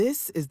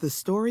This is the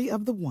story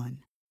of the one.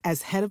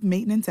 As head of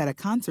maintenance at a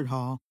concert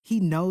hall, he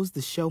knows the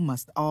show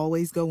must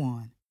always go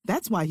on.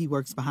 That's why he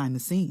works behind the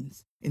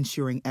scenes,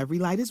 ensuring every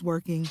light is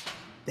working,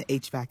 the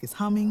HVAC is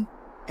humming,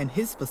 and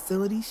his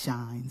facility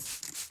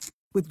shines.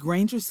 With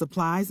Grainger's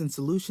supplies and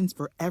solutions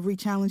for every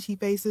challenge he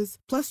faces,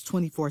 plus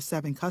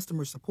 24/7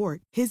 customer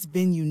support, his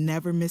venue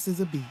never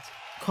misses a beat.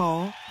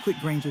 Call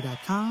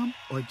quickgrainger.com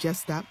or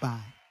just stop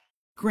by.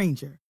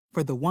 Grainger,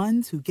 for the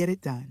ones who get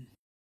it done.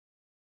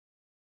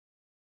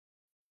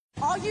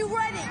 Are you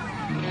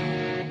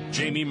ready?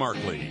 Jamie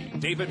Markley,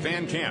 David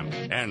Van Camp,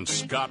 and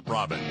Scott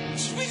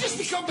Robbins. We just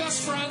become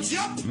best friends.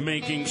 Yep.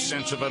 Making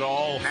sense of it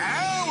all.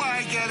 Now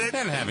I get it.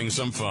 And having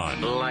some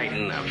fun.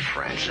 Lighten up,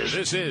 Francis.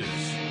 This is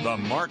the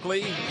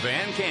Markley,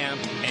 Van Camp,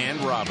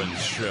 and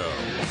Robbins Show.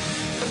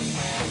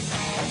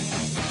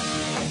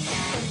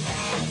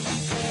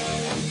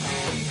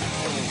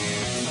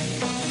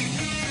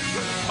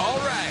 All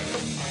right.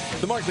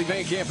 The Markley,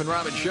 Van Camp, and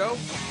Robbins Show.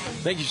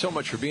 Thank you so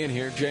much for being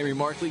here. Jamie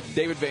Markley,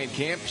 David Van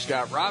Camp,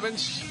 Scott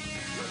Robbins.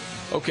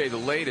 Okay, the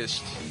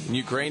latest in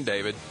Ukraine,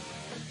 David.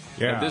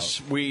 Yeah. And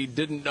this, we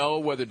didn't know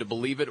whether to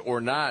believe it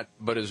or not,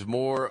 but as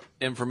more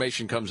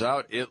information comes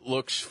out, it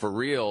looks for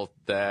real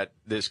that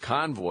this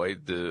convoy,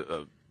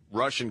 the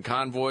Russian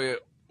convoy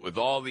with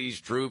all these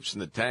troops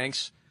and the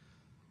tanks,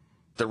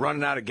 they're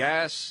running out of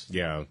gas.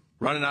 Yeah.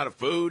 Running out of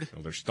food.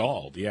 Well, they're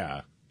stalled,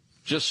 yeah.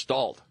 Just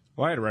stalled.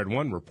 Well, I had read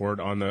one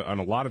report on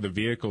a lot of the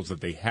vehicles that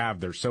they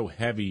have. They're so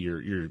heavy.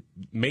 Your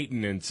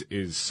maintenance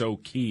is so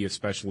key,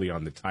 especially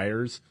on the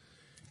tires.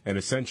 And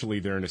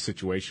essentially, they're in a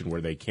situation where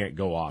they can't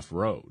go off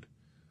road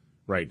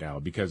right now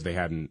because they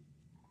hadn't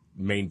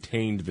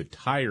maintained the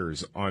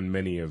tires on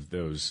many of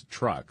those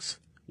trucks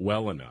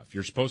well enough.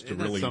 You're supposed to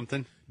really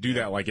do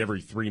that like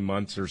every 3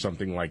 months or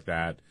something like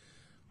that.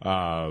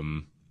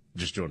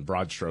 Just doing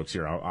broad strokes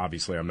here.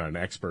 Obviously, I'm not an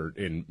expert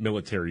in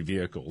military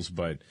vehicles,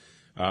 but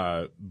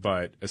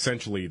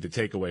essentially the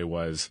takeaway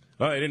was,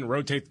 they didn't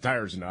rotate the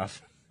tires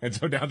enough, and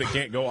so now they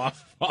can't go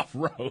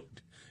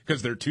off-road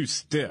because they're too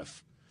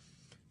stiff.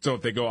 So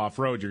if they go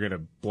off-road, you're going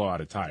to blow out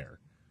a tire.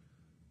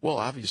 Well,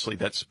 obviously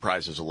that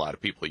surprises a lot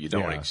of people. You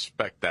don't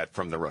expect that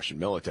from the Russian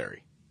military.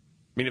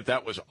 I mean, if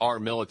that was our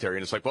military,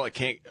 and it's like, well,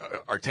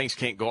 our tanks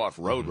can't go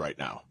off-road right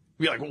now.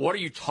 You'd be like, what are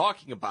you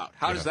talking about?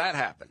 How does that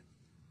happen?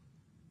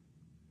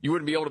 You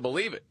wouldn't be able to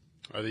believe it.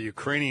 Are the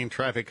Ukrainian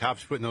traffic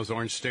cops putting those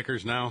orange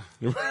stickers now?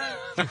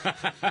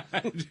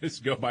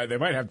 Just go by. They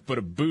might have to put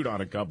a boot on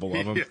a couple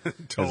of them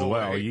as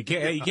well. You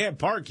can't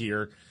park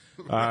here.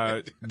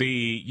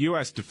 The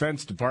U.S.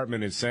 Defense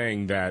Department is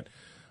saying that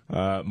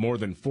more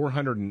than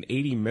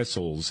 480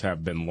 missiles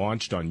have been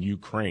launched on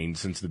Ukraine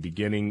since the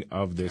beginning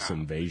of this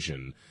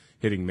invasion,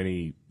 hitting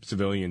many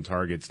civilian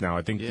targets. Now,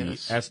 I think the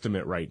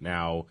estimate right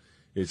now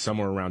is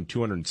somewhere around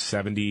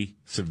 270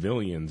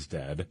 civilians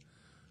dead.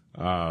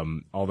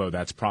 Although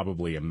that's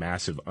probably a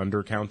massive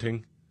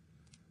undercounting.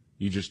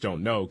 You just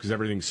don't know because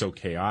everything's so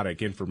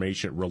chaotic.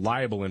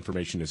 Reliable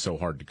information is so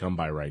hard to come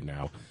by right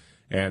now.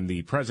 And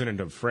the president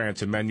of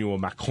France, Emmanuel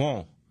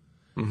Macron,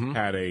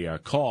 had a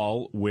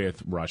call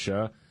with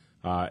Russia,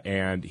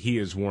 and he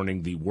is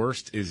warning the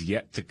worst is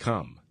yet to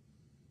come.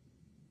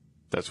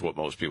 That's what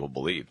most people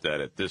believe,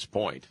 that at this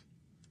point,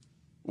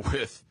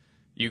 with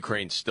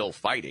Ukraine still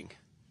fighting,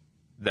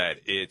 that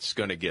it's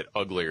going to get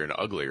uglier and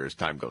uglier as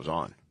time goes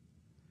on.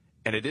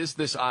 And it is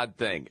this odd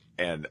thing.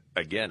 And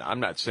again, I'm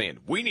not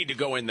saying we need to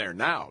go in there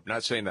now. I'm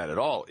not saying that at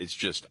all. It's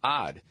just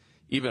odd.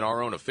 Even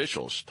our own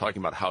officials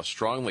talking about how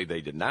strongly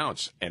they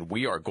denounce, and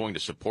we are going to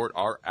support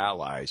our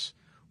allies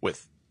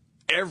with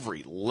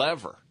every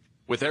lever,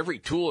 with every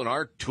tool in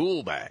our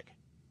tool bag.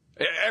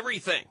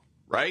 Everything,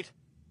 right?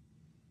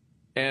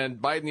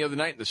 And Biden the other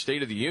night in the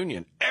State of the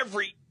Union,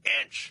 every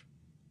inch,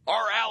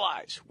 our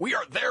allies, we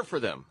are there for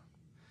them.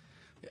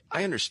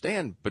 I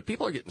understand, but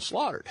people are getting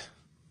slaughtered.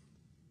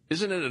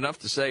 Isn't it enough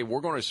to say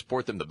we're going to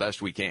support them the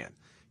best we can,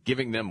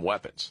 giving them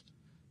weapons,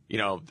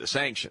 the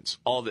sanctions,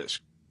 all this,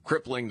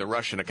 crippling the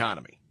Russian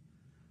economy?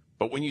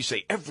 But when you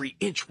say every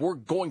inch we're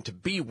going to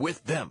be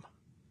with them,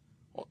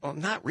 well,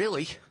 not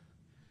really,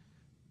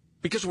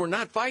 because we're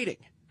not fighting.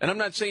 And I'm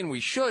not saying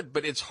we should,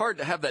 but it's hard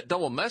to have that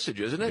double message,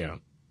 isn't it? Yeah.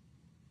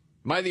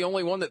 Am I the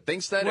only one that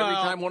thinks that every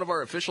time one of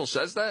our officials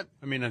says that?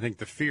 I mean, I think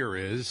the fear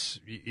is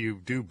you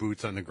do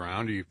boots on the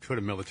ground, or you put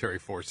a military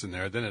force in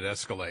there, then it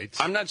escalates.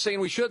 I'm not saying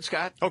we should,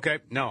 Scott. Okay,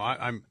 no,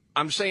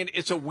 I'm saying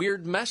it's a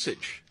weird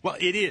message. Well,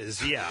 it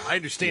is, yeah. I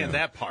understand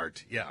that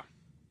part, yeah.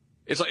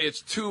 It's like it's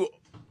too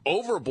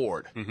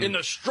overboard in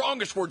the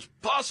strongest words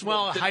possible.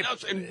 Well,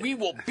 and we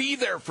will be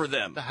there for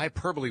them. The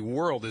hyperbole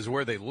world is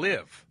where they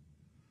live.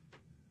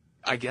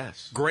 I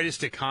guess.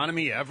 Greatest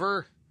economy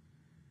ever.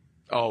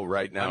 Oh,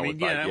 right now. I mean,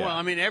 well,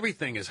 I mean,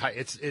 everything is high.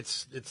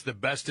 It's the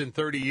best in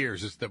 30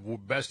 years. It's the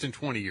best in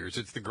 20 years.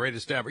 It's the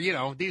greatest ever.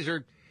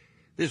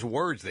 These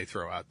words they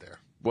throw out there.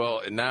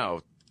 Well, and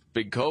now,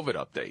 big COVID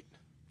update.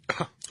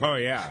 Oh,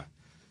 yeah.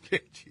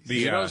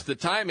 The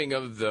timing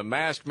of the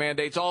mask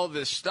mandates, all of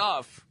this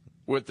stuff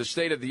with the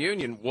State of the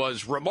Union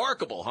was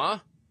remarkable, huh?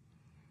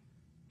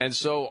 And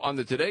so on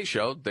the Today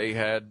Show, they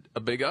had a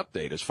big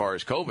update as far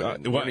as COVID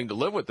and learning to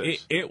live with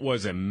this. It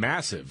was a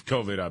massive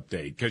COVID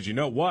update because you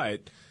know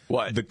what?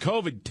 What? The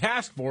COVID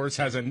task force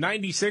has a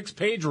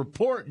 96-page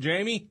report,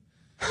 Jamie.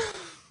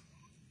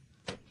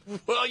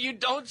 Well, you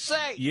don't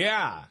say.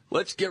 Yeah.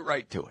 Let's get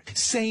right to it.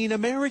 Saying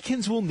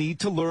Americans will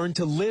need to learn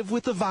to live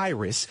with the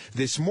virus,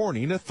 this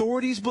morning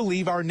authorities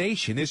believe our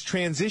nation is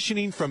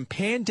transitioning from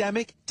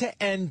pandemic to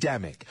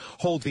endemic.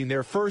 Holding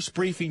their first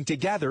briefing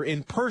together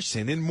in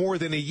person in more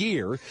than a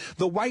year,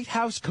 the White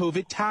House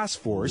COVID Task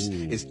Force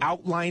is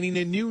outlining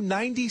a new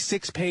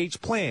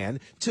 96-page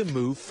plan to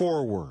move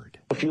forward.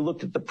 If you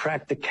looked at the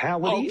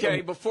practicality...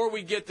 Okay, before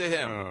we get to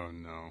him. Oh,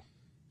 no.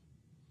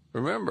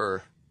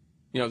 Remember...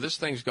 this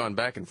thing's gone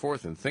back and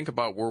forth, and think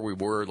about where we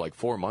were like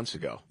 4 months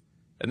ago.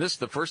 And this is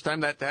the first time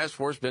that task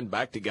force been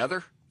back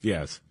together?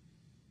 Yes.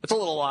 It's a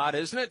little odd,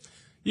 isn't it?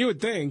 You would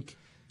think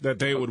that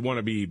they would want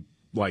to be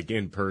like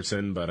in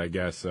person, but I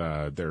guess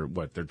they're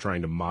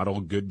trying to model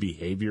good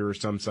behavior or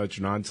some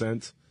such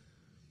nonsense.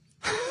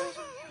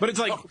 But it's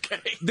like,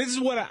 This is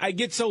what I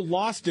get so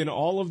lost in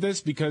all of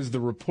this because the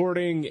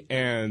reporting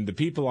and the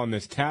people on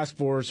this task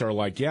force are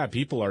like, yeah,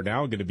 people are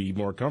now going to be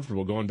more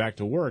comfortable going back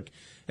to work.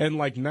 And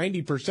like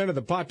 90% of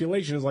the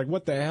population is like,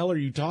 what the hell are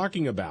you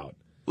talking about?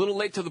 A little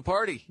late to the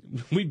party.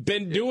 We've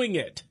been doing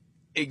it.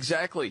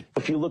 Exactly.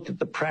 If you looked at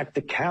the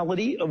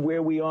practicality of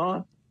where we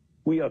are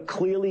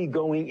clearly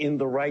going in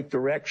the right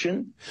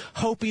direction.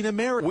 Hoping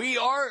America... We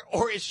are,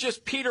 or it's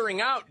just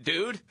petering out,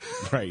 dude.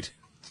 Right.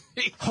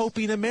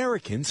 Hoping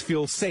Americans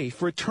feel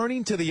safe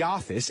returning to the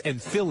office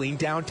and filling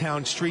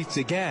downtown streets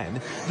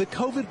again, the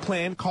COVID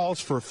plan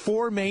calls for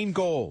 4 main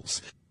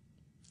goals.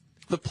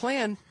 The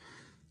plan?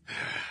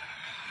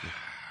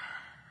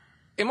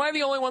 Am I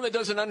the only one that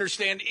doesn't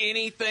understand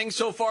anything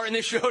so far in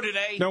this show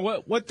today? Now,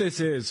 what this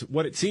is,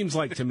 what it seems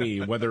like to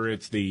me, whether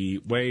it's the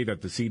way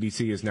that the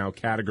CDC is now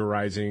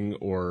categorizing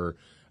or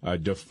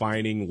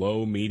defining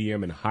low,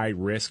 medium, and high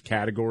risk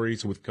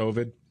categories with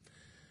COVID,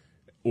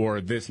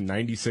 or this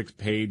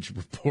 96-page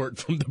report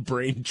from the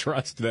Brain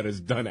Trust that has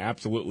done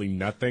absolutely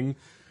nothing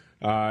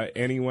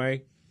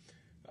anyway.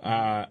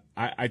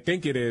 I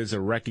think it is a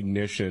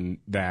recognition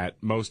that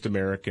most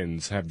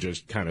Americans have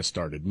just kind of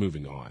started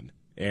moving on.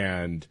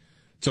 And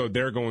so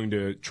they're going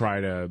to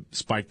try to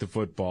spike the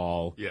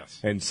football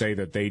and say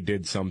that they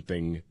did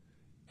something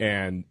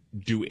and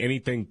do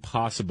anything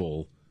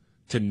possible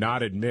to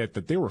not admit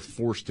that they were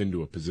forced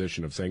into a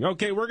position of saying,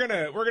 okay, we're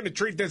gonna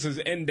treat this as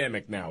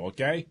endemic now,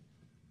 okay?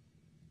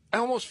 I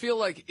almost feel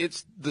like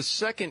it's the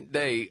second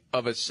day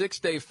of a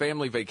 6-day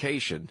family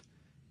vacation,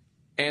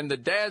 and the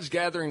dad's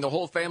gathering the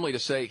whole family to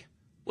say,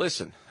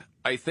 listen,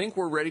 I think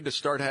we're ready to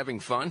start having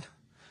fun.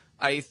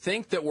 I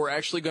think that we're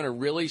actually going to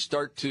really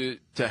start to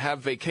have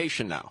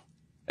vacation now.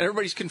 And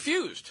everybody's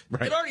confused.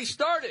 Right. It already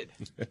started.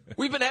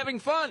 We've been having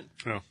fun.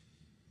 Oh.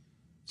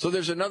 So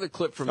there's another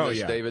clip from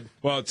this, David.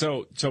 Well,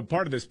 so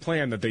part of this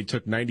plan that they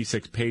took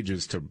 96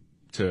 pages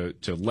to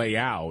lay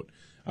out,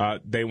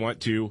 they want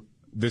to...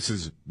 This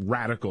is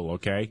radical,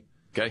 okay?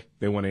 Okay.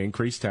 They want to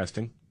increase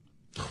testing.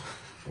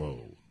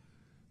 Whoa.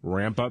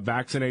 Ramp up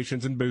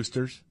vaccinations and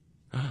boosters.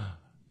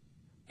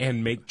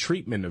 And make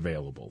treatment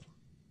available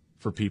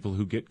for people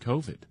who get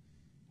COVID.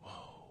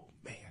 Whoa,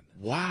 man.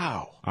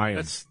 Wow. I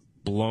am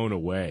blown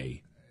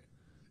away.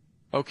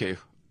 Okay.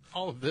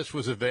 All of this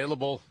was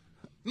available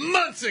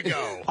months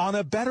ago. On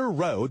a better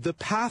road, the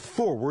path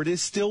forward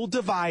is still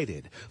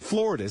divided.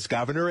 Florida's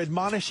governor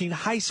admonishing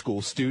high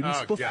school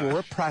students before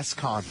a press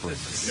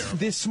conference.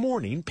 This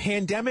morning,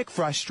 pandemic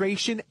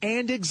frustration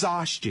and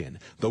exhaustion,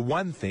 the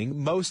one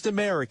thing most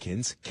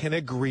Americans can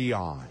agree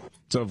on.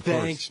 So of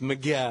Thanks,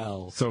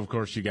 Miguel. So, of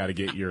course, you got to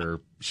get your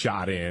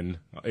shot in,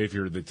 if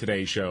you're the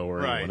Today Show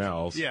or anyone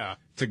else,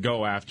 to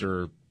go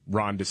after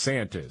Ron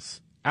DeSantis.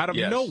 Out of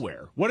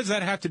nowhere. What does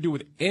that have to do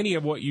with any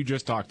of what you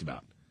just talked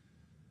about?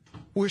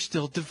 We're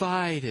still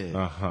divided.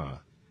 Uh-huh.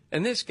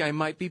 And this guy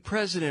might be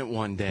president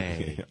one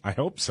day. I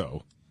hope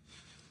so.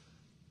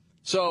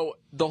 So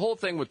the whole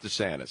thing with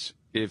DeSantis,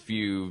 if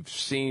you've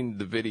seen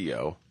the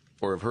video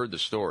or have heard the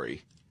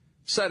story,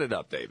 set it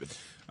up, David.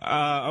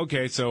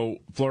 Okay, so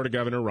Florida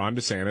Governor Ron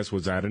DeSantis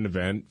was at an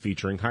event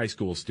featuring high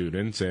school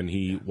students, and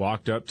he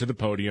walked up to the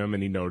podium,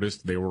 and he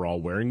noticed they were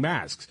all wearing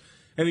masks.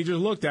 And he just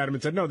looked at him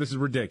and said, no, this is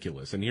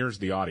ridiculous. And here's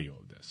the audio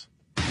of this.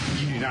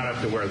 You do not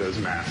have to wear those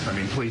masks. I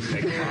mean, please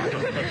take them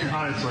off.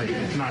 Honestly,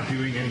 it's not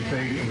doing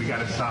anything, and we got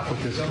to stop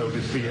with this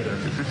COVID theater.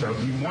 So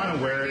if you want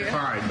to wear it,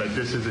 fine, but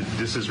this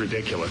is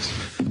ridiculous.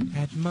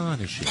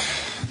 Admonishing.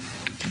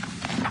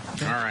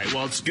 All right,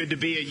 well, it's good to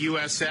be at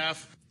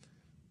USF.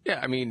 Yeah,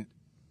 I mean,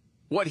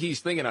 what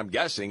he's thinking, I'm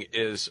guessing,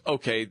 is,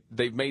 okay,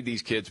 they've made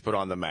these kids put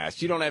on the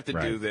mask. You don't have to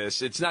do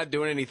this. It's not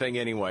doing anything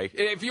anyway.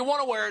 If you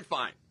want to wear it,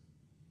 fine.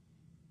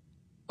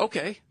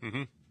 Okay.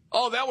 Mm-hmm.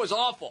 Oh, that was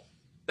awful.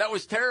 That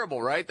was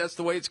terrible, right? That's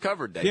the way it's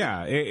covered, Dave.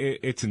 Yeah,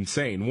 it's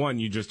insane. One,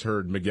 you just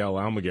heard Miguel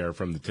Almaguer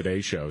from the Today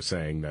Show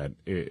saying that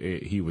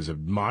he was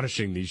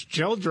admonishing these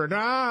children.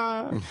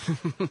 Now,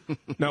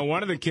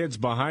 one of the kids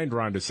behind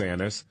Ron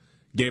DeSantis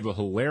gave a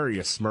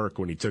hilarious smirk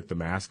when he took the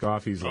mask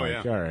off. He's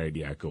like, all right,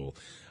 yeah, cool.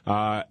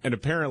 And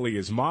apparently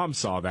his mom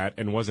saw that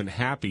and wasn't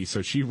happy,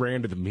 so she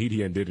ran to the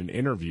media and did an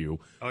interview.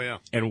 Oh, yeah.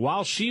 And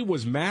while she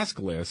was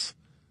maskless,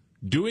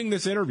 doing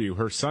this interview,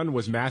 her son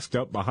was masked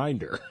up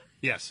behind her.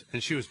 Yes,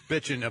 and she was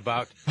bitching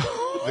about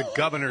the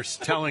governors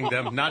telling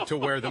them not to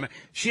wear the mask.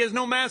 She has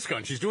no mask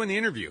on. She's doing the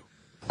interview.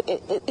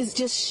 It's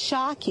just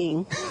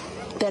shocking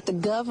that the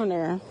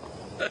governor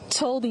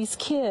told these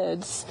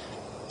kids,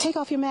 take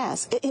off your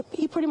mask.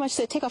 He pretty much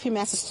said, take off your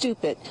mask, it's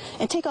stupid.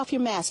 And take off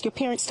your mask, your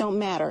parents don't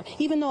matter.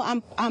 Even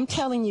though I'm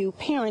telling you,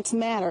 parents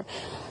matter.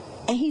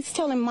 And he's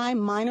telling my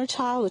minor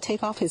child to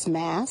take off his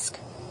mask.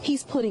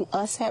 He's putting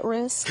us at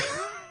risk.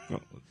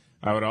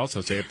 I would also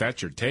say if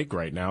that's your take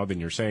right now, then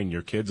you're saying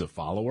your kid's a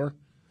follower.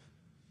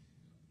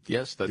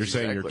 Yes, that's You're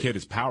saying exactly. your kid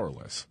is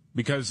powerless.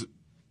 Because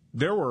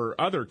there were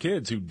other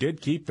kids who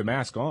did keep the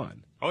mask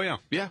on. Oh, yeah.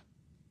 Yeah.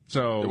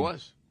 So There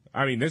was.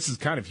 I mean, this is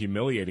kind of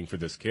humiliating for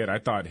this kid. I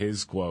thought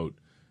his quote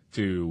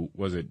to,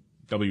 was it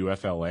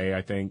WFLA,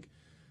 I think?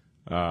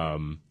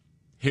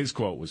 His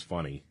quote was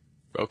funny.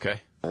 Okay.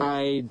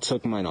 I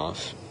took mine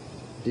off.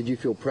 Did you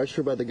feel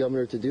pressure by the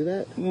governor to do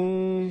that?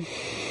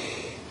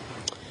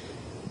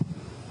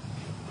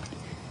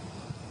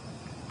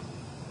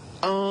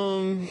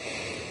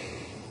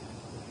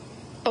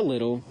 A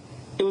little.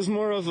 It was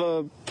more of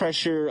a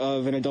pressure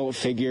of an adult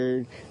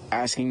figure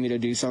asking me to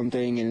do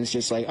something, and it's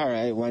just like, all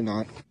right, why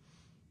not?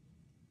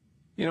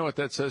 You know what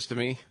that says to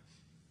me?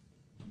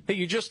 Hey,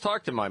 you just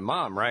talked to my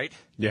mom, right?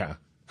 Yeah.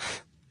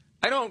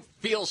 I don't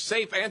feel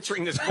safe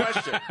answering this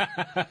question.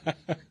 I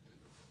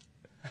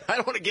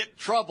don't want to get in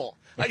trouble.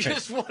 I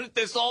just want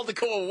this all to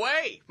go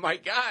away. My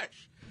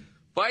gosh.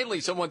 Finally,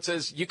 someone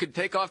says you can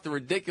take off the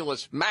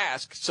ridiculous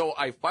mask, so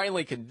I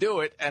finally can do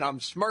it, and I'm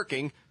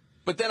smirking,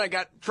 but then I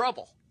got in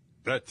trouble.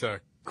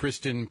 That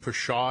Kristen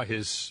Pashaw,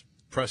 his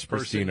press person.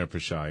 Christina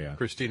Pashaw, yeah.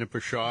 Christina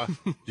Pashaw.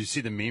 Did you see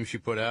the meme she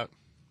put out?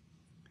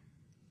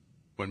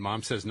 When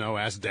mom says no,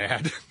 ask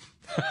dad.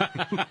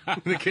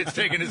 The kid's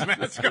taking his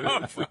mask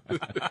off.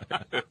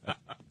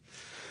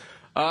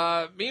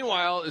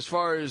 Meanwhile, as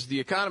far as the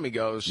economy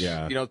goes,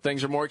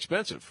 things are more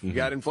expensive. You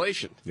got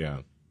inflation. Yeah.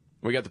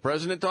 We got the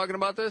president talking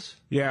about this?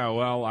 Yeah,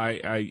 well,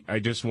 I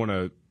just want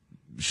to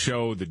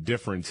show the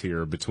difference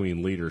here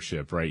between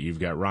leadership, right? You've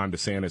got Ron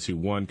DeSantis, who,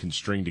 one, can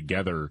string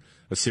together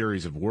a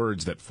series of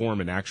words that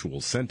form an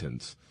actual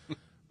sentence.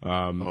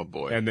 Oh,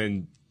 boy. And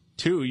then,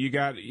 two, you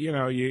got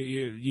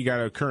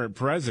a current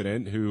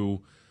president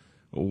who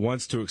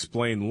wants to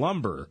explain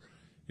lumber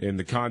in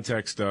the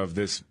context of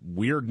this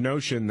weird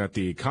notion that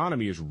the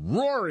economy is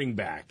roaring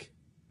back.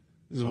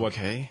 This is what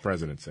the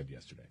president said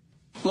yesterday.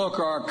 Look,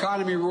 our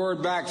economy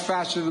roared back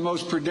faster than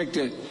most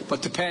predicted,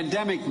 but the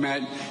pandemic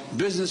meant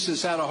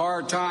businesses had a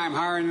hard time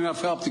hiring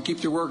enough help to keep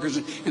their workers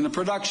in the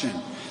production.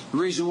 The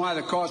reason why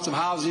the cost of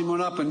housing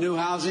went up in new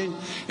housing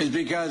is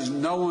because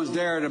no one's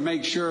there to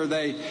make sure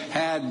they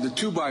had the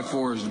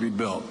 2x4s to be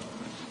built,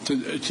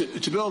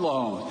 to build a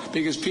home,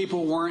 because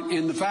people weren't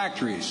in the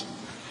factories.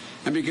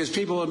 And because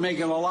people are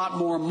making a lot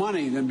more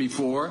money than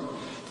before,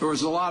 there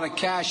was a lot of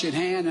cash at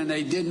hand, and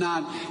they did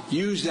not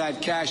use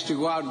that cash to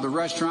go out to the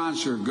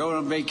restaurants or go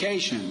on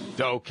vacation.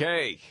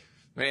 Okay.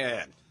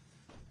 Man,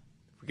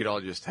 we could all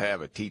just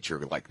have a teacher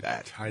like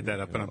that. Tied that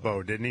up in a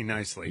bow, didn't he?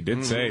 Nicely. He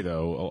did say,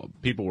 though,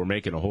 people were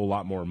making a whole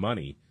lot more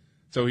money.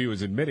 So he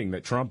was admitting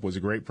that Trump was a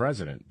great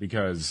president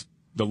because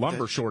the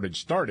lumber shortage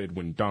started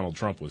when Donald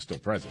Trump was still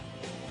president.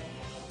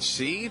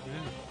 See?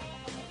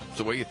 It's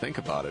the way you think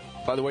about it.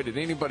 By the way, did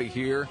anybody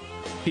hear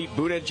Pete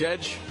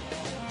Buttigieg,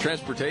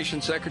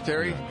 Transportation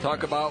Secretary,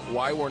 talk about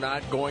why we're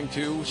not going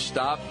to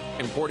stop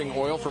importing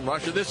oil from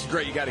Russia? This is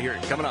great. You got to hear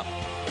it. Coming up.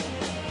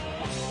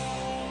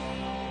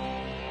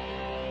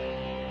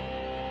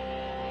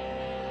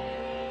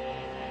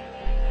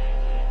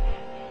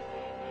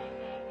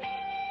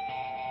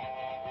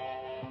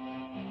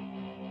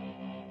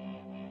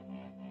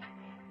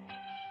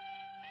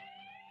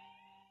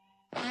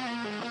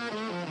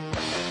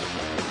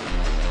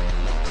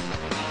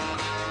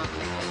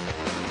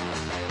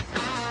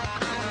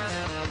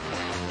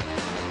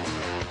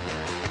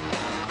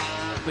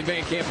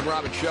 Van Camp and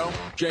Robbins Show.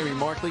 Jamie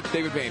Markley,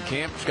 David Van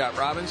Camp, Scott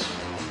Robbins.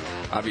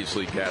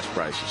 Obviously, gas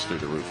prices through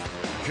the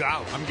roof.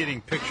 Wow, I'm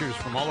getting pictures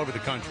from all over the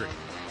country.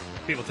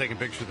 People taking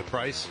pictures of the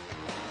price.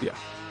 Yeah.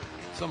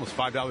 It's almost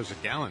 $5 a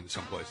gallon in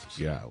some places.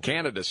 Yeah.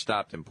 Canada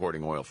stopped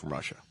importing oil from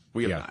Russia.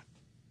 We have not.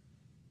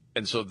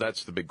 And so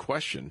that's the big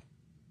question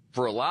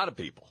for a lot of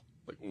people.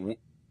 Like,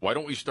 why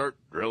don't we start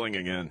drilling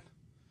again?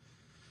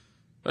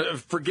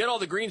 Forget all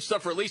the green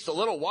stuff for at least a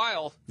little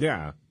while.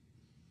 Yeah.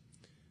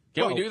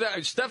 Can we do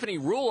that? Stephanie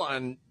Ruhle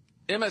on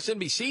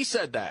MSNBC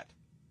said that.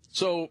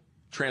 So,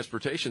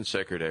 Transportation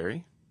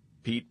Secretary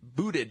Pete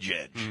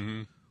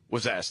Buttigieg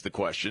was asked the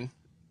question.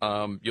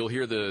 You'll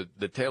hear the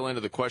tail end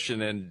of the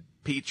question and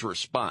Pete's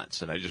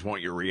response, and I just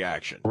want your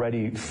reaction.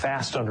 Already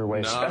fast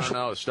underway.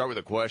 No, start with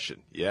a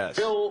question. Yes.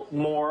 Drill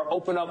more,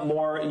 open up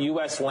more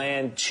U.S.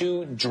 land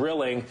to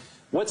drilling.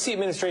 What's the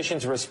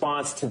administration's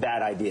response to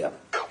that idea?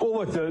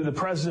 Well, look, the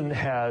president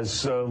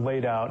has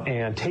laid out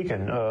and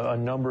taken a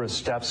number of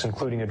steps,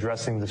 including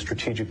addressing the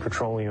Strategic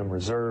Petroleum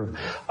Reserve,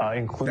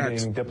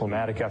 including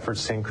diplomatic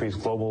efforts to increase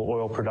global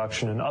oil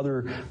production and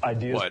other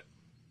ideas. What?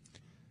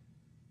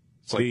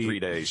 It's like 3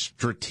 days.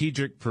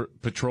 Strategic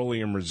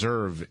Petroleum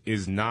Reserve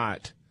is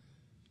not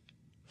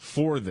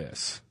for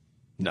this.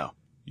 No.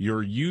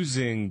 You're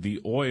using the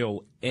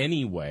oil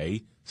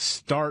anyway.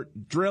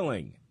 Start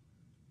drilling.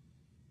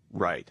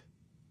 Right.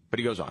 But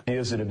he goes on.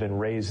 Ideas that have been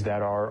raised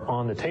that are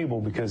on the table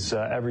because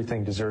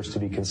everything deserves to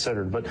be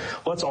considered. But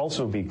let's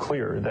also be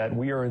clear that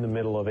we are in the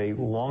middle of a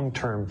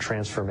long-term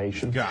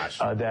transformation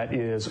that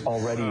is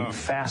already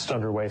fast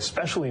underway,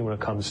 especially when it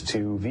comes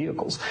to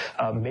vehicles.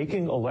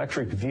 Making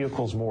electric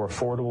vehicles more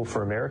affordable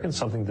for Americans,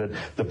 something that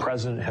the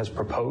president has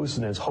proposed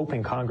and is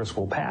hoping Congress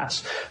will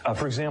pass.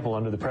 For example,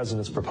 under the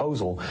president's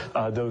proposal,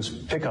 those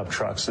pickup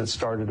trucks that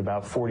started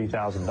about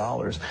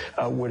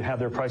 $40,000 would have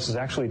their prices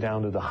actually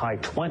down to the high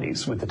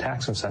 20s with the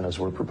tax incentives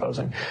we're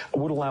proposing. It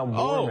would allow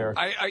more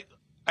Americans.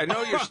 I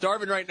know you're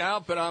starving right now,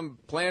 but I'm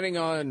planning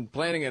on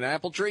planting an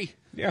apple tree.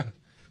 Yeah.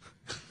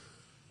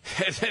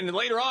 And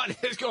later on,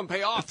 it's going to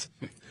pay off.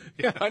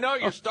 Yeah. I know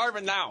you're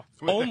starving now.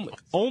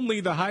 Only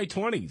the high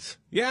 20s.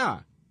 Yeah.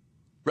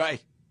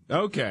 Right.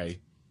 Okay.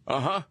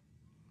 Uh-huh.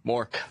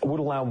 More. It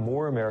would allow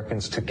more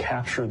Americans to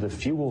capture the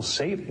fuel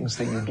savings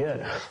that you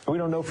get. We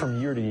don't know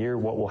from year to year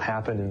what will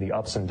happen in the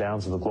ups and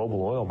downs of the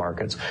global oil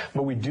markets,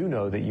 but we do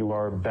know that you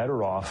are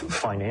better off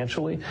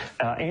financially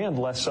and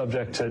less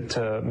subject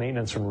to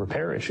maintenance and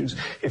repair issues.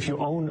 If you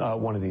own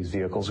one of these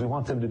vehicles, we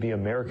want them to be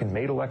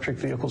American-made electric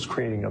vehicles,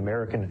 creating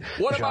American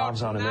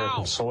jobs on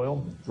American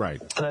soil. Right.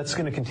 And that's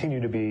going to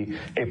continue to be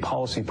a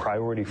policy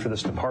priority for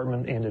this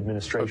department and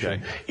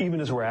administration,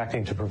 even as we're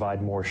acting to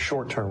provide more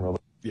short-term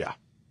relief. Yeah.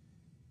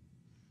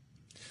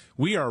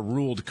 We are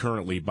ruled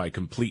currently by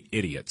complete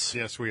idiots.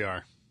 Yes, we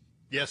are.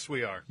 Yes,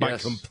 we are. By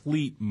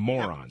complete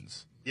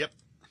morons. Yep.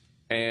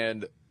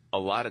 And a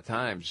lot of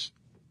times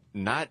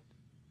not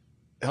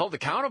held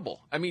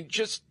accountable. I mean,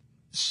 just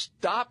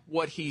stop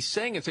what he's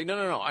saying and say,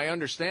 no, I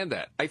understand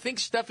that. I think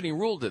Stephanie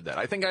Ruhle did that.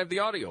 I think I have the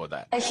audio of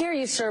that. I hear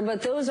you, sir,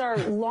 but those are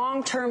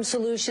long-term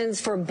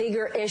solutions for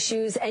bigger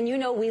issues. And you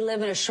know we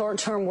live in a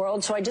short-term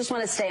world, so I just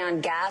want to stay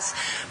on gas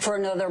for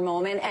another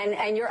moment.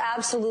 And you're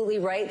absolutely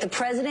right. The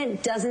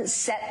president doesn't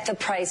set the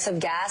price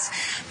of gas,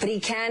 but he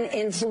can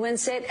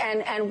influence it.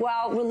 And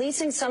while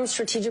releasing some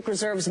strategic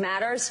reserves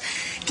matters,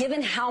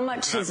 given how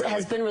much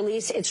has been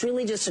released, it's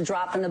really just a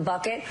drop in the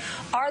bucket.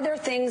 Are there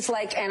things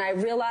like, and I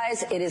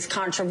realize it is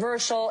controversial,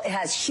 it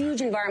has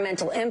huge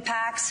environmental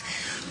impacts.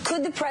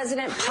 Could the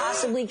president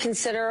possibly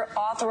consider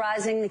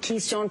authorizing the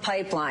Keystone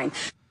Pipeline?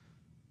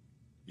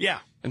 Yeah.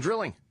 And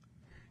drilling.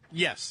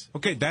 Yes.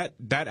 Okay, that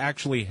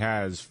actually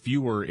has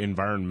fewer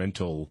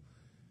environmental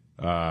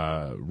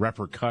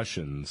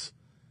repercussions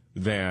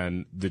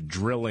than the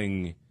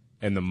drilling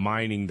and the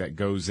mining that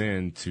goes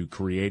into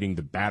creating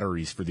the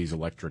batteries for these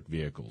electric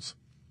vehicles.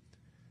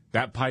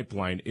 That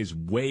pipeline is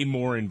way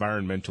more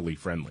environmentally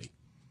friendly.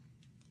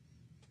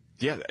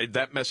 Yeah,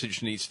 that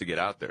message needs to get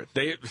out there.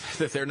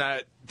 They're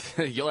not.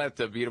 You'll have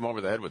to beat them over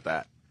the head with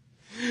that.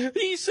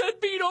 He said,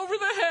 "Beat over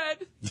the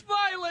head,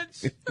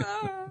 violence."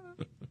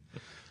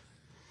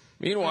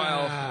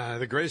 Meanwhile,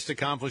 the greatest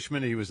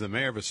accomplishment: he was the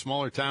mayor of a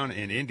smaller town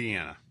in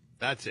Indiana.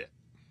 That's it.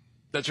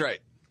 That's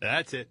right.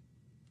 That's it.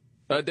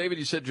 David,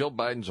 you said Jill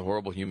Biden's a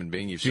horrible human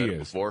being. You've said it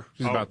before.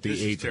 She's about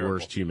the 8th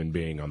worst human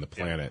being on the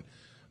planet.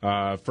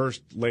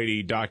 First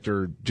Lady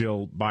Dr.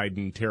 Jill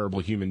Biden, terrible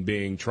human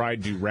being,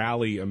 tried to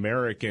rally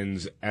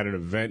Americans at an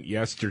event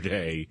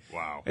yesterday.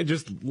 Wow. And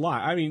just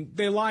lie. I mean,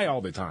 they lie all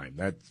the time.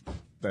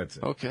 That's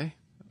it. Okay.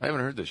 I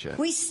haven't heard this yet.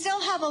 We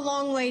still have a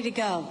long way to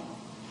go.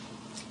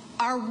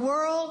 Our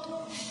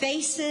world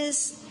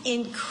faces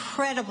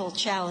incredible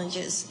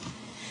challenges,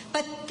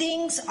 but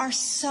things are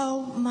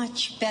so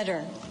much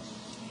better.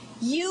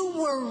 You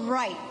were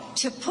right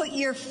to put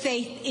your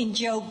faith in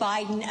Joe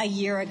Biden a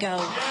year ago.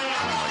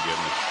 Oh, my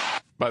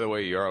goodness. By the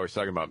way, you're always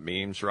talking about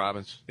memes,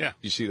 Robbins. Yeah.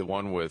 You see the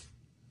one with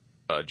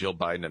Jill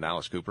Biden and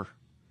Alice Cooper?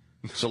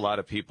 So a lot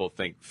of people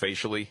think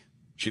facially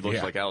she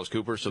looks like Alice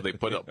Cooper, so they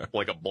put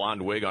like a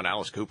blonde wig on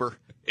Alice Cooper.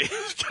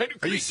 It's kind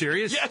of Are you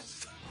serious?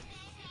 Yes.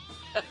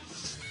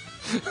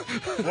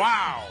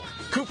 Wow.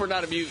 Cooper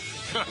not amused.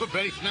 I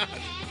bet he's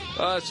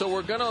not. So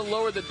we're going to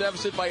lower the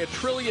deficit by $1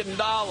 trillion.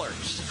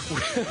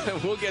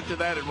 We'll get to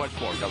that and much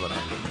more coming up.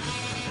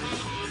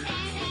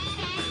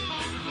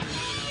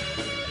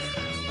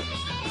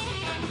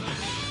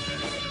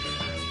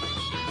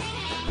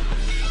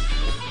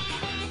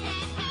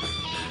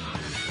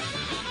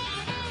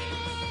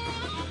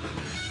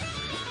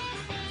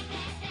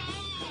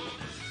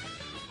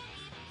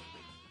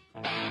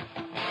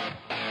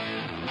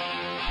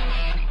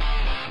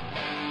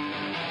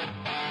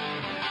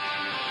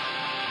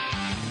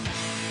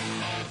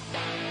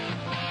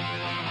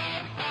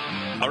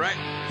 All right.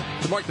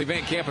 The Markley,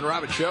 Van Camp, and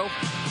Robbins Show.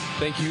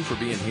 Thank you for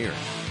being here.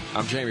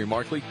 I'm Jamie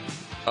Markley,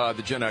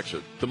 the Gen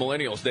Xer. The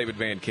Millennials, David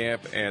Van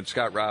Camp, and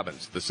Scott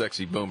Robbins, the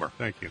sexy boomer.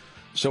 Thank you.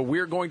 So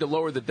we're going to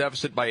lower the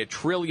deficit by $1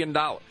 trillion.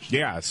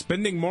 Yeah,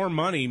 spending more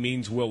money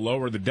means we'll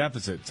lower the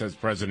deficit, says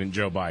President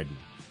Joe Biden.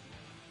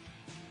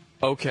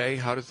 Okay,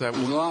 how does that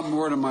work? There's a lot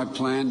more to my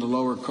plan to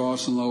lower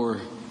costs and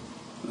lower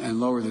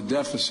the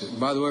deficit.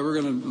 By the way,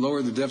 we're going to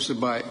lower the deficit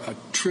by $1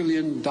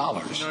 trillion.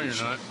 No, you're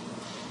not.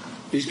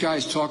 These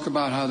guys talk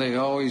about how they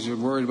always are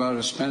worried about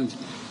us spending.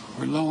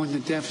 We're lowering the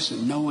deficit.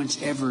 No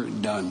one's ever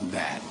done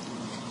that.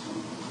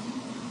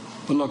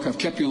 But look, I've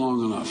kept you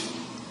long enough.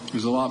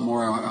 There's a lot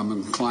more I'm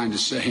inclined to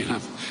say,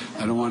 and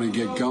I don't want to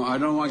get going. I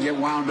don't want to get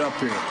wound up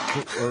here.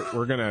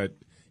 We're gonna.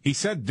 He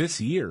said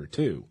this year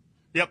too.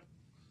 Yep.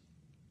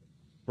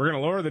 We're gonna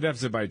lower the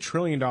deficit by $1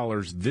 trillion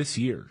this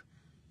year.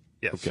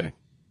 Yes. Okay.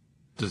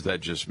 Does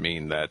that just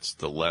mean that's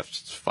the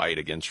left's fight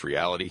against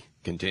reality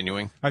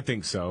continuing? I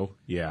think so.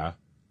 Yeah.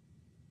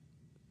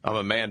 I'm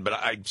a man, but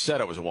I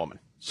said I was a woman,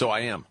 so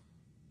I am.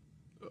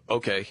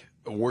 Okay,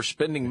 we're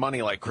spending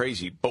money like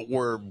crazy, but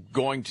we're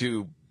going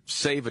to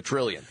save $1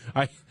 trillion.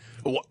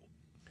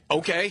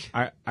 Okay.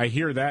 I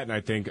hear that and I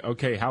think,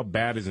 okay, how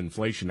bad is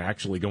inflation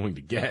actually going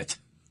to get?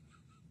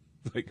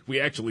 Like, we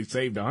actually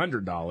saved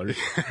 $100,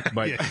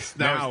 but yes,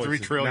 now it's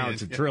 $3 trillion. Now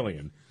it's $1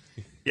 trillion.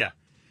 Yeah.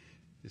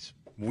 It's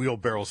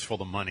wheelbarrows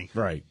full of money.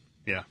 Right.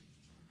 Yeah.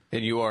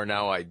 And you are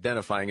now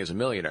identifying as a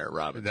millionaire,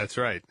 Robin. That's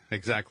right.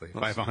 Exactly.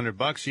 If I have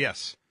 $100,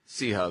 yes.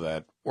 See how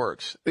that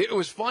works. It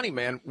was funny,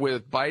 man,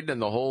 with Biden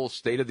and the whole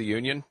State of the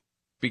Union,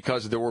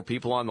 because there were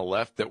people on the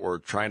left that were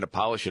trying to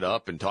polish it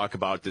up and talk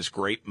about this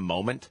great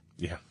moment.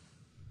 Yeah.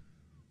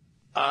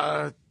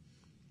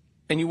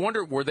 And you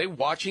wonder, were they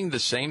watching the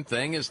same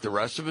thing as the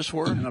rest of us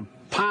were? And a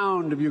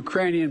pound of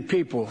Ukrainian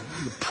people,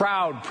 the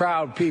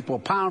proud people,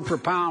 pound for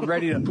pound,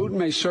 ready to. Putin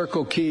may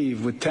circle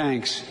Kyiv with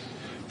tanks,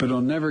 but he'll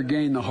never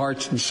gain the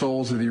hearts and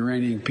souls of the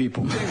Iranian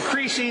people.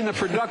 Increasing the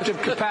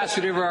productive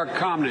capacity of our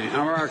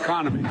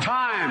economy.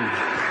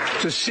 Time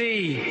to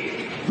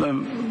see the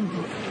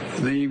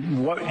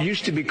what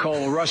used to be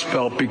called the Rust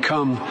Belt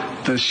become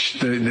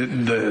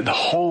the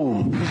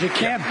home. You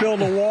can't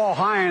build a wall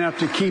high enough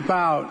to keep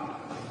out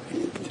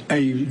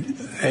a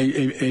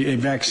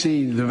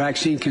vaccine. The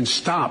vaccine can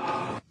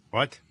stop.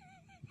 What?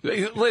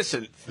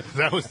 Listen.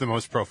 That was the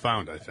most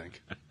profound, I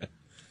think.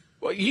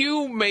 Well,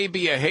 you may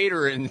be a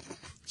hater and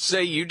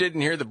say you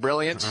didn't hear the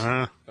brilliance,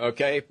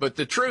 okay? But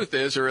the truth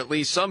is, or at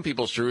least some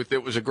people's truth,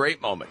 it was a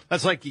great moment.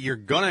 That's like you're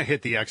going to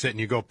hit the exit and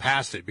you go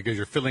past it because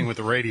you're fiddling with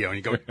the radio and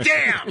you go,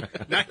 damn!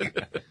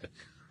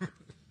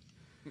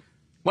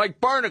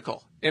 Mike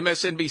Barnicle,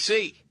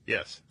 MSNBC.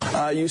 Yes.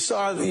 You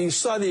saw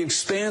the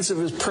expanse of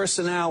his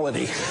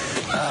personality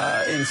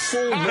in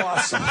full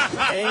blossom,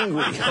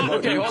 angry about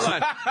Okay, hold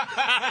on.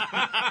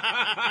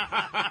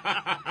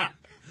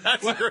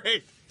 That's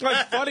great.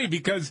 That's funny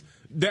because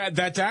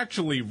that's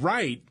actually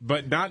right,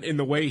 but not in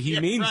the way he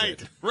means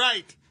it.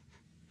 Right.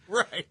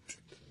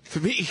 To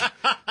me,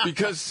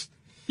 because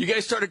you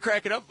guys started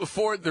cracking up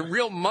before, the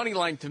real money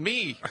line to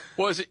me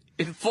was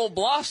in full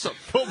blossom.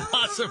 Full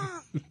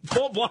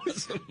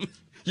blossom.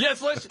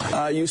 Yes,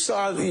 listen. You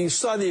saw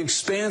the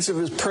expanse of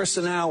his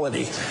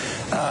personality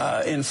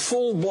in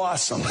full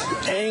blossom,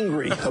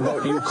 angry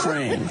about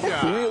Ukraine,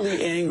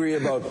 really angry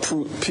about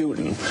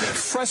Putin,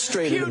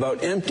 frustrated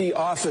about empty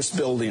office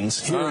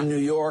buildings here in New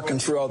York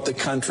and throughout the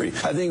country.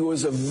 I think it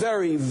was a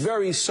very,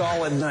 very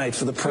solid night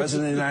for the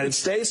President of the United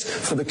States,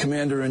 for the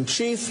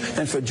Commander-in-Chief,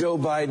 and for Joe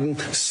Biden,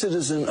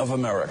 citizen of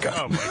America.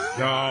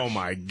 Oh,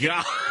 my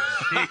God.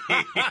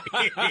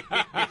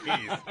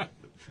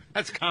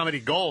 That's comedy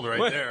gold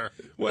right there.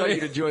 Well,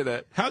 you'd enjoy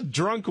that. How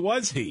drunk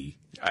was he?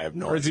 I have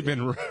no idea. Or has he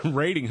been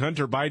raiding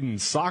Hunter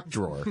Biden's sock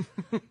drawer?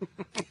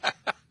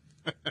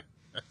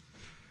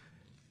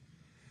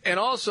 And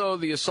also,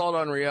 the assault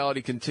on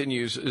reality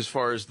continues as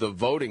far as the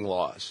voting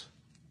laws.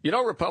 You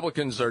know,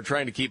 Republicans are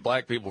trying to keep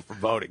black people from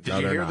voting. Did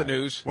you hear the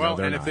news?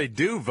 Well, and if they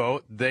do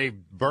vote, they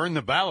burn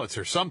the ballots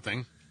or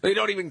something. They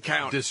don't even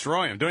count.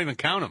 Destroy them. Don't even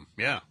count them.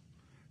 Yeah.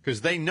 Because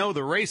they know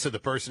the race of the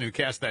person who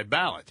cast that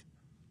ballot.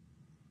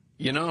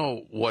 You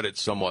know what it's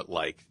somewhat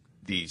like,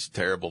 these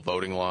terrible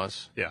voting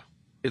laws? Yeah.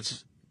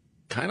 It's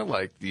kind of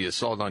like the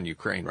assault on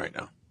Ukraine right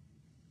now.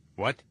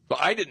 What? But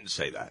I didn't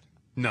say that.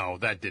 No,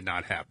 that did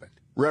not happen.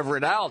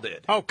 Reverend Al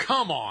did. Oh,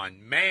 come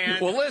on, man.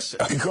 Well, listen.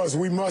 Because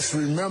we must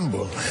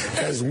remember,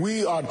 as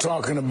we are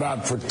talking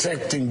about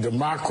protecting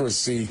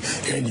democracy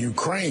in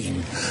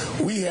Ukraine,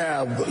 we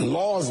have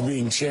laws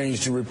being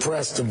changed to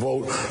repress the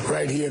vote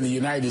right here in the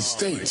United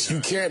States. You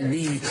can't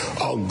be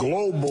a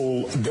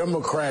global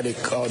democratic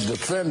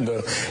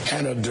defender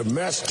and a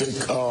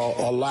domestic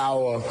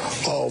allower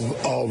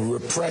of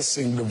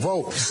repressing the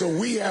vote. So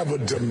we have a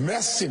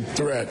domestic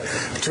threat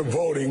to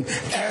voting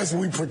as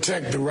we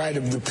protect the right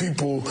of the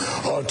people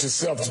to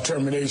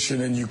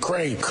self-determination in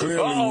Ukraine.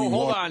 Clearly,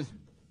 hold on.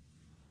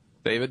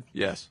 David,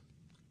 yes.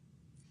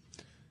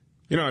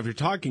 You know, if you're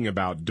talking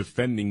about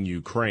defending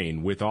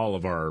Ukraine with all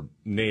of our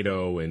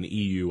NATO and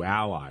EU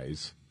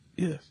allies,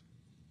 yes.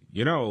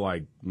 You know,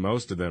 like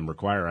most of them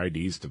require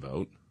IDs to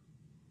vote.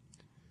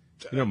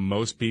 You know,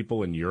 most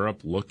people in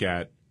Europe look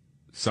at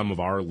some of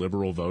our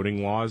liberal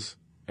voting laws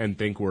and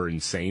think we're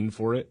insane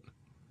for it.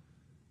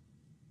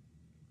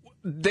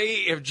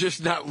 They have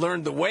just not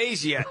learned the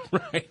ways yet.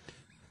 Right.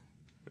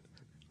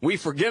 We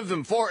forgive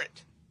them for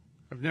it.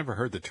 I've never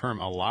heard the term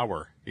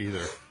allower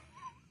either.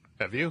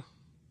 Have you?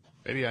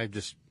 Maybe I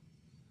just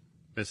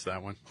missed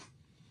that one.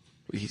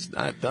 He's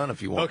not done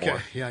if you want more.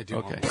 Okay, yeah, I do.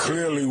 Okay.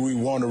 Clearly, we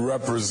want to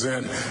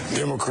represent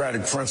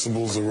democratic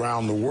principles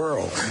around the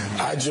world.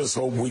 I just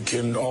hope we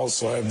can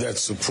also have that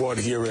support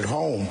here at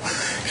home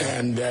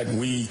and that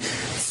we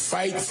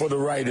fight for the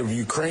right of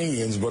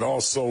Ukrainians, but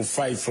also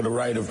fight for the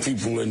right of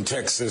people in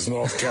Texas,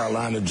 North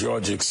Carolina,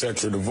 Georgia,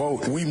 etc. to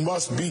vote. We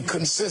must be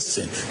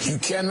consistent. You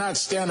cannot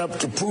stand up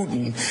to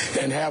Putin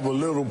and have a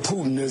little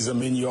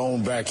Putinism in your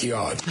own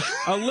backyard.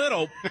 A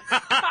little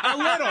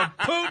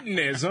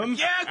Putinism?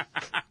 Yeah.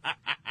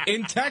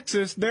 In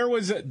Texas, there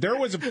was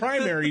a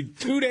primary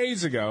 2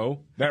 days ago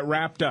that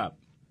wrapped up.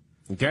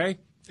 Okay?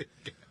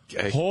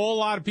 A whole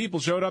lot of people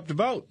showed up to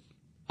vote.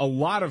 A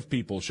lot of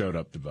people showed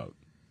up to vote.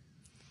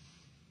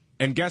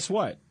 And guess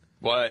what?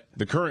 What?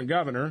 The current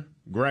governor,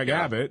 Greg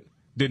Abbott,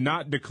 did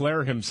not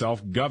declare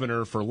himself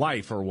governor for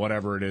life or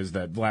whatever it is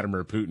that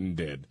Vladimir Putin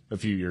did a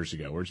few years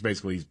ago, where it's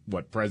basically,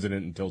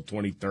 president until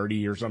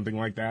 2030 or something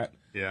like that?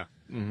 Yeah.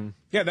 Mm-hmm.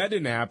 Yeah, that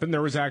didn't happen.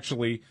 There was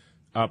actually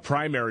a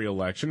primary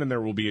election, and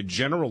there will be a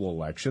general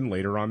election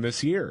later on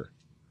this year.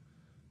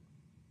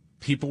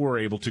 People were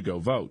able to go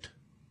vote.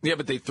 Yeah,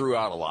 but they threw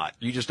out a lot.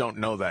 You just don't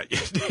know that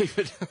yet,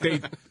 David.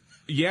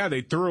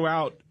 They threw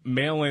out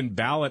mail-in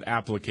ballot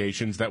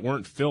applications that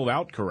weren't filled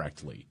out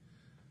correctly.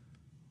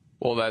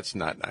 Well, that's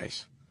not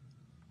nice.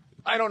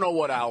 I don't know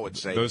what Al would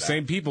say. Those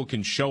same people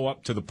can show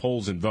up to the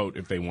polls and vote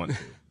if they want to.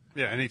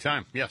 Yeah,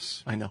 anytime.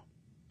 Yes. I know.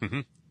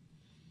 Mm-hmm.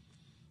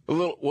 A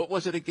little, what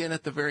was it again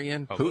at the very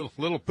end?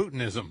 Little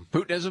Putinism.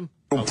 Putinism?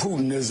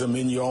 Putinism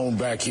in your own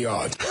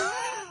backyard.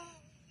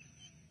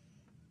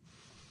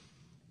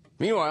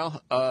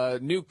 Meanwhile,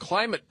 new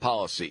climate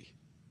policy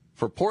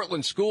for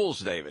Portland schools,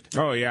 David.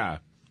 Oh, yeah.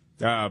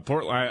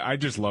 Portland. I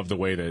just love the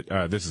way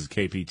that, this is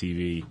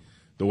KPTV,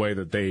 the way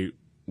that they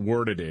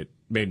worded it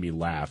made me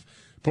laugh.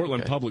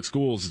 Portland Public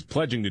Schools is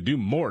pledging to do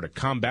more to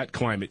combat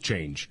climate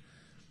change.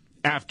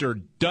 After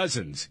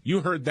dozens,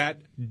 you heard that,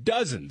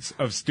 dozens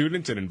of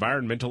students and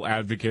environmental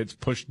advocates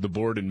pushed the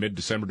board in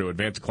mid-December to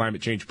advance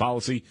climate change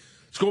policy,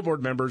 school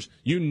board members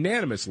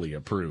unanimously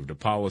approved a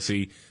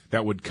policy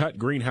that would cut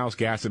greenhouse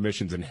gas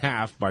emissions in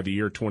half by the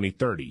year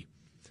 2030.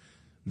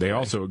 They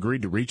also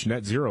agreed to reach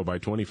net zero by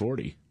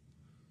 2040.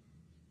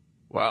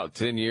 Wow,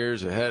 10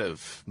 years ahead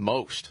of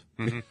most.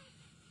 Mm-hmm.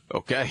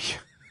 Okay.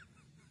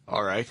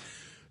 All right.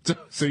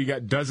 So you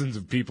got dozens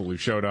of people who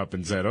showed up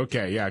and said,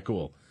 okay, yeah,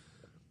 cool.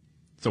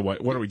 So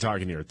what are we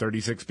talking here,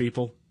 36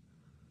 people?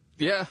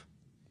 Yeah.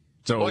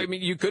 So, well, I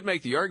mean, you could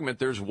make the argument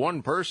there's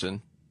one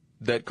person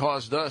that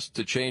caused us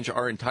to change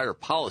our entire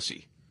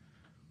policy.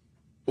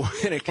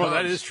 When it comes,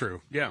 that is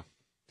true. Yeah.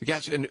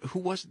 Gosh, and who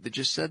was it that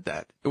just said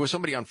that? It was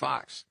somebody on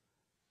Fox.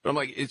 But I'm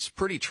like, it's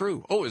pretty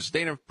true. Oh, it's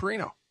Dana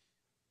Perino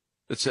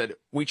that said,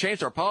 we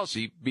changed our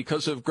policy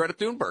because of Greta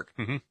Thunberg.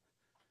 Mm-hmm.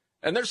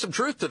 And there's some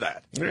truth to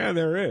that. Yeah,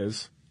 there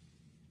is.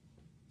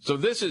 So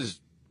this is,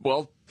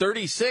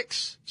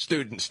 36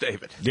 students,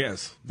 David.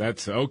 Yes,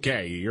 that's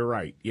okay. You're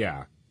right.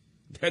 Yeah.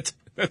 That's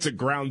a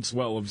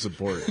groundswell of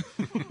support.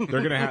 They're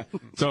going to have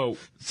so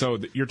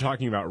you're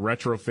talking about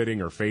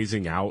retrofitting or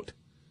phasing out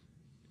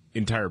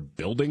entire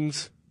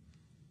buildings?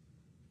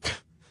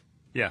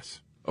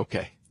 Yes.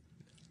 Okay.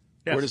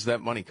 Yes. Where does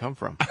that money come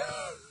from?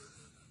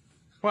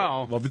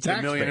 Well, the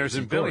millionaires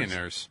and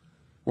billionaires.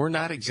 We're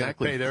not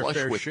exactly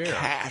flush with share.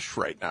 Cash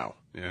right now.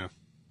 Yeah.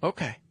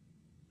 Okay.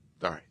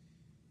 All right.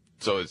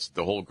 So it's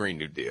the whole Green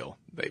New Deal.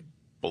 They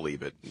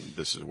believe it. And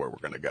this is where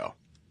we're going to go.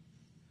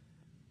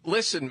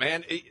 Listen,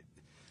 man,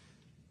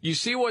 you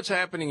see what's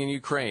happening in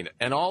Ukraine,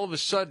 and all of a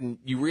sudden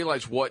you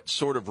realize what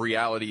sort of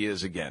reality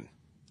is again.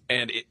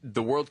 And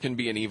the world can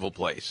be an evil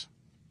place.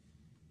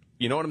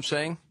 You know what I'm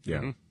saying?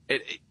 Yeah.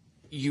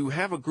 You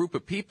have a group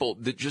of people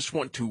that just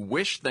want to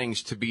wish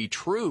things to be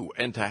true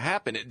and to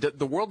happen.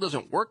 The world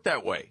doesn't work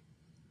that way.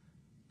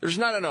 There's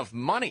not enough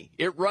money.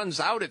 It runs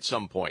out at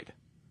some point.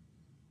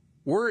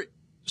 We're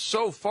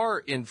so far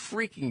in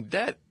freaking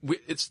debt.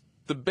 It's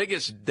the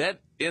biggest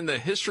debt in the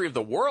history of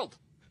the world.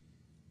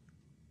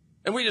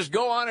 And we just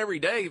go on every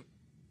day.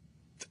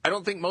 I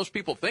don't think most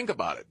people think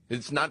about it.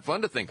 It's not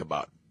fun to think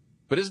about.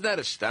 But isn't that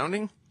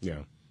astounding?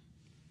 Yeah.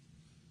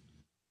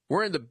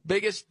 We're in the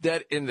biggest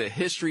debt in the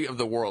history of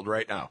the world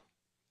right now.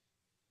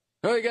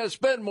 Oh, you got to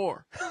spend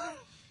more.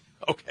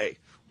 Okay,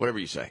 whatever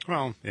you say.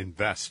 Well,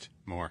 invest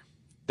more.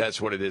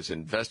 That's what it is.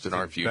 Invest in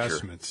our future.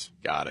 Investments.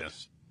 Got it.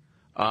 Yes.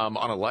 On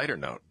a lighter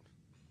note,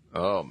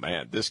 oh,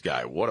 man, this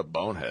guy, what a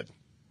bonehead.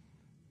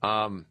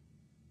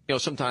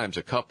 Sometimes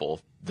a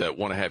couple that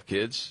want to have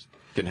kids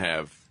can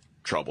have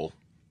trouble.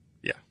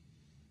 Yeah.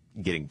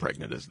 Getting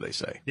pregnant, as they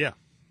say. Yeah.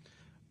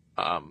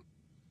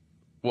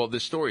 Well,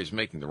 this story is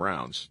making the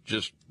rounds.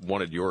 Just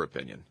wanted your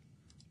opinion.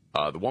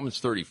 The woman's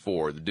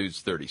 34, the dude's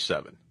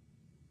 37.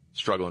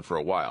 Struggling for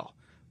a while.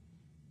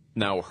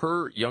 Now,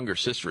 her younger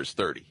sister is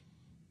 30.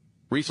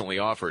 Recently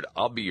offered,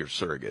 I'll be your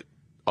surrogate.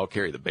 I'll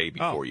carry the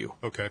baby for you.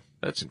 Okay.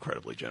 That's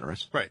incredibly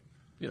generous. Right.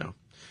 you know.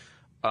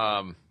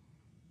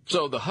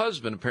 So the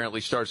husband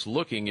apparently starts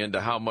looking into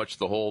how much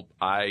the whole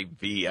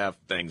IVF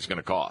thing's going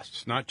to cost.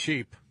 It's not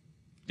cheap.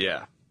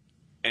 Yeah.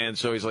 And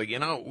so he's like, you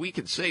know, we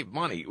could save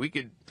money. We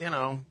could, you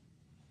know,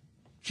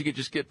 she could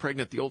just get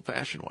pregnant the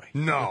old-fashioned way.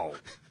 No.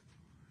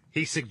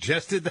 He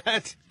suggested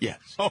that? Yes.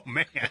 Oh,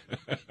 man.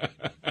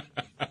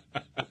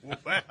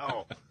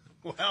 Wow.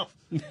 Well,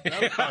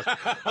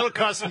 that'll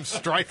cause some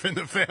strife in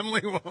the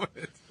family, won't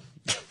it?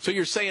 So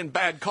you're saying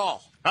bad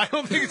call? I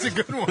don't think it's a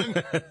good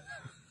one.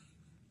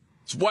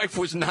 His wife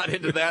was not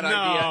into that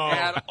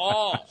idea at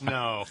all.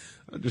 No.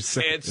 I'm just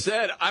saying. And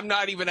said, I'm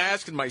not even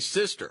asking my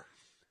sister.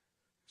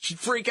 She'd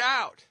freak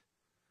out.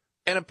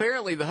 And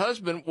apparently the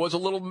husband was a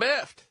little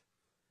miffed.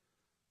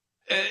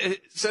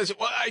 It says,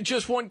 well, I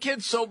just want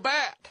kids so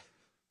bad.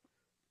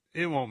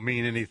 It won't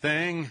mean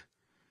anything.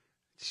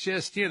 It's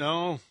just, you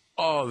know.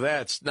 Oh,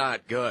 that's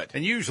not good.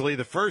 And usually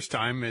the first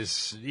time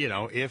is, you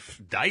know,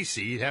 if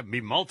dicey, it'd have to be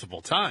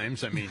multiple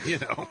times. I mean, you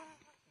know,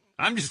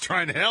 I'm just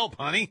trying to help,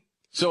 honey.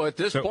 So at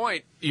this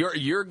point,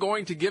 you're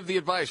going to give the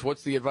advice.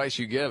 What's the advice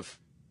you give?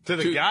 To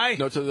the guy?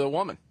 No, to the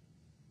woman.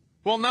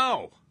 Well,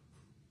 no.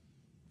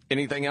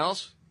 Anything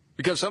else?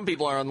 Because some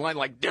people are online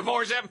like,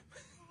 divorce him.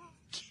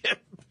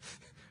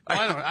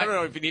 I don't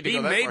know if you need to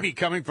go that He may far. be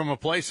coming from a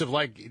place of,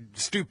 like,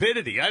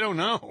 stupidity. I don't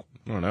know.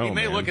 I don't know, He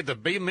may man. look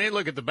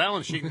at the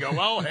balance sheet and go,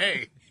 oh,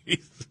 hey.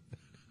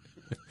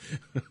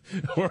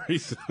 Or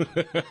he's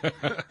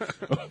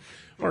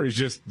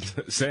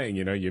just saying,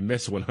 you know, you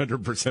miss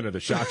 100% of the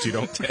shots you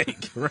don't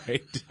take,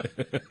 right?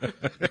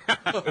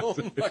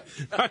 Oh my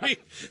I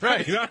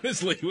mean,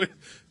 honestly,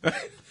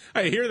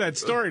 I hear that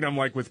story and I'm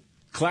like, with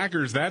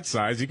clackers that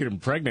size, you could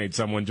impregnate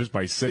someone just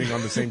by sitting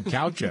on the same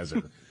couch as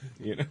her.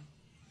 You know?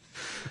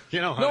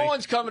 You know, honey, no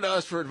one's coming to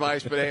us for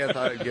advice, but hey, I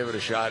thought I'd give it a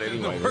shot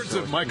anyway. the words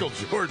of Michael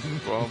Jordan.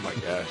 Oh, my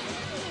gosh.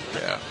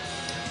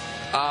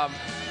 Yeah.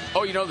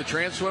 You know the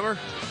trans swimmer?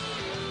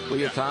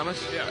 Leah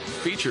Thomas? Yeah.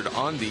 Featured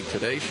on the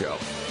Today Show.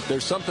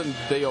 There's something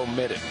they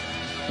omitted.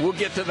 We'll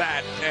get to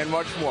that and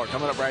much more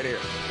coming up right here.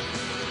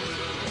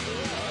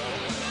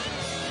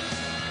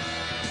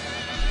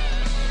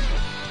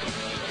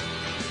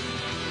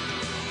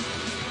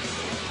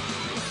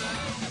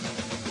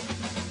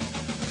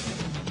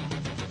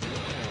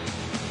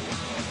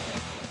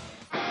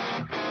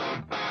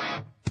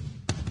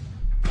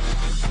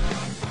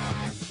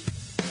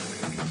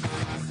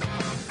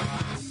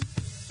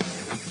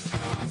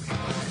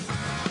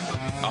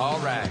 All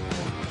right.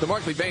 The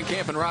Markley, Van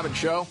Camp, and Robbins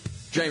Show.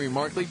 Jamie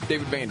Markley,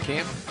 David Van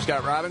Camp,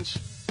 Scott Robbins.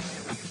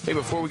 Hey,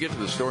 before we get to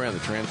the story on the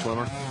trans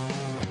swimmer,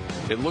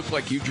 it looked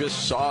like you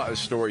just saw a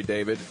story,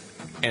 David,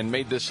 and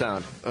made this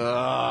sound.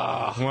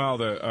 Well,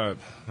 the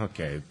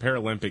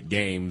Paralympic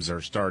Games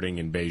are starting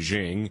in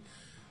Beijing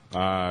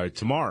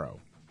tomorrow.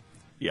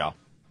 Yeah.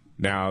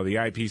 Now, the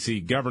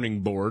IPC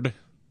governing board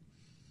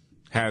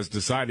has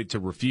decided to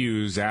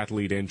refuse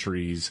athlete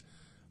entries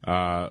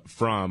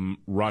from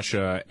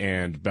Russia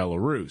and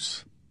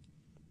Belarus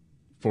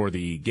for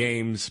the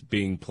games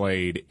being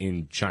played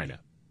in China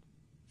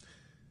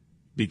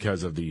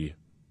because of the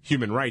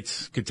human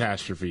rights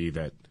catastrophe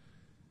that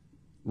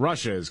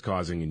Russia is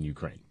causing in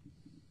Ukraine.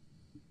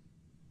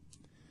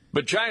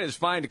 But China's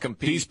fine to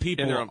compete.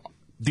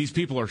 These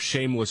people are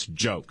shameless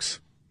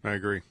jokes. I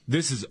agree.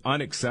 This is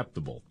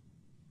unacceptable.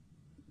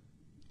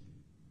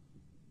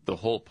 The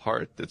whole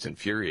part that's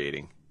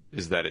infuriating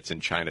is that it's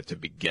in China to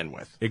begin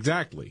with.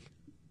 Exactly.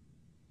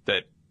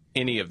 That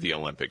any of the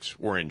Olympics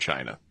were in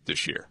China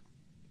this year.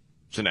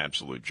 It's an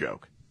absolute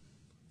joke.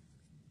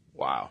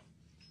 Wow.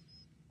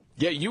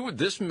 Yeah,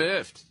 this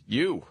miffed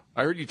you.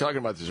 I heard you talking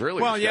about this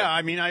earlier. Well, Scott. yeah,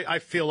 I mean, I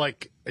feel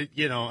like,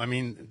 you know, I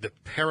mean, the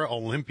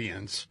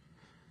Paralympians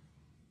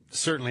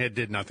certainly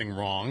did nothing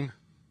wrong.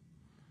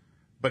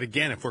 But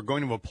again, if we're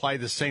going to apply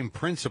the same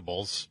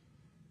principles,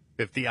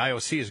 if the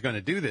IOC is going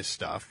to do this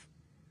stuff,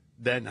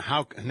 then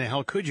how in the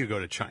hell could you go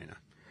to China?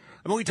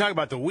 I mean, we talk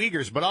about the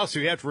Uyghurs, but also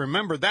you have to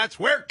remember that's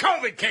where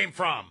COVID came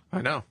from.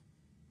 I know.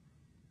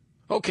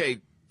 Okay,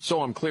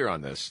 so I'm clear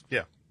on this.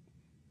 Yeah.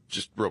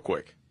 Just real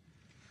quick.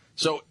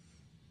 So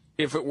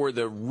if it were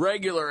the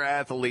regular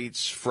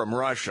athletes from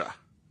Russia,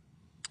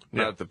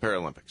 not the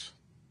Paralympics,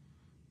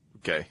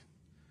 okay,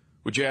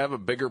 would you have a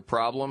bigger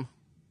problem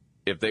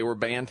if they were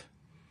banned?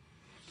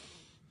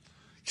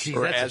 Gee,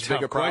 or that's as a tough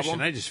big a problem?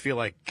 question. I just feel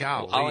like,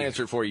 golly. I'll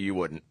answer it for you. You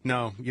wouldn't.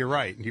 No, you're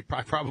right.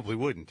 I probably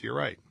wouldn't. You're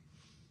right.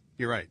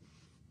 You're right.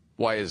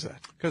 Why is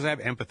that? Because I have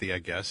empathy, I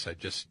guess. I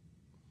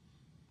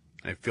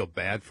feel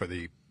bad for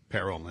the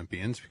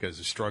Paralympians because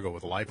the struggle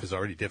with life is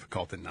already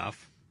difficult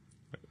enough.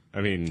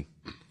 I mean,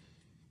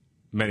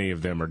 many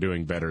of them are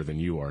doing better than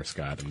you are,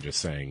 Scott. I'm just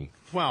saying.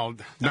 Well,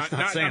 not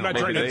saying I'm not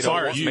trying to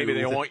bar you. Maybe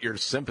they don't want your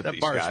sympathy. That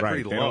bar is Scott.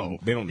 pretty low.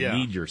 They don't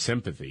need your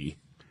sympathy.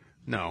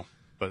 No,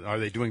 but are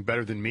they doing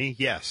better than me?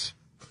 Yes.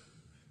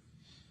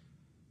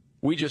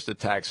 We just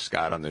attacked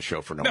Scott on the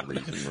show for no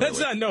reason. Really. That's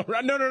not no.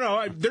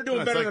 They're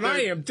doing better than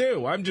I am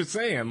too. I'm just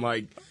saying,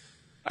 like.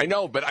 I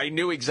know, but I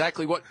knew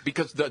exactly what,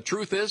 because the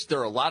truth is, there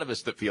are a lot of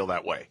us that feel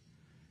that way.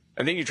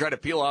 And then you try to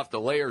peel off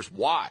the layers.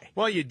 Why?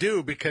 Well, you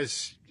do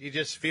because you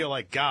just feel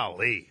like,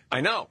 golly.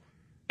 I know.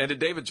 And to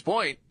David's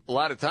point, a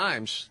lot of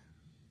times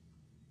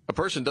a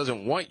person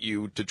doesn't want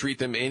you to treat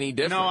them any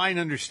different. No, I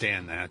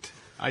understand that.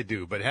 I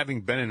do. But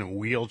having been in a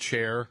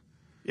wheelchair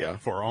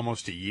for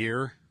almost a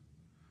year,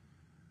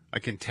 I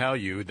can tell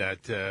you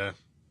that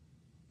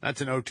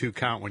that's an 0-2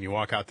 count when you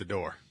walk out the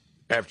door.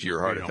 After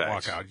your heart you attack.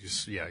 Walk out.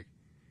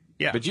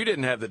 Yeah. But you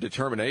didn't have the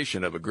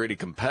determination of a gritty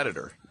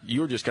competitor.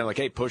 You were just kind of like,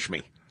 hey, push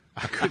me.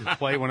 I couldn't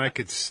play when I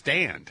could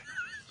stand,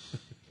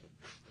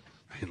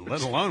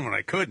 let alone when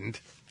I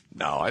couldn't.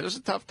 No, it was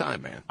a tough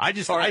time, man. I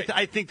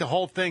think the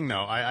whole thing,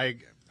 though, I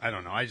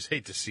don't know. I just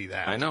hate to see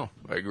that. I know.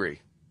 I agree.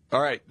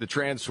 All right, the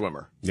trans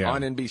swimmer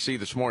on NBC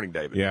this morning,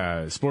 David.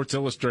 Yeah, Sports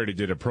Illustrated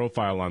did a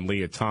profile on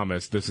Leah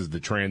Thomas. This is the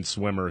trans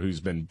swimmer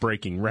who's been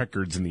breaking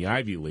records in the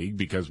Ivy League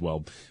because,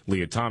 well,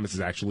 Leah Thomas is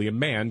actually a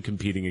man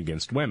competing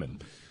against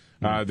women.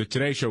 The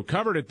Today Show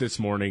covered it this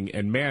morning,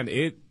 and, man,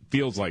 it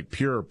feels like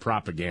pure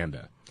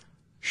propaganda.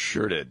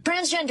 Sure did.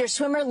 Transgender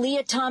swimmer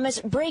Leah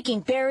Thomas breaking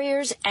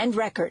barriers and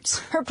records.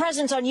 Her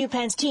presence on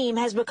UPenn's team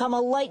has become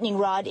a lightning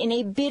rod in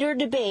a bitter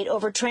debate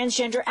over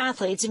transgender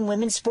athletes in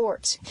women's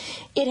sports.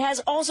 It has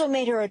also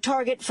made her a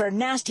target for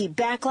nasty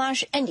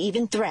backlash and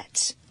even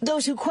threats.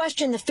 Those who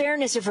question the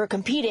fairness of her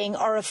competing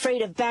are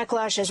afraid of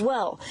backlash as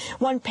well.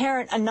 One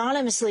parent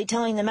anonymously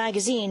telling the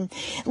magazine,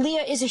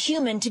 Leah is a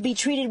human to be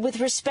treated with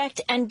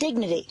respect and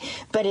dignity,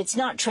 but it's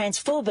not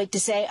transphobic to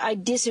say I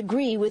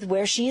disagree with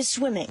where she is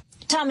swimming.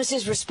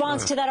 Thomas's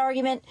response to that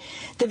argument,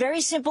 the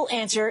very simple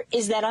answer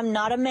is that I'm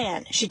not a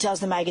man, she tells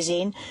the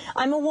magazine.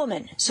 I'm a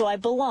woman, so I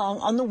belong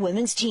on the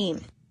women's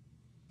team.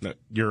 No,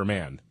 you're a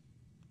man.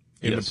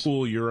 In the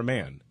pool, you're a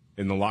man.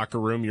 In the locker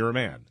room, you're a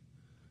man.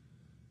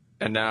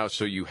 And now,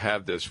 so you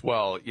have this,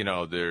 well, you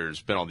know,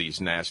 there's been all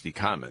these nasty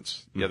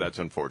comments. Yeah, that's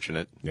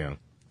unfortunate. Yeah.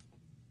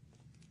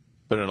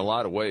 But in a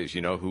lot of ways,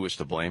 you know who is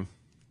to blame?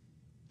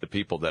 The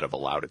people that have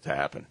allowed it to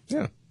happen.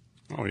 Yeah.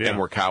 Oh, yeah. And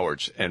were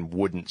cowards and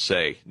wouldn't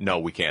say, no,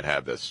 we can't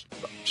have this.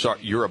 Sorry,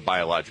 you're a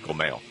biological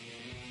male.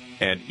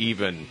 And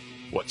even,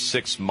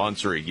 6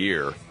 months or a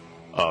year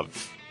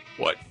of,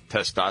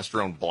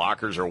 testosterone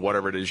blockers or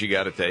whatever it is you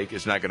got to take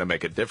is not going to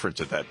make a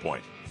difference at that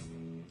point.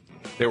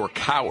 They were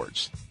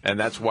cowards, and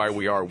that's why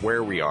we are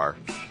where we are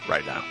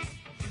right now.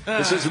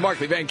 This is the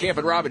Markley, Van Camp,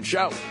 and Robbins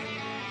Show.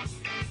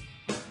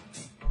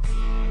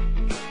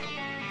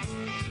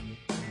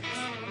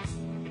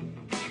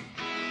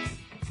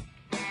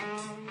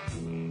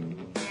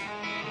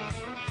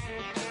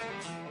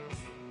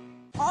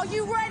 Are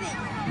you ready?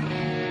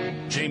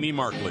 Jamie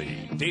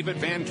Markley, David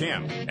Van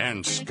Camp,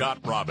 and Scott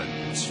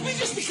Robbins. We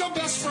just become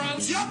best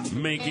friends. Yep.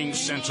 Making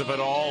sense of it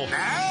all.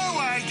 Now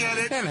I get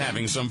it. And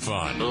having some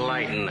fun.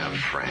 Lighten up,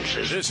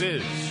 Francis. This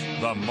is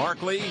the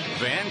Markley,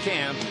 Van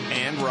Camp,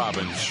 and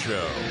Robbins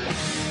Show.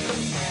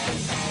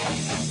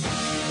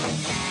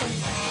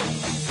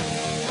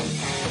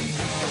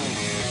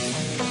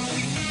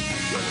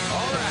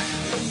 All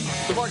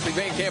right. The Markley,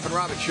 Van Camp, and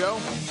Robbins Show.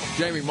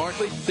 Jamie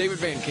Markley, David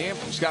Van Camp,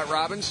 Scott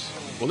Robbins.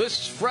 Well,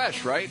 this is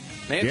fresh, right?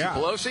 Nancy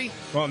Pelosi?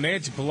 Well,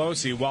 Nancy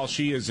Pelosi, while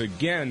she is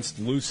against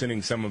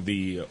loosening some of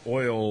the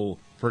oil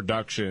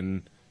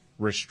production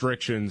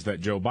restrictions that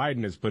Joe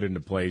Biden has put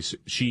into place,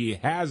 she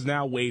has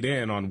now weighed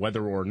in on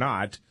whether or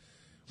not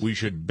we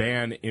should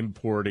ban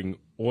importing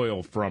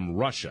oil from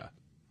Russia.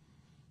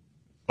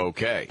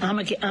 Okay.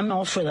 I'm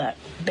all for that.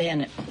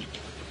 Ban it.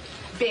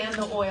 Ban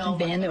the oil.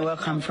 Ban the oil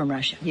come from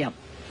Russia. Yep.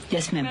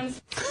 Yes, ma'am.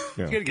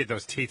 You got to get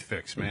those teeth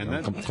fixed, man.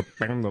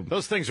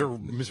 Those things are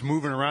just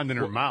moving around in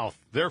her mouth.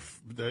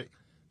 The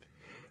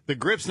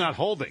grip's not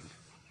holding.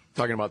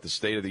 Talking about the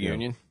State of the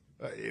Union?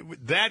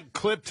 That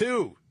clip,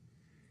 too.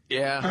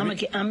 Yeah.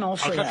 I'm all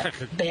for that.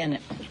 Ban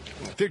it.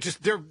 They're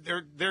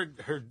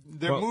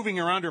moving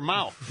around her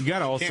mouth. You got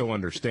to also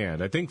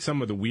understand, I think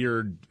some of the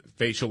weird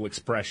facial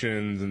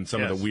expressions and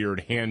some of the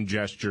weird hand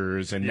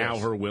gestures and now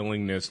her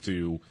willingness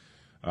to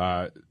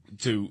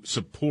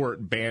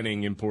support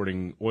banning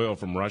importing oil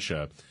from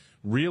Russia,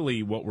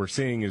 really what we're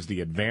seeing is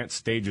the advanced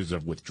stages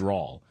of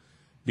withdrawal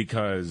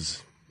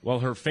because,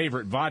 well, her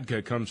favorite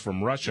vodka comes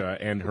from Russia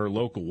and her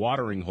local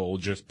watering hole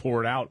just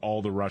poured out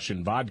all the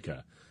Russian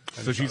vodka.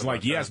 So she's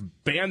like, yes,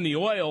 ban the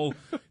oil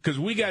because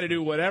we got to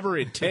do whatever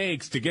it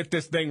takes to get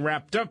this thing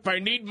wrapped up. I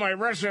need my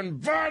Russian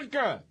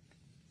vodka.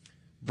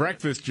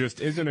 Breakfast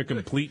just isn't a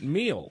complete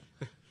meal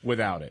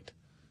without it.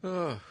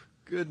 Oh,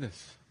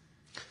 goodness.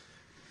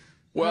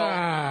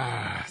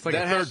 Well, it's like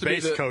a third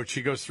base coach.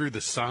 He goes through the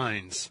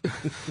signs,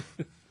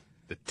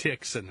 the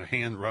ticks and the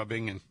hand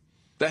rubbing. And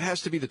that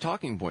has to be the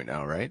talking point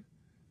now, right?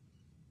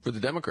 For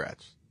the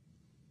Democrats.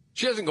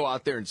 She doesn't go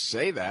out there and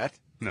say that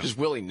just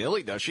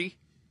willy-nilly, does she?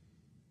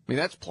 I mean,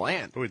 that's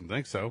planned. I wouldn't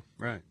think so.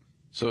 Right.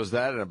 So is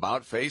that an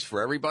about face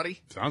for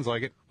everybody? Sounds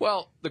like it.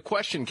 Well, the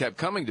question kept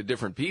coming to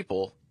different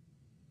people.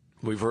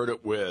 We've heard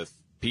it with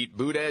Pete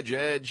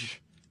Buttigieg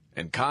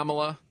and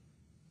Kamala,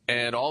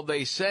 and all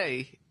they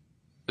say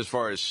as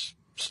far as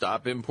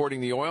stop importing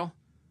the oil,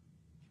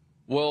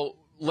 well,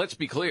 let's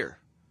be clear.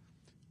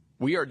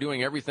 We are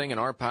doing everything in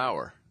our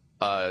power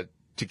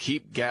to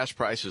keep gas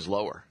prices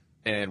lower.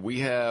 And we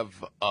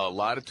have a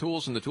lot of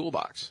tools in the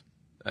toolbox.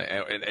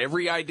 And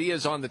every idea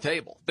is on the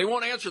table. They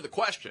won't answer the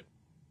question,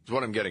 is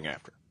what I'm getting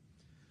after.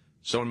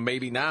 So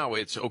maybe now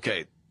it's,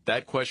 okay,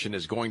 that question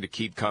is going to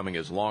keep coming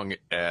as long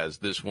as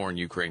this war in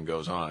Ukraine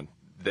goes on.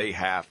 They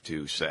have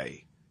to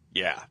say,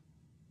 yeah,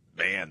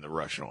 ban the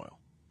Russian oil.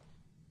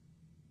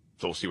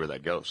 So we'll see where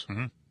that goes.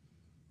 Mm-hmm.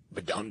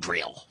 But don't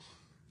drill.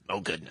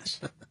 Oh,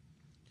 goodness.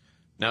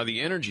 Now,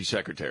 the energy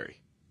secretary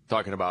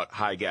talking about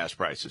high gas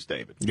prices,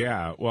 David.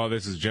 Yeah, well,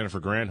 this is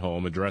Jennifer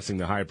Granholm addressing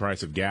the high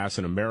price of gas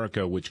in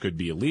America, which could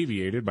be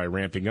alleviated by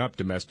ramping up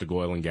domestic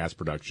oil and gas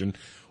production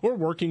or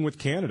working with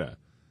Canada.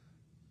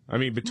 I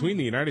mean, between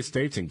the United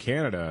States and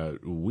Canada,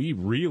 we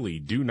really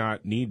do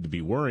not need to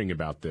be worrying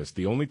about this.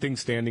 The only thing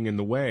standing in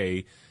the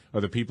way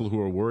are the people who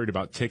are worried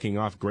about ticking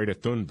off Greta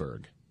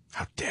Thunberg.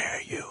 How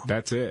dare you?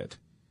 That's it.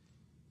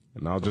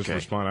 And I'll just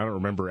respond. I don't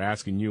remember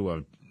asking you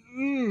a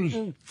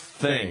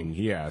thing.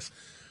 Yes.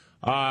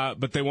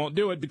 But they won't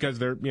do it because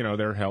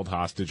they're held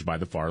hostage by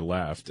the far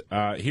left.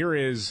 Here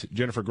is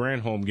Jennifer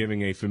Granholm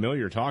giving a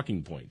familiar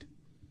talking point.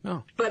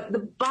 No. But the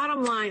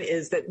bottom line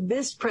is that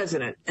this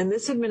president and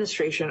this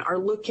administration are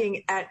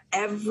looking at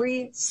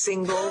every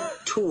single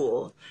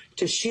tool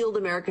to shield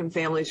American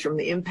families from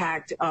the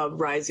impact of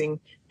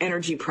rising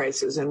energy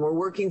prices. And we're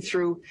working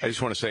through. I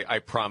just want to say, I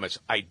promise,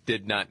 I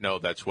did not know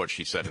that's what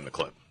she said in the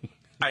clip.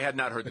 I had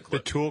not heard the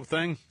clip. The tool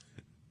thing?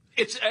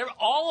 It's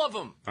all of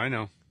them. I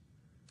know.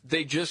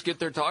 They just get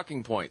their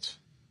talking points.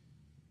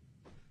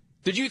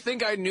 Did you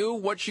think I knew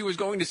what she was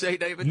going to say,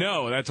 David?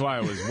 No, that's why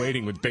I was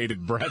waiting with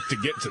bated breath to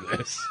get to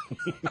this.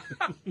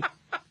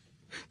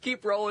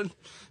 Keep rolling.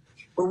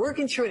 We're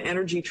working through an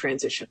energy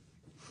transition,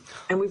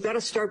 and we've got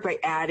to start by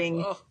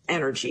adding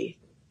energy.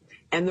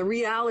 And the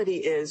reality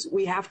is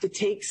we have to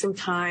take some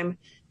time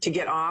to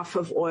get off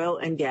of oil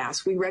and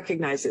gas. We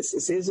recognize this.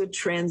 This is a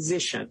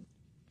transition.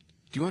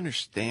 Do you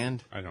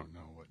understand? I don't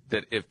know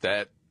that if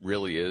that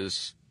really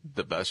is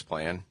the best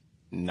plan,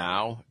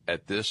 now,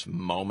 at this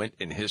moment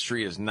in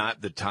history, is not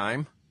the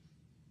time?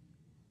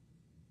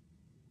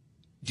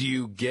 Do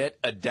you get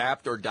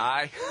adapt or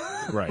die?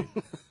 Right.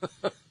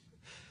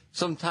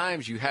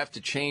 Sometimes you have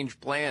to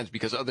change plans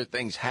because other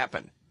things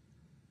happen.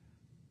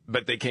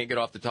 But they can't get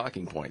off the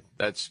talking point.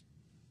 That's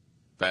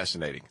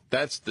fascinating.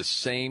 That's the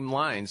same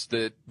lines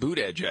that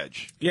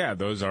Buttigieg. Yeah,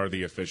 those are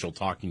the official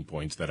talking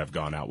points that have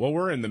gone out. Well,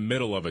 we're in the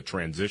middle of a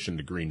transition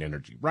to green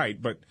energy,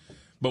 right? But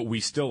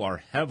we still are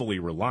heavily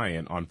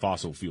reliant on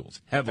fossil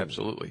fuels. Heavily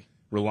Absolutely.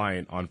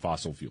 reliant on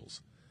fossil fuels.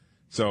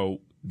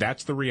 So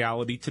that's the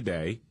reality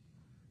today.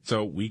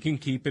 So we can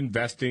keep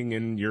investing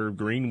in your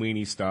green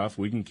weenie stuff.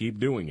 We can keep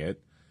doing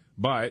it.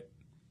 But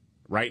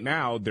right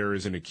now, there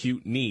is an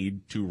acute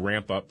need to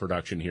ramp up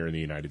production here in the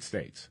United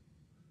States.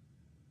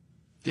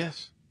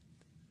 Yes.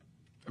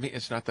 I mean,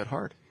 it's not that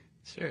hard.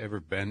 Has there ever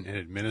been an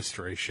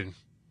administration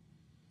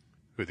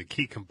who the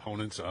key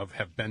components of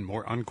have been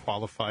more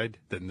unqualified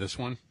than this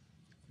one?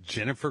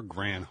 Jennifer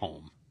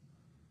Granholm,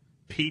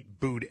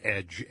 Pete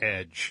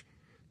Buttigieg,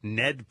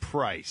 Ned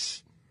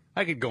Price.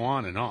 I could go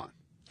on and on.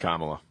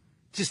 Kamala.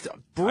 Just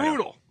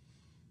brutal.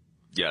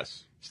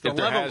 Yes. The If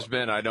there level- has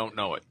been, I don't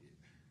know it.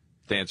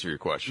 To answer your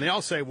question. And they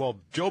all say, well,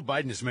 Joe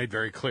Biden has made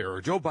very clear, or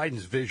Joe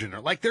Biden's vision, or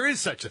like there is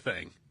such a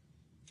thing.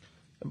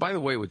 And by the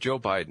way, with Joe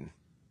Biden,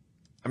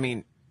 I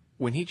mean,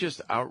 when he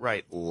just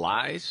outright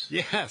lies.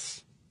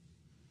 Yes.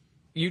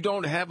 You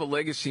don't have a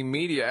legacy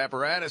media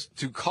apparatus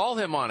to call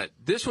him on it.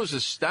 This was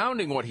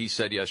astounding what he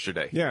said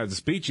yesterday. Yeah, the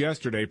speech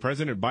yesterday,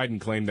 President Biden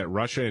claimed that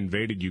Russia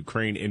invaded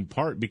Ukraine in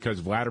part because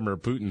Vladimir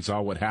Putin saw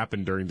what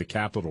happened during the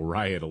Capitol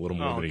riot a little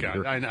more than a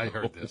year ago. I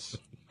heard this.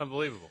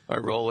 Unbelievable. I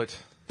roll it.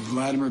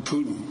 Vladimir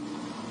Putin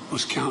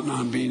was counting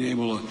on being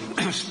able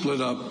to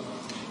split up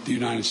the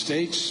United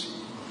States.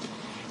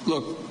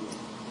 Look.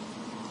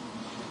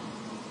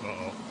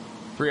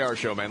 3-hour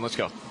show, man. Let's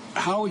go.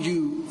 How would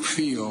you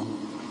feel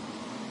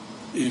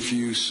if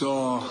you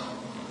saw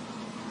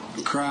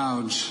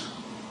crowds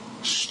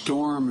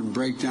storm and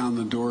break down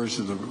the doors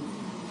of the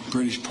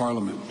British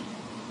Parliament,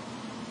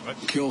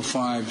 kill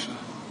 5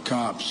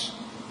 cops?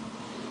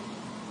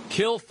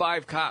 Kill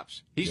 5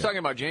 cops. He's talking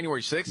about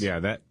January 6th? Yeah,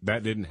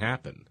 that didn't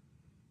happen.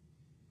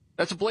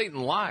 That's a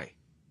blatant lie.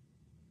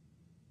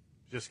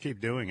 Just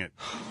keep doing it.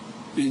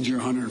 Injure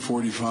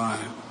 145.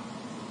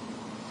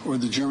 Or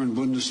the German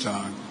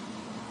Bundestag.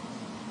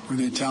 Or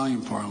the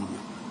Italian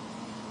Parliament.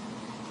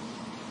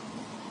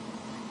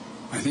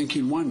 I think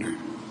you'd wonder,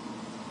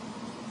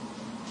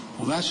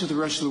 well, that's what the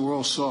rest of the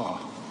world saw.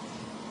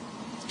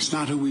 It's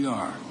not who we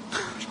are.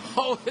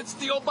 Oh, it's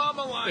the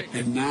Obama line.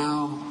 And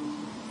now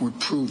we're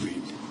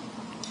proving,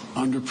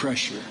 under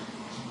pressure,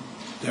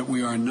 that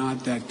we are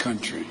not that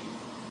country.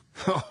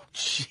 Oh,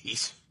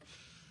 jeez.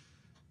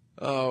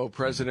 Oh,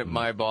 President,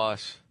 my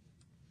boss.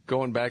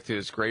 Going back to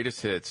his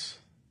greatest hits.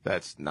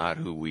 That's not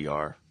who we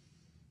are.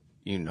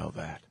 You know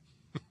that.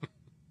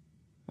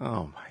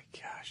 Oh, my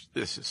gosh.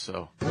 This is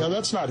so... No,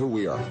 that's not who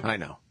we are. I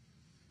know.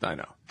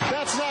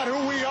 That's not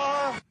who we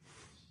are.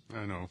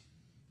 I know.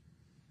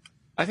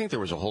 I think there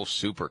was a whole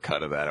super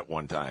cut of that at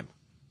one time.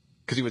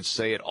 Because he would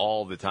say it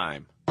all the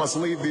time. Must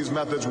leave these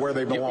methods where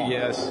they belong.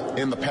 Yes.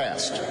 In the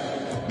past.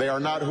 They are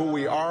not who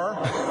we are,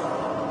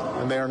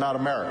 and they are not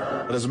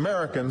America. But as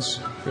Americans,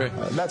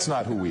 that's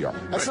not who we are.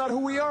 That's not who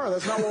we are.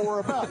 That's not what we're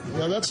about.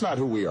 That's not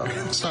who we are.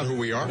 That's not who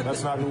we are.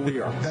 That's not who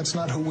we are. That's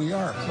not who we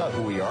are. That's not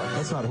who we are.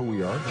 That's not who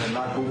we are. And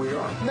not who we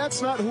are.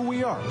 That's not who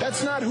we are.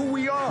 That's not who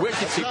we are. We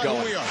can keep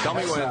going. Tell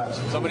me when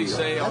somebody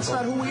say... That's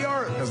not who we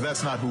are. Because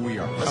that's not who we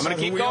are. I'm going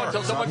to keep going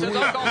until someone says,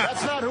 "I'll go."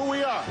 That's not who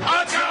we are.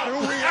 That's not who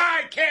we are.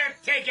 I can't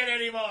take it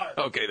anymore.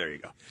 Okay, there you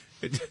go.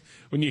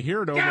 When you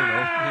hear it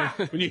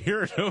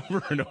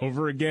over and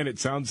over again, it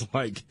sounds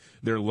like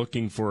they're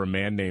looking for a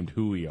man named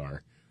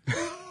Huiar.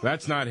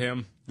 That's not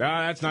him.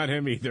 That's not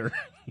him either.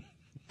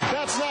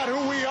 That's not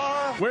who we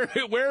are.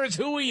 Where is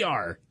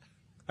Huiar?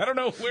 I don't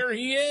know where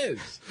he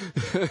is.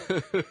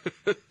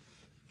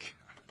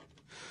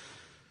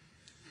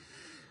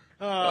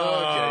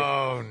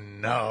 Oh,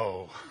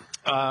 no.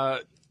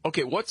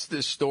 Okay, what's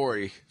this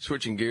story,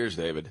 switching gears,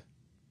 David,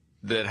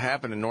 that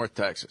happened in North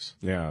Texas?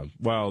 Yeah,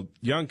 well,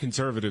 Young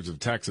Conservatives of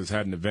Texas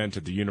had an event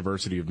at the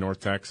University of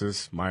North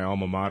Texas, my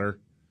alma mater.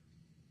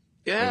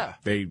 Yeah.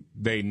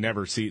 They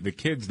never see, the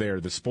kids there,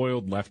 the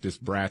spoiled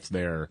leftist brats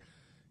there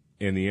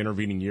in the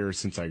intervening years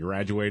since I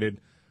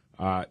graduated,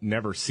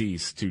 never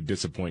cease to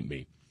disappoint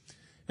me.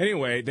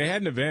 Anyway, they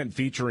had an event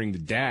featuring the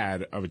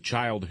dad of a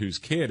child whose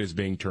kid is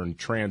being turned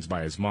trans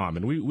by his mom.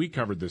 And we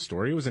covered this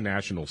story. It was a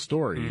national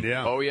story.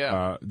 Yeah. Oh,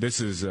 yeah.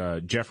 This is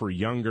Jeffrey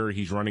Younger.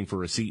 He's running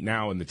for a seat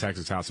now in the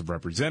Texas House of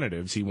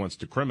Representatives. He wants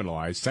to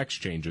criminalize sex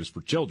changes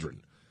for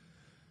children.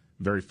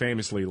 Very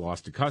famously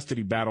lost a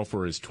custody battle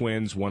for his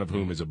twins, one of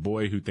whom is a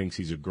boy who thinks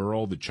he's a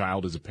girl. The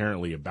child is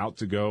apparently about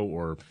to go,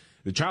 or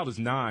the child is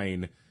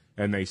 9,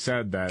 and they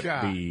said that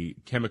the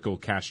chemical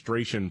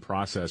castration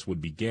process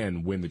would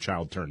begin when the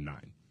child turned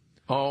 9.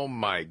 Oh,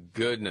 my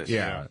goodness.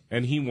 Yeah,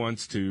 and he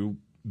wants to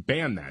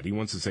ban that. He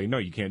wants to say, no,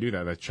 you can't do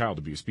that. That's child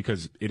abuse,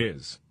 because it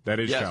is. That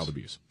is child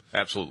abuse.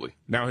 Absolutely.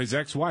 Now, his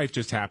ex-wife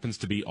just happens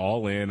to be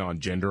all in on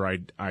gender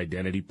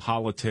identity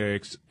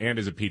politics and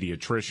is a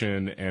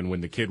pediatrician, and when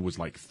the kid was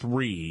like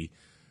 3,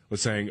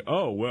 was saying,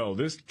 oh, well,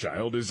 this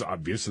child is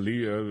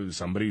obviously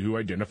somebody who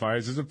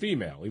identifies as a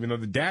female, even though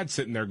the dad's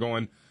sitting there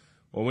going,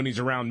 well, when he's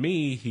around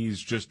me, he's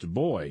just a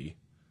boy.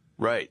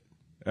 Right.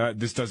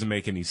 This doesn't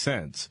make any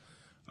sense.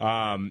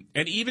 And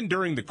even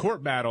during the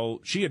court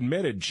battle, she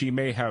admitted she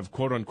may have,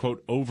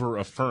 quote-unquote,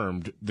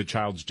 over-affirmed the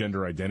child's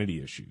gender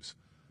identity issues.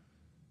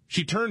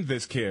 She turned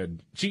this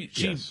kid,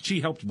 she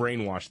helped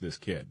brainwash this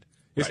kid.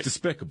 It's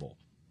despicable.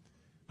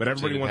 But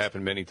everybody wants,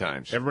 happened many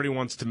times. Everybody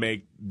wants to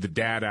make the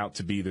dad out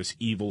to be this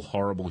evil,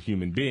 horrible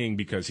human being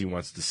because he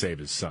wants to save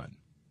his son.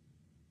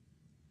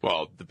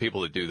 Well, the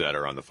people that do that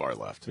are on the far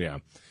left. Yeah.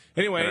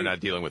 Anyway, they're not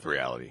dealing with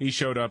reality. He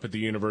showed up at the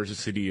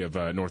University of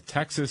North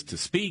Texas to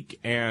speak,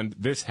 and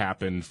this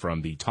happened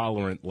from the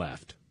tolerant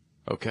left.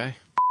 Okay.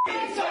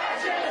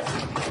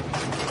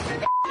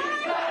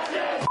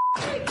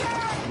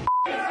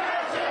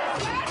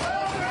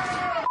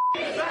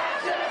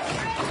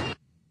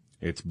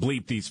 It's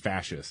bleep these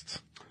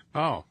fascists.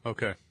 Oh,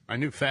 okay. I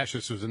knew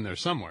fascist was in there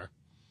somewhere.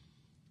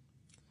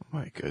 Oh,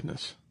 my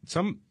goodness.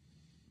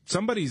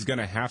 Somebody's going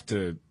to have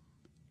to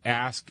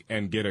ask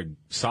and get a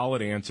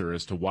solid answer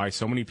as to why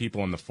so many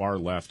people on the far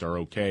left are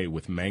okay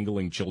with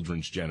mangling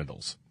children's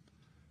genitals.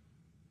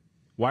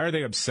 Why are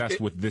they obsessed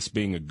with this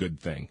being a good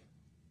thing?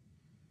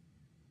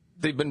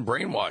 They've been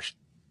brainwashed.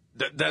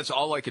 That's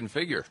all I can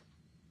figure.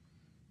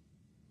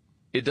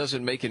 It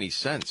doesn't make any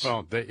sense.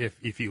 Well,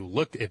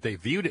 if they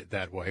viewed it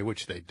that way,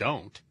 which they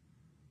don't.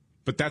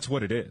 But that's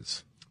what it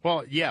is.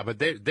 Well, yeah, but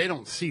they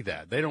don't see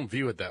that. They don't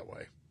view it that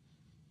way.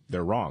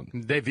 They're wrong.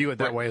 They view it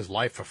that way as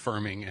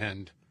life-affirming,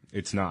 and...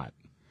 It's not.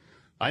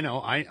 I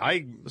know.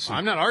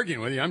 I'm not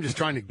arguing with you. I'm just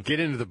trying to get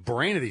into the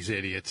brain of these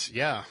idiots.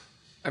 Yeah.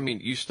 I mean,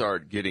 you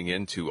start getting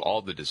into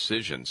all the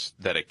decisions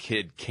that a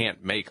kid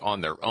can't make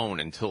on their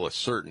own until a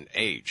certain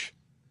age.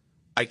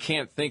 I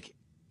can't think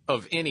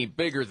of any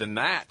bigger than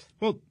that.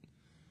 Well,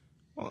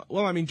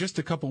 I mean, just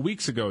a couple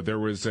weeks ago, there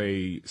was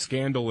a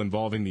scandal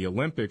involving the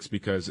Olympics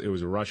because it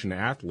was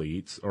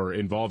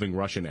involving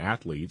Russian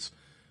athletes,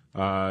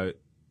 where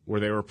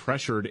they were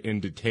pressured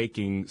into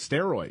taking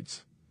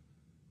steroids.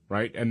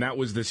 Right? And that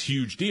was this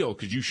huge deal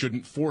because you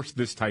shouldn't force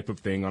this type of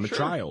thing on a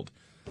child.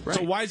 Right.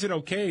 So why is it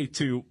okay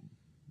to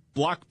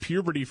block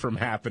puberty from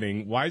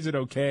happening? Why is it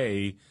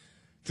okay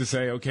to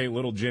say, okay,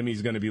 little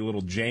Jimmy's going to be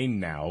little Jane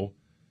now?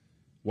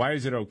 Why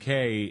is it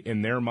okay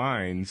in their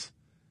minds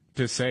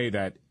to say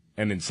that,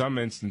 and in some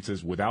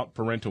instances without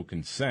parental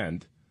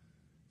consent,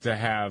 to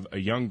have a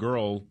young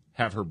girl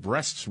have her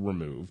breasts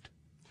removed?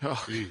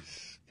 Oh,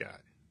 jeez. God.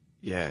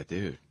 Yeah,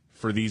 dude.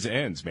 For these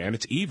ends, man.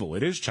 It's evil.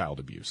 It is child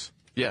abuse.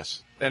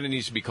 Yes, and it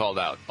needs to be called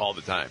out all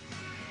the time.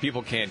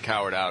 People can't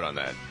cower it out on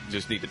that.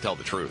 Just need to tell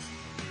the truth.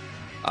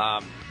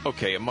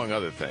 Okay, among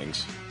other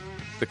things,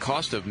 the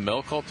cost of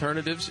milk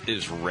alternatives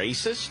is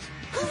racist?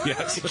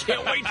 Yes.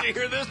 Can't wait to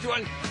hear this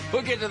one.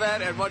 We'll get to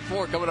that and much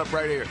more coming up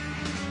right here.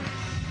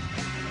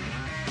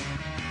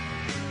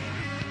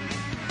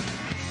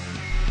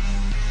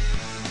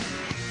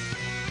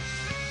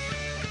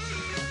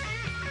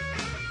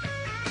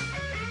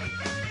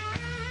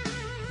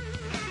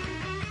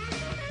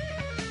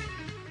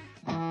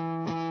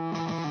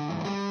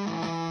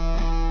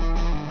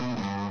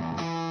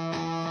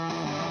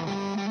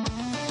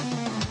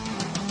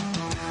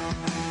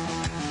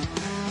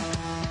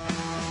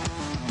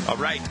 All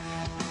right.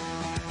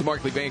 The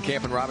Markley, Van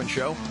Camp, and Robbins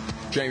Show.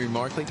 Jamie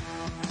Markley,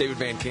 David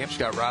Van Camp,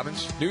 Scott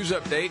Robbins. News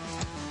update.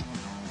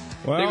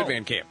 Well, David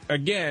Van Camp.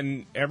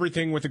 Again,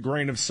 everything with a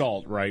grain of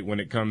salt, right,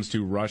 when it comes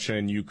to Russia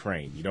and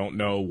Ukraine. You don't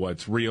know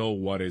what's real,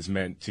 what is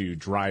meant to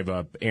drive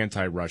up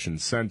anti-Russian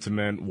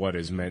sentiment, what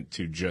is meant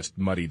to just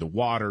muddy the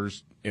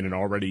waters in an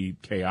already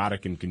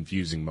chaotic and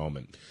confusing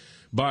moment.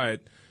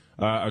 But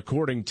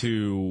according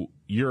to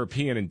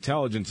European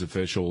intelligence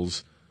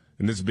officials,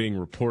 and this is being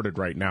reported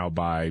right now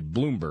by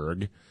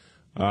Bloomberg,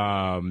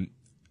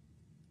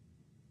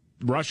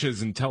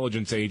 Russia's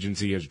intelligence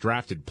agency has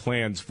drafted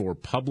plans for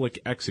public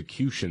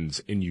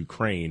executions in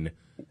Ukraine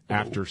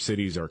after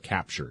cities are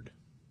captured.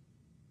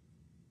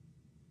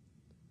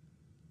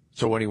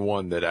 So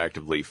anyone that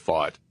actively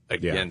fought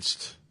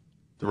against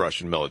the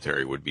Russian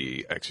military would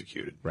be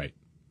executed. Right.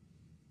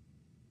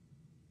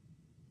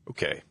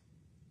 Okay.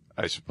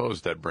 I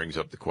suppose that brings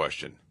up the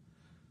question.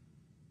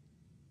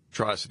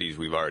 Atrocities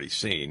we've already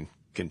seen,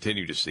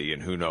 continue to see,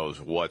 and who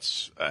knows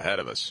what's ahead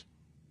of us.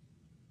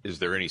 Is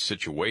there any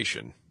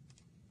situation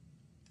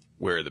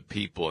where the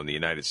people in the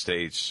United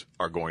States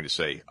are going to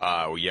say,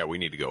 well, yeah, we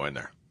need to go in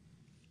there?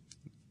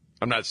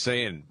 I'm not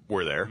saying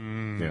we're there.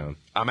 Yeah.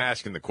 I'm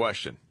asking the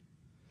question.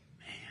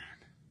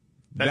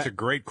 That's a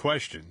great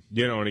question.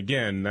 You know, and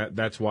again,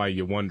 that's why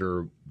you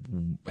wonder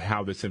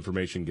how this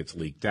information gets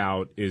leaked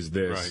out. Is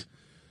this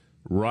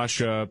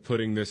Russia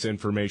putting this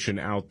information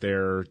out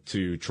there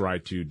to try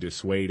to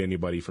dissuade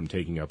anybody from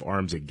taking up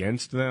arms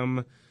against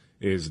them?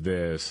 Is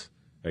this,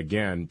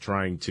 again,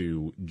 trying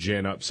to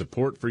gin up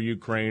support for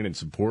Ukraine and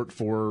support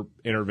for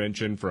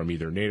intervention from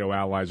either NATO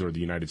allies or the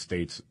United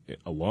States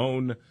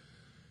alone?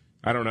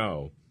 I don't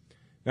know.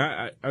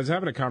 I was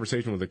having a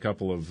conversation with a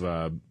couple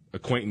of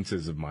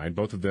acquaintances of mine.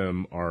 Both of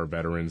them are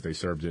veterans. They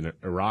served in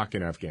Iraq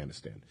and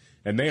Afghanistan.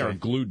 And they are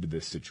glued to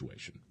this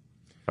situation.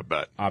 I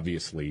bet.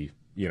 Obviously,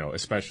 you know,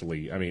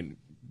 especially, I mean,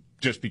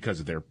 just because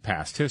of their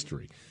past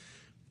history.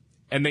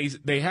 And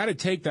they had a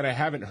take that I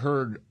haven't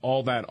heard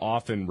all that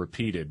often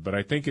repeated, but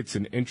I think it's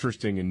an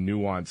interesting and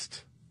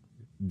nuanced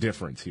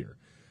difference here.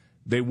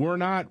 They were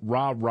not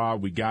rah,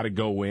 we got to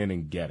go in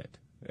and get it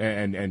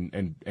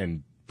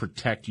and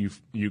protect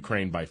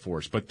Ukraine by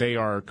force, but they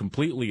are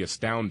completely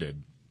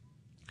astounded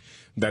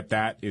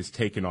that is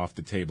taken off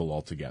the table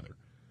altogether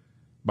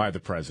by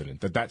the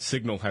president, that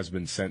signal has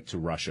been sent to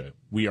Russia.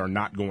 We are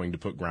not going to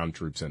put ground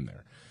troops in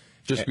there.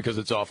 Just because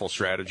it's awful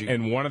strategy?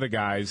 And one of the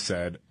guys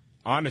said,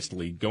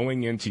 honestly,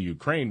 going into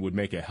Ukraine would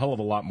make a hell of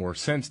a lot more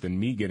sense than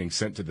me getting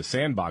sent to the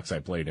sandbox I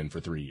played in for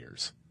 3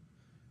 years.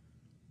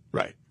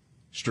 Right.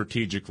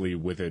 Strategically,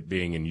 with it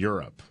being in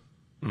Europe.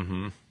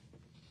 Mm-hmm.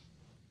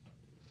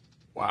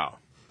 Wow.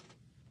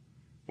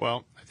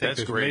 Well, I think That's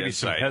there's great maybe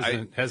insight.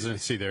 some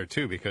hesitancy there,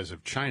 too, because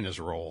of China's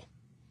role.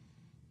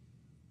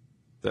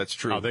 That's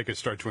true. How they could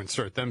start to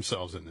insert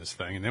themselves in this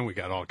thing, and then we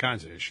got all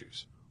kinds of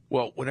issues.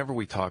 Well, whenever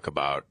we talk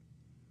about,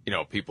 you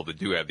know, people that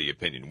do have the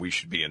opinion, we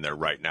should be in there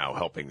right now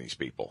helping these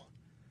people.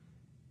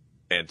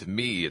 And to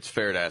me, it's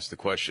fair to ask the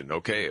question,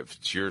 okay, if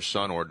it's your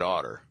son or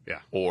daughter,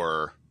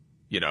 or,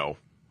 you know,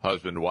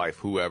 husband, wife,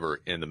 whoever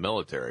in the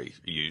military,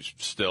 are you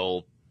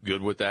still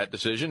good with that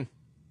decision?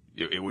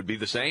 It would be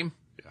the same?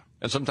 Yeah.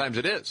 And sometimes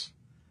it is.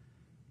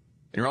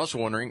 And you're also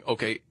wondering,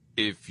 okay,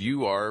 if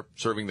you are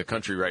serving the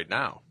country right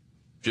now,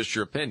 just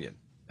your opinion.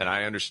 And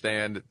I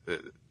understand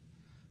that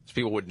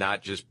people would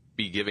not just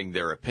be giving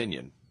their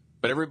opinion,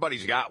 but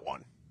everybody's got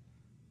one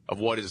of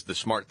what is the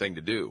smart thing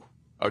to do.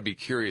 I would be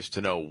curious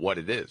to know what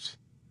it is.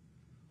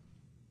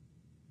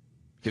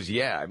 Because,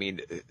 yeah, I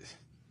mean,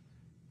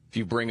 if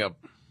you bring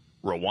up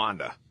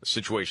Rwanda, a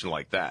situation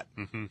like that,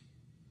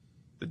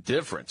 the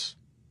difference,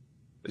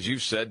 as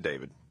you've said,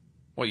 David,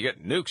 well, you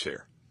got nukes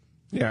here.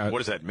 Yeah. What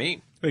does that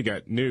mean? They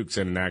got nukes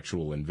and an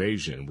actual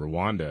invasion.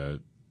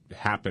 Rwanda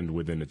happened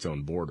within its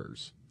own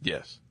borders.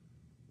 Yes.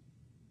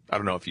 I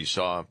don't know if you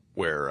saw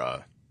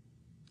where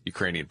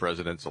Ukrainian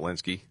President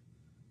Zelensky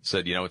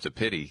said, you know, it's a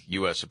pity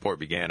U.S. support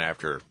began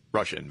after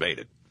Russia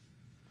invaded.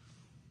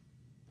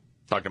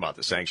 Talking about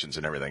the sanctions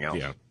and everything else.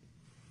 Yeah.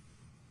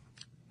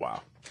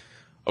 Wow.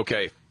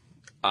 Okay.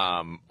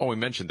 We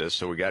mentioned this,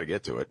 so we got to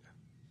get to it.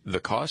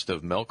 The cost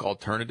of milk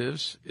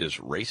alternatives is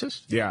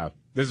racist? Yeah.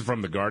 This is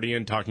from The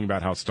Guardian, talking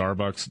about how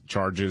Starbucks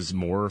charges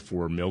more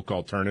for milk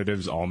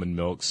alternatives, almond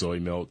milk, soy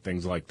milk,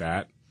 things like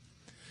that.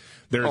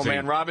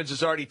 Man, Robbins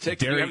has already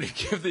ticked me.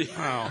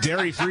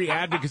 Dairy-free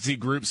advocacy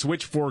group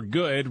Switch for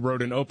Good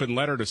wrote an open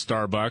letter to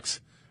Starbucks,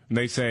 and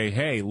they say,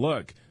 hey,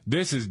 look,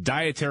 this is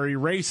dietary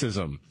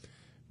racism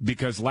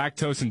because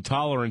lactose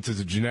intolerance is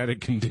a genetic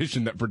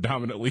condition that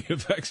predominantly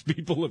affects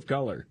people of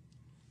color.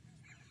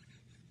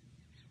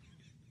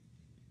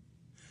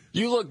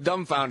 You look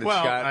dumbfounded,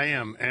 Scott. Scott. I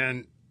am,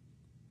 and...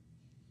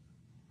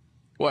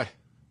 What?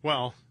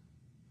 Well,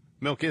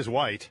 milk is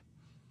white.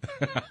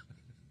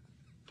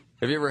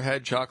 Have you ever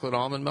had chocolate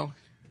almond milk?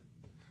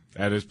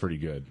 That is pretty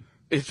good.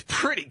 It's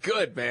pretty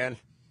good, man.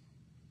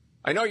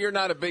 I know you're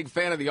not a big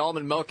fan of the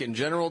almond milk in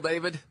general,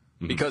 David,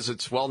 because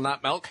it's, well,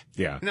 not milk.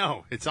 Yeah.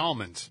 No, it's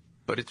almonds.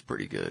 But it's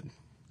pretty good.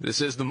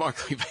 This is the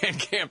Markley, Van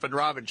Camp, and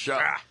Robbins Show.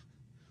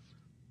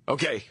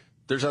 Okay,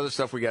 there's other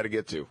stuff we got to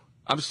get to.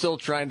 I'm still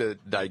trying to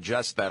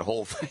digest that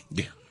whole thing.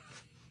 Yeah.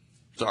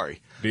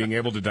 Sorry. Being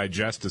able to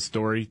digest a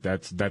story,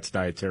 that's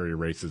dietary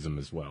racism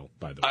as well,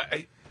 by the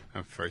way.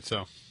 I'm afraid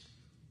so.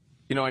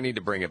 You know, I need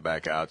to bring it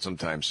back out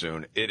sometime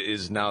soon. It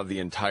is now the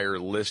entire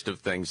list of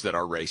things that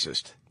are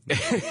racist.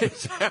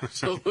 It's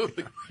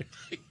absolutely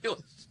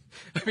ridiculous.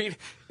 I mean,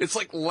 it's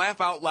like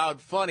laugh out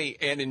loud funny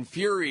and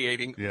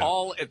infuriating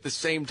all at the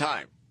same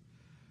time.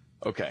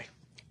 Okay.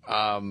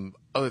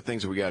 Other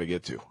things that we got to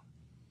get to.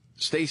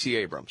 Stacey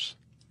Abrams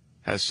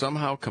has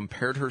somehow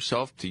compared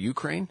herself to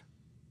Ukraine.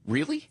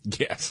 Really?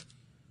 Yes.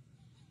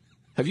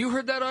 Have you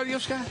heard that audio,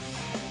 Scott?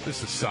 This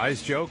is a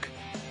size joke?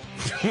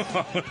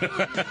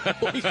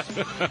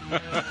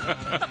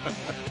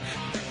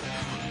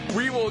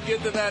 We will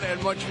get to that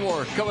and much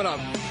more coming up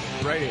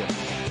right here.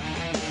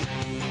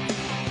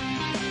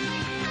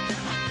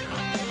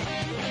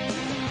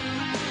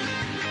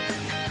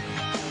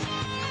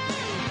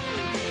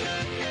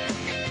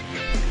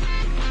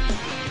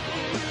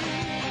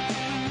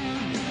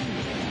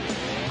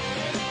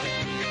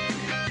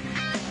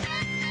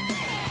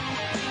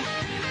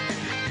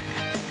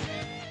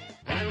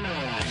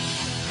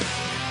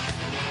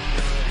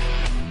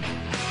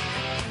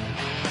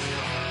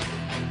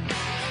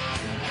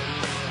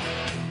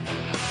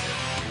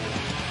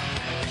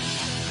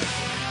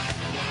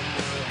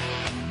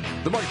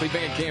 The Markley,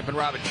 Van Camp, and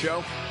Robbins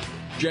Show.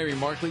 Jamie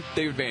Markley,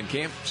 David Van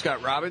Camp,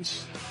 Scott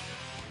Robbins.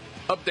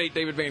 Update,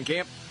 David Van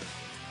Camp.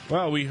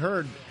 Well, we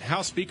heard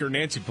House Speaker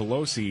Nancy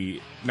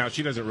Pelosi. Now,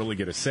 she doesn't really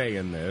get a say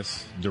in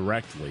this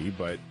directly,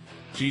 but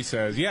she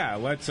says, yeah,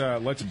 let's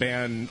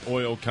ban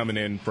oil coming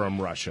in from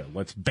Russia.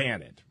 Let's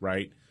ban it,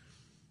 right?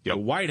 Yep.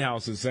 The White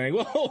House is saying,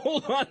 well,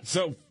 hold on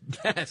so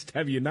fast.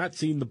 Have you not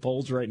seen the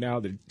polls right now?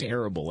 They're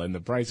terrible, and the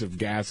price of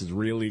gas is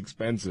really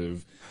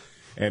expensive.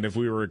 And if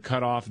we were to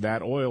cut off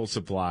that oil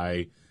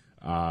supply,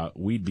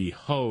 we'd be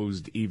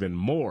hosed even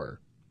more.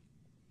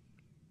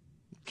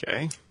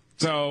 Okay.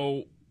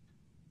 So,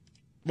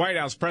 White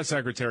House Press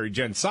Secretary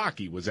Jen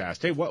Psaki was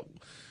asked, hey, what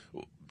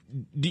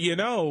do you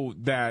know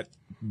that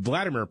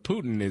Vladimir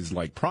Putin is,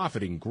 like,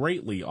 profiting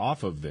greatly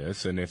off of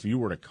this? And if you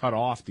were to cut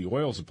off the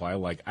oil supply,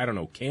 like, I don't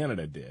know,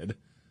 Canada did,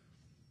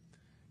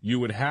 you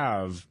would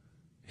have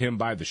him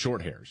buy the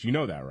short hairs. You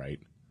know that, right?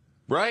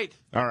 Right.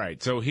 All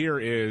right. So here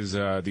is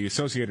the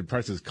Associated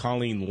Press's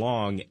Colleen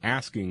Long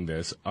asking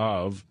this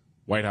of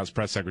White House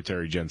Press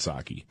Secretary Jen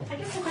Psaki. I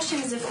guess the question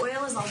is, if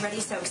oil is already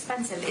so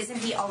expensive, isn't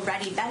he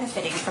already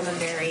benefiting from an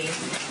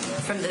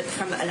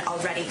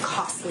already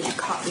costly,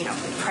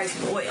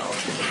 price of oil?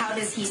 How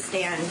does he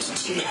stand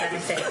to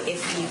benefit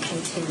if you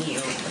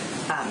continue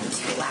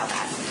to allow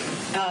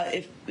that?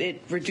 If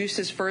it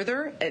reduces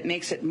further, it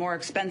makes it more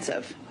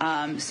expensive.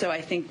 So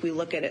I think we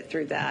look at it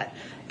through that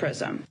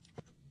prism.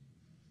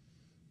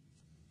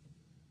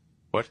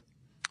 What?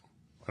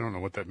 I don't know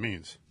what that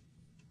means.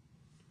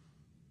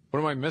 What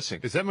am I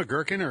missing? Is that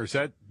McGurkin, or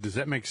does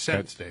that make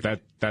sense, Dave?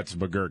 That's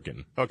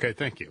McGurkin. Okay,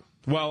 thank you.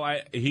 Well,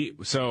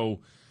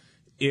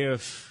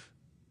 if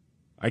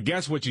I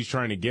guess what she's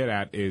trying to get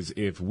at is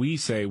if we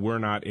say we're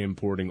not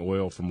importing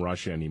oil from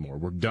Russia anymore,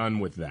 we're done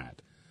with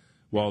that.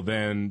 Well,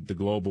 then the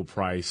global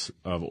price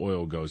of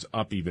oil goes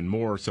up even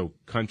more. So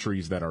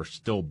countries that are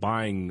still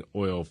buying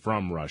oil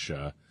from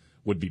Russia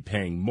would be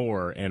paying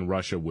more, and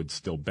Russia would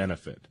still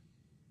benefit.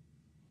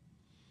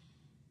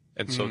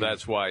 And so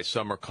that's why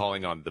some are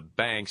calling on the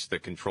banks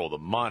that control the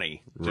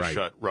money to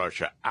shut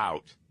Russia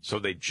out, so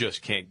they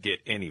just can't get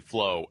any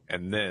flow,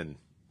 and then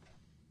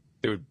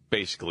they would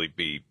basically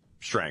be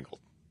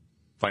strangled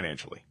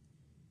financially.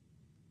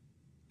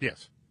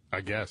 Yes, I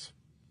guess.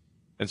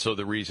 And so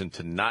the reason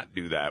to not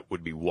do that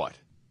would be what?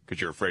 Because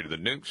you're afraid of the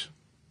nukes?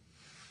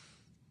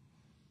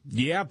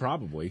 Yeah,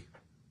 probably.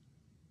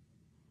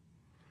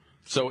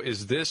 So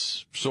is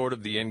this sort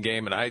of the end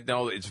game? And I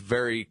know it's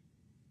very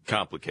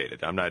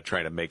complicated. I'm not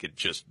trying to make it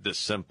just this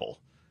simple.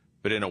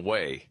 But in a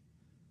way,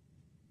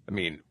 I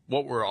mean,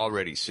 what we're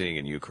already seeing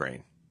in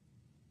Ukraine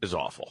is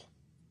awful.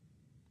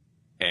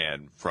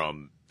 And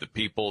from the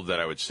people that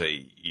I would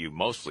say you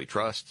mostly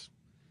trust,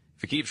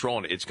 if it keeps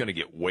rolling, it's going to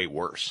get way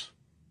worse.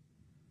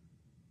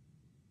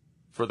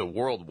 For the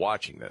world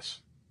watching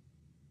this,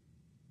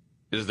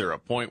 is there a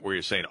point where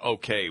you're saying,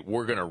 okay,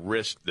 we're going to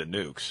risk the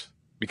nukes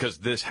because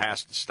this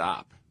has to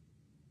stop?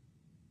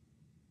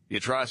 The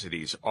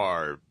atrocities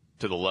are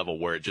to the level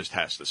where it just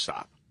has to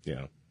stop.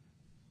 Yeah.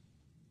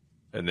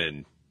 And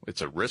then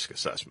it's a risk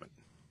assessment.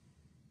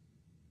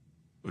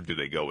 Do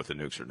they go with the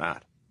nukes or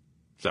not?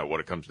 Is that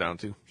what it comes down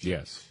to?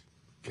 Yes.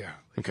 Yeah.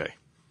 Okay.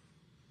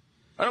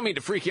 I don't mean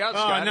to freak you out,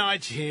 Scott. Oh, no,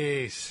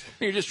 jeez.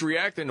 You're just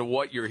reacting to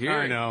what you're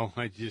hearing. I know.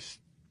 I just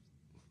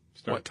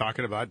start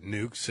talking about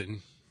nukes and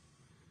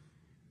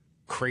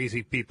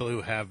crazy people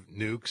who have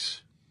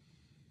nukes.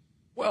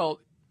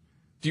 Well,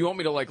 do you want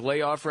me to,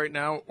 lay off right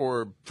now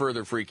or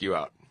further freak you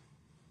out?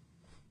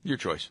 Your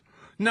choice.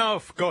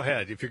 No, go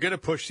ahead. If you're going to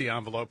push the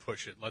envelope,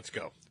 push it. Let's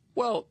go.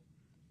 Well,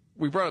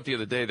 we brought up the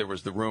other day there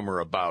was the rumor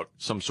about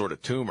some sort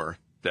of tumor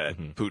that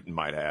Putin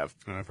might have.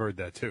 I've heard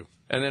that, too.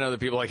 And then other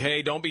people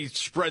hey, don't be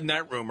spreading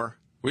that rumor.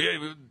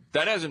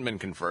 That hasn't been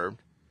confirmed.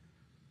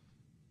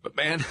 But,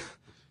 man,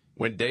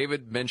 when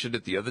David mentioned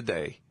it the other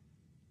day,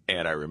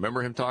 and I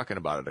remember him talking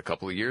about it a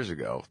couple of years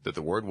ago, that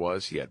the word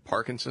was he had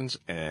Parkinson's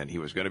and he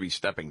was going to be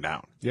stepping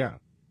down. Yeah.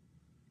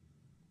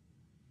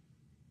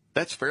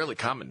 That's fairly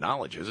common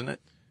knowledge, isn't it?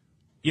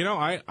 You know,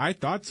 I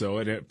thought so.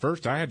 And at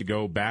first I had to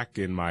go back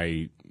in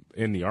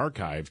the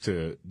archive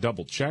to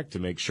double check to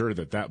make sure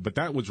but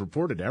that was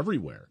reported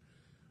everywhere.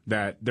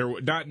 That there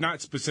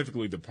not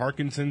specifically the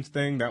Parkinson's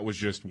thing, that was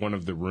just one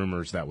of the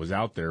rumors that was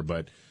out there,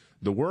 but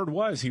the word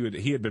was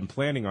he had been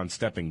planning on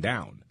stepping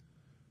down.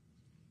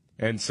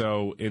 And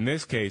so in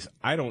this case,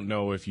 I don't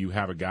know if you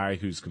have a guy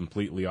who's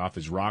completely off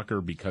his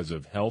rocker because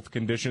of health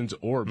conditions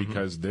or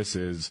because this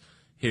is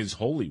his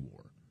holy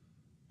war,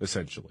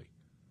 essentially.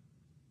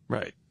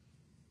 Right.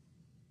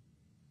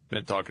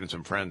 Been talking to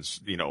some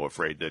friends,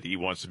 afraid that he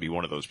wants to be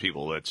one of those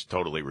people that's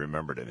totally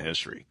remembered in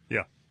history.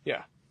 Yeah.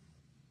 Yeah.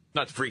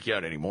 Not to freak you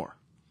out anymore.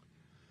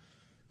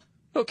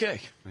 Okay.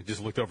 I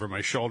just looked over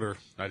my shoulder.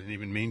 I didn't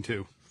even mean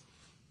to.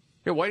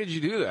 Yeah, why did you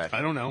do that?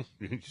 I don't know.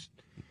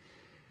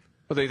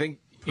 Well, you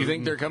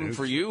think they're coming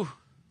for you?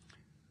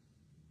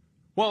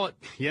 Well,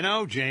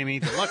 Jamie,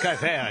 the luck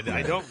I've had,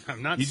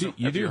 I'm not.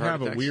 You do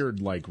have a weird,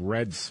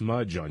 red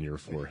smudge on your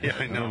forehead.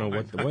 Yeah, I know.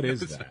 don't know what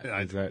is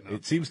that.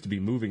 It seems to be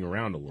moving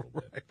around a little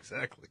bit. Right,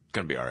 exactly.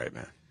 Gonna be all right,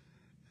 man.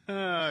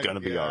 Gonna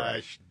be all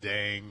right.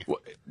 Dang. Well,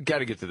 got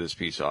to get to this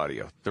piece of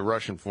audio. The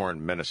Russian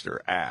foreign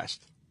minister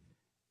asked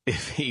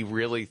if he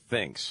really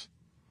thinks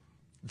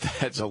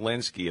that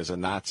Zelensky is a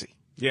Nazi.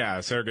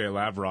 Yeah, Sergei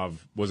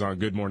Lavrov was on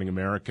Good Morning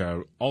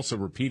America, also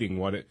repeating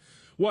what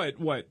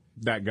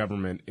that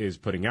government is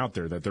putting out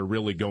there, that they're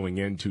really going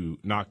in to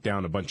knock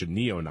down a bunch of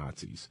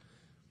neo-Nazis.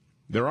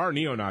 There are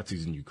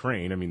neo-Nazis in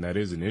Ukraine. I mean, that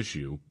is an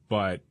issue,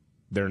 but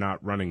they're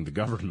not running the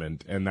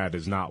government, and that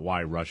is not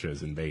why Russia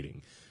is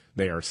invading.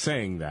 They are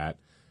saying that.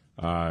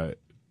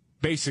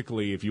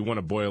 Basically, if you want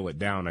to boil it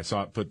down, I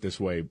saw it put this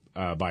way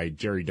by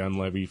Jerry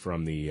Dunleavy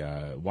from the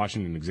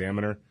Washington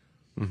Examiner.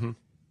 Mm-hmm.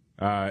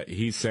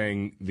 He's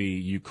saying the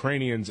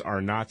Ukrainians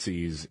are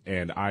Nazis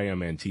and I am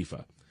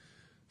Antifa.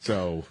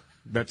 So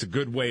that's a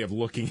good way of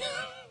looking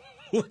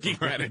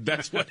at it.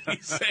 That's what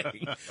he's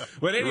saying.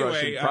 But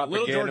anyway,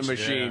 little George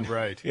machine. Yeah,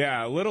 right.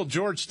 Yeah, little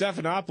George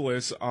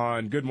Stephanopoulos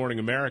on Good Morning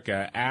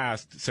America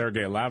asked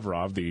Sergei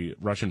Lavrov, the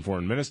Russian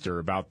foreign minister,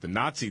 about the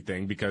Nazi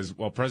thing because,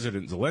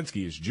 President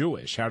Zelensky is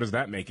Jewish. How does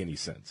that make any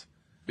sense?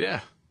 Yeah.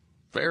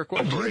 Fair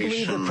question. Do you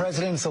believe that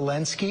President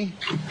Zelensky,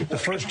 the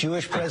first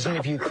Jewish president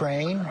of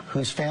Ukraine,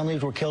 whose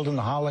families were killed in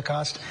the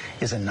Holocaust,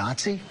 is a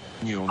Nazi?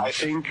 I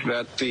think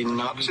that the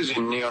Nazis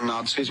and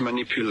neo-Nazis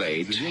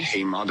manipulate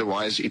him.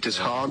 Otherwise, it is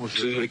hard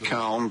to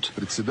account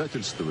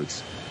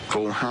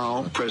for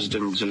how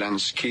President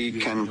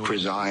Zelensky can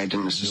preside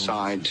in a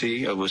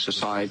society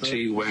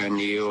where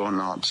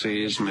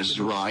neo-Nazism is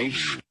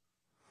rife.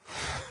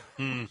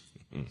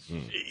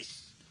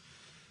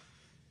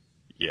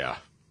 Yeah.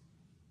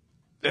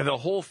 And the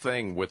whole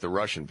thing with the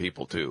Russian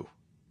people, too,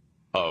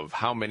 of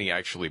how many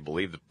actually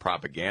believe the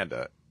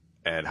propaganda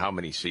and how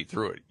many see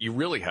through it, you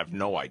really have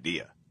no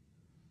idea.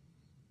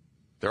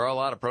 There are a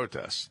lot of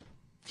protests,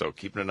 so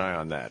keeping an eye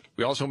on that.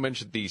 We also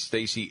mentioned the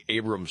Stacey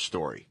Abrams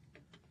story,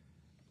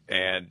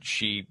 and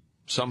she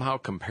somehow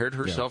compared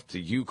herself to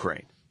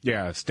Ukraine.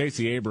 Yeah,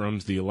 Stacey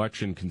Abrams, the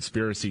election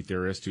conspiracy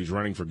theorist who's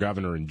running for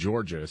governor in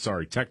Georgia,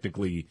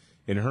 technically,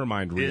 in her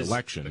mind,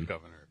 re-election. Is the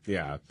governor.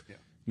 Yeah.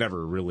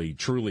 Never really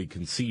truly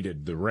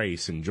conceded the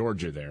race in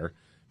Georgia there.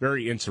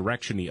 Very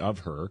insurrection-y of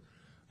her.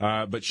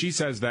 But she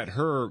says that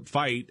her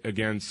fight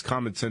against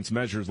common sense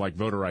measures like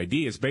voter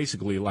ID is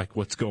basically like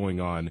what's going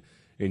on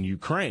in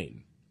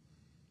Ukraine.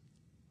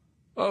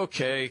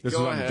 Okay, This is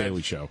on The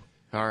Daily Show.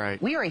 All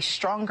right. We are a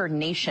stronger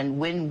nation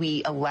when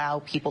we allow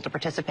people to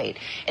participate.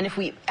 And if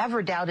we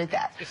ever doubted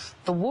that,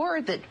 the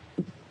war that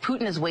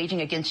Putin is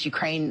waging against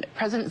Ukraine,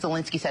 President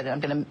Zelensky said, and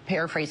I'm going to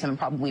paraphrase him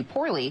probably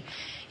poorly,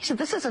 he said,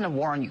 this isn't a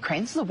war on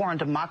Ukraine, this is a war on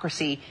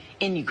democracy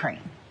in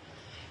Ukraine.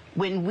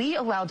 When we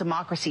allow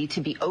democracy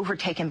to be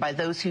overtaken by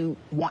those who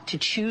want to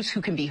choose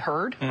who can be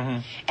heard,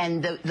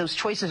 and those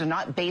choices are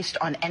not based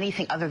on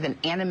anything other than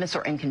animus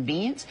or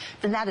inconvenience,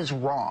 then that is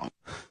wrong.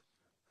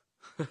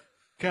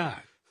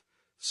 God.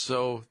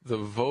 So the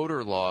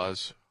voter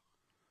laws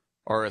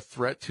are a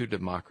threat to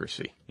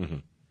democracy. Mm-hmm.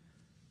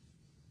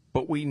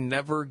 But we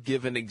never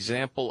give an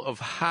example of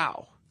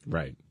how.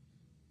 Right.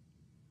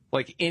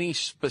 Like any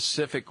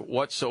specific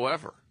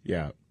whatsoever.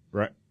 Yeah,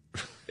 right.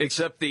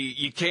 Except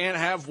you can't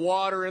have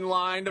water in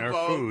line to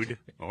vote.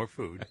 Or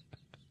food.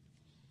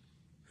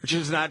 Which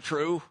is not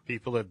true.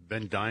 People have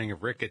been dying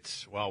of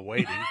rickets while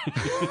waiting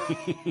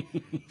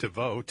to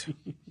vote.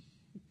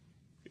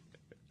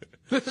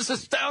 This is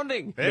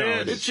astounding.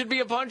 It should be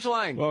a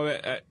punchline. Well,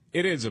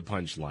 it is a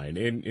punchline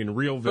in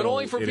Realville. But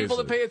only for people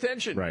to pay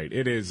attention. Right.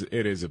 It is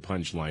a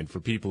punchline for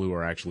people who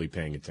are actually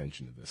paying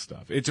attention to this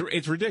stuff.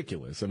 It's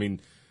ridiculous. I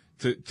mean,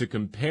 to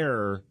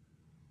compare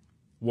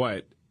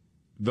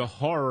the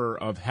horror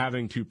of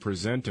having to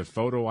present a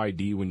photo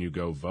ID when you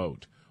go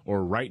vote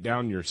or write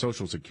down your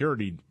social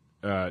security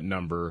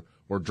number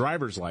or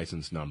driver's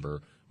license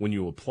number when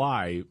you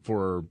apply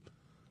for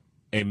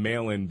a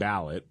mail-in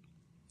ballot,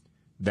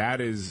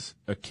 that is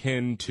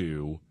akin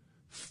to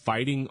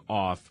fighting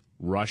off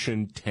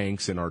Russian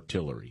tanks and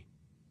artillery.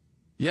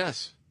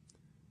 Yes.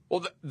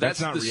 Well,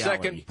 that's not the reality.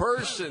 second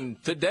person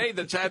today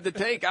that's had the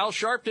tank. Al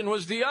Sharpton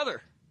was the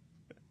other.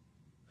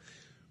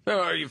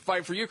 You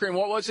fight for Ukraine.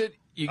 What was it?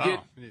 You get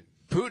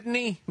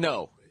Putin-y?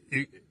 No.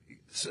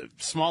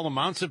 Small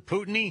amounts of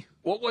Putin-y?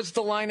 What was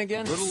the line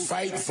again?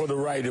 Fight for the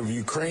right of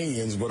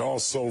Ukrainians, but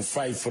also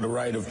fight for the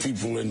right of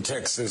people in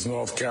Texas,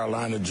 North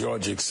Carolina,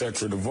 Georgia,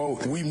 etc. to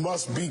vote. We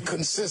must be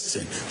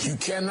consistent. You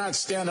cannot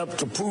stand up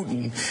to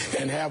Putin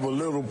and have a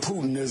little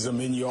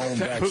Putinism in your own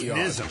backyard.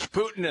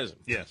 Putinism.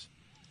 Yes.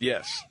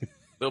 Yes.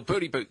 Little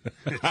Putin.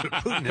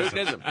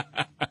 Putinism.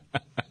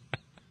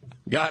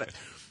 Got it.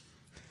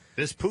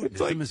 This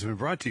Putinism has been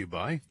brought to you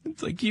by...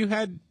 It's like you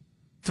had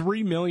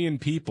 3 million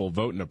people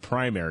vote in a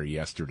primary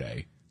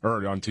yesterday,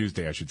 or on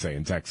Tuesday, I should say,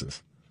 in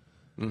Texas.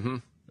 Mm-hmm.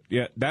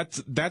 Yeah,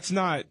 that's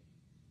not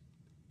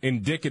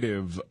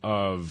indicative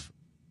of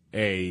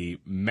a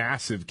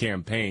massive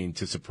campaign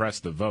to suppress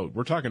the vote.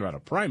 We're talking about a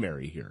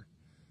primary here,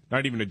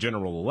 not even a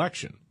general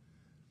election.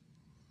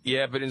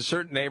 Yeah, but in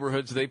certain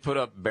neighborhoods, they put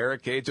up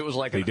barricades. It was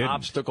like an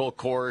obstacle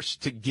course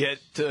to get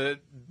to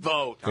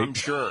vote, I'm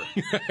sure.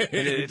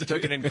 And it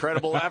took an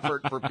incredible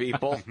effort for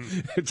people.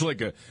 It's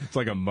like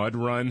a mud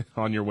run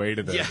on your way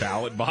to the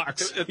ballot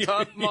box. A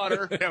tough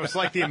mudder. Yeah, it was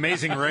like The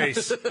Amazing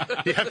Race.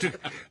 You have to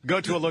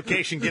go to a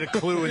location, get a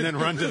clue, and then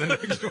run to the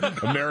next one.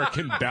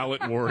 American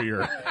Ballot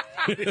Warrior.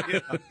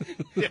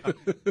 Yeah.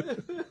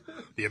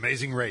 The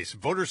Amazing Race.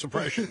 Voter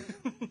suppression.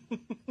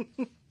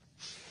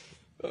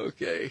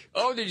 Okay.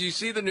 Oh, did you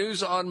see the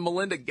news on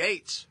Melinda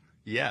Gates?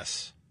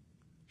 Yes.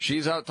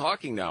 She's out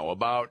talking now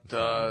about,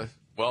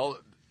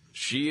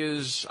 she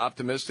is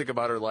optimistic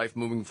about her life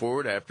moving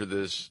forward after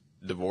this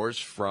divorce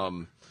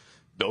from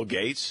Bill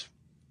Gates.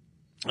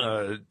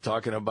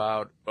 Talking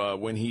about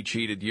when he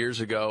cheated years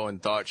ago and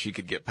thought she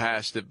could get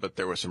past it, but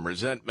there was some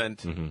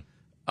resentment. Mm-hmm.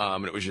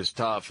 And it was just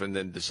tough, and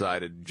then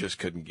decided just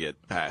couldn't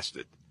get past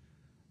it.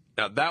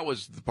 Now, that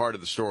was the part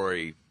of the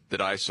story that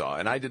I saw,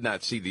 and I did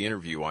not see the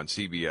interview on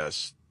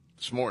CBS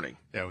this morning.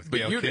 Yeah, with but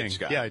Gayle you King. did,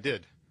 Scott. Yeah, I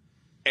did.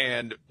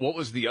 And what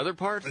was the other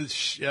part?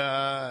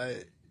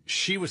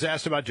 She was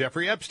asked about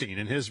Jeffrey Epstein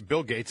and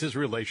Bill Gates'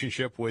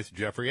 relationship with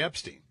Jeffrey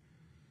Epstein.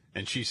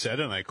 And she said,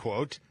 and I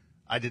quote,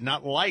 "I did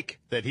not like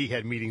that he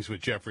had meetings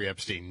with Jeffrey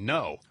Epstein.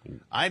 No,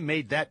 I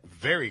made that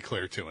very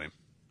clear to him."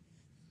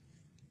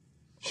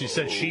 She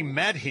said she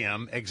met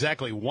him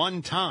exactly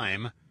one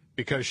time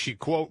because she,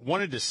 quote,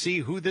 "wanted to see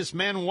who this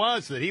man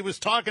was that he was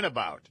talking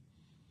about.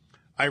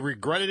 I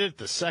regretted it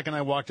the second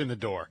I walked in the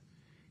door.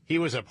 He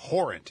was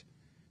abhorrent.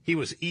 He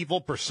was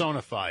evil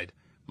personified.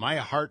 My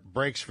heart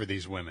breaks for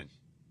these women."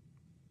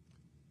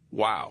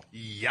 Wow.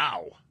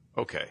 Yow.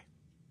 Okay.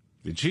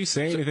 Did she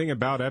say anything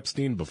about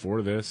Epstein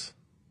before this?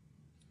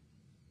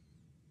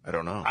 I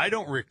don't know. I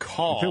don't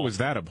recall. If it was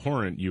that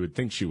abhorrent, you would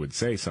think she would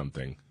say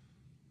something.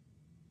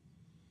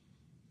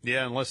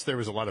 Yeah, unless there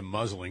was a lot of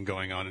muzzling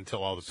going on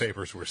until all the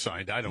papers were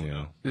signed. I don't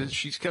know.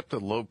 She's kept a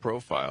low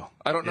profile.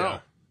 I don't know. Yeah.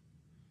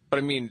 But,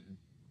 I mean,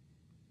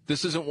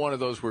 this isn't one of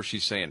those where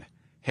she's saying,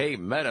 hey,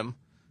 met him,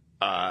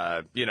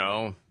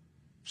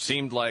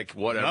 seemed like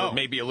whatever, No.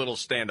 maybe a little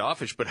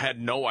standoffish, but had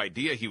no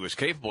idea he was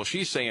capable.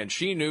 She's saying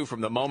she knew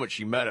from the moment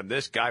she met him,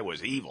 this guy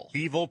was evil.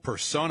 Evil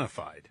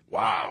personified.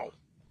 Wow.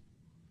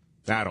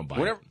 I don't buy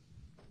it.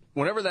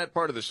 Whenever that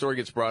part of the story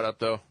gets brought up,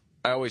 though,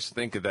 I always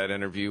think of that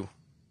interview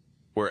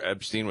where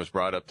Epstein was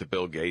brought up to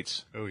Bill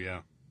Gates. Oh, yeah.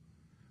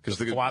 Because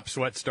the flop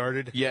sweat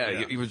started?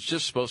 Yeah, he was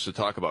just supposed to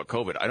talk about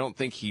COVID. I don't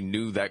think he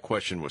knew that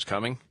question was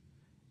coming.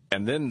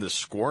 And then the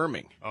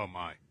squirming. Oh,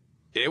 my.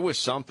 It was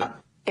something.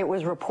 It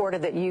was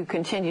reported that you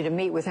continue to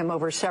meet with him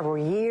over several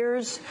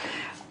years,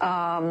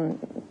 and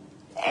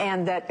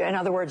that, in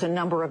other words, a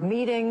number of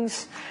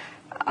meetings.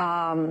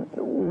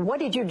 What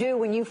did you do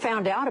when you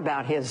found out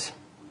about his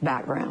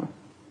background?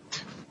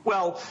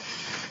 Well,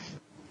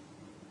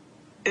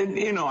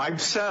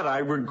 I've said I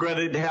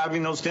regretted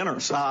having those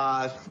dinners,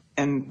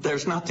 and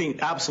there's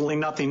absolutely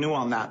nothing new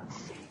on that.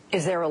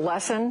 Is there a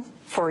lesson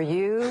for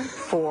you,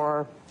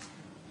 for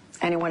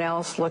anyone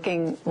else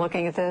looking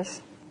at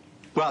this?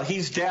 Well,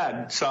 he's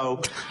dead,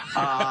 so,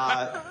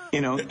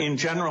 in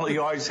general,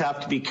 you always have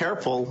to be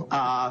careful.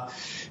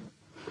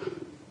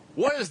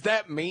 What does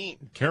that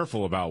mean?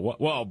 Careful about what?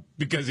 Well,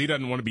 because he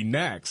doesn't want to be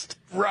next.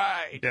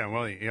 Right. Yeah,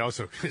 well, he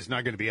also is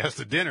not going to be asked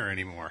to dinner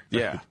anymore.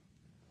 Yeah.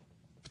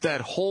 But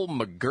that whole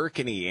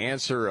McGurkany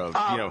answer of,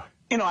 I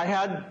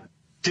had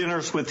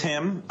dinners with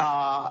him.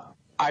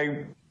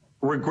 I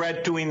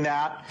regret doing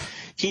that.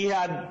 He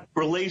had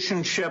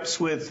relationships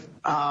with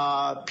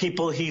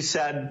people he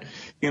said,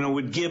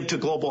 would give to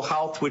global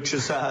health, which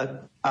is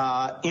a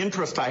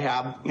interest I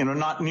have.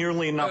 Not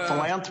nearly enough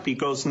philanthropy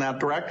goes in that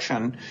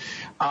direction.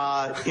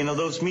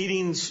 Those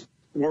meetings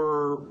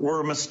were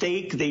a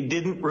mistake. They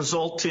didn't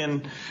result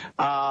in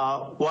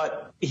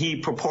what he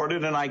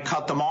purported, and I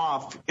cut them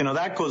off.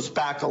 That goes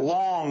back a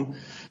long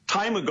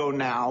time ago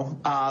now.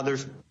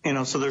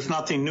 So there's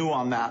nothing new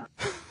on that.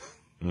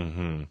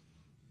 Mm-hmm.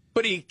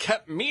 But he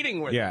kept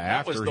meeting with. Yeah, that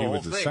after was the he whole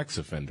was a thing. sex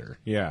offender.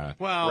 Yeah.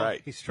 Well,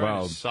 Right. he's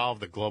trying to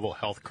solve the global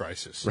health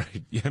crisis.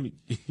 Right. Yeah, I mean,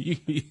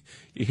 you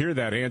hear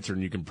that answer,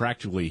 and you can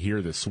practically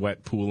hear the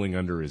sweat pooling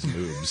under his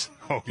boobs.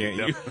 Oh,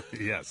 Can't you?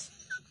 Yes.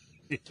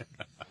 Yes,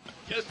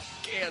 you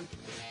can.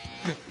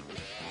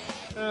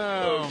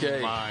 Oh, Okay.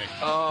 my.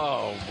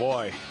 Oh,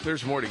 boy.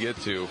 There's more to get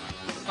to.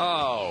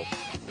 Oh.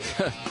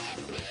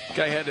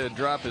 Guy had to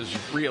drop his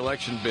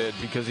re-election bid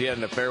because he had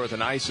an affair with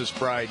an ISIS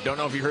bride. Don't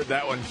know if you heard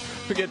that one.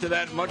 We'll get to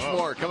that and much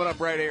more coming up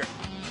right here.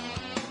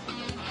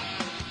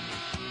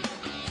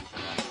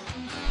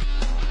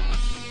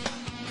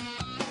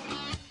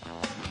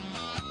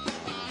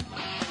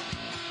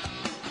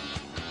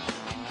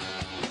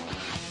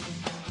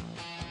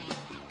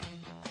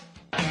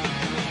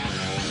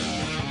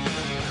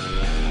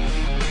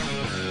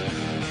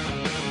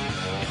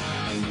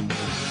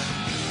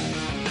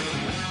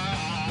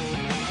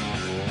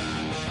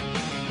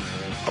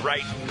 All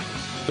right.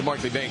 The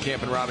Markley, Van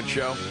Camp, and Robbins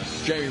Show.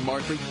 Jamie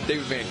Markley,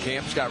 David Van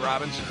Camp, Scott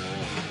Robbins.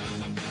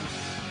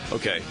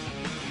 Okay.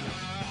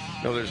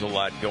 No, there's a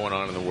lot going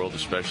on in the world,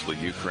 especially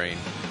Ukraine.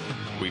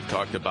 We've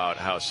talked about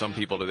how some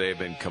people today have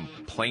been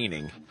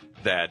complaining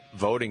that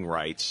voting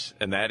rights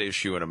and that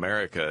issue in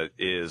America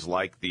is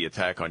like the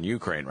attack on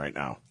Ukraine right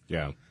now.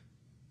 Yeah.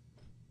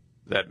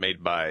 That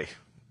made by,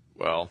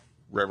 well,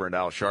 Reverend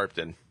Al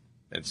Sharpton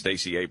and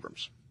Stacey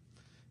Abrams.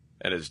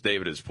 And as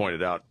David has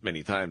pointed out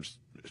many times,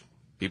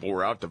 people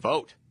were out to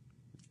vote.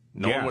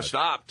 No one was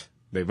stopped.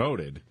 They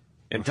voted.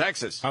 In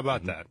Texas. How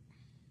about that?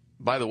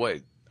 By the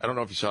way, I don't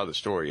know if you saw the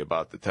story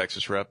about the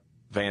Texas rep,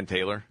 Van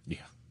Taylor. Yeah.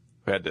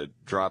 Who had to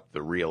drop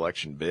the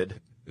re-election bid.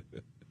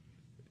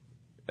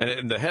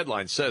 And the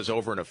headline says,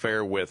 over an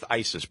affair with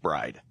ISIS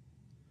bride.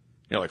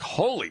 You're like,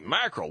 holy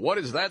mackerel, what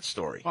is that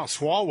story? Well,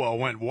 Swalwell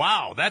went,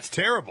 wow, that's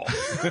terrible.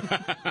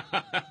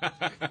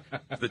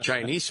 The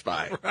Chinese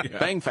spy. Right.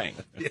 Bang Fang.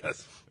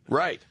 Yes.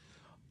 Right.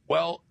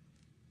 Well,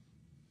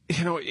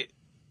 you know,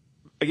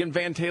 again,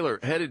 Van Taylor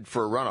headed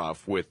for a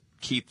runoff with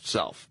Keith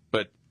Self,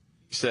 but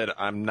he said,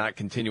 I'm not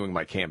continuing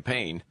my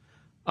campaign.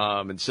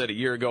 And said a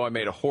year ago, I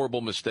made a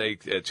horrible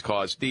mistake. It's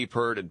caused deep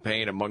hurt and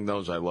pain among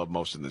those I love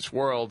most in this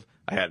world.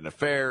 I had an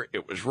affair.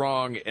 It was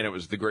wrong, and it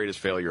was the greatest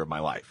failure of my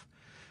life.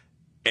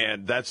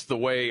 And that's the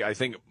way I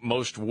think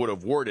most would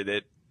have worded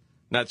it.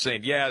 Not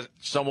saying, yeah,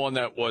 someone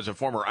that was a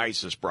former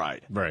ISIS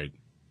bride. Right.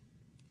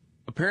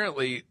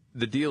 Apparently,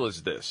 the deal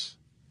is this.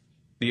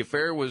 The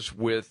affair was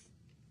with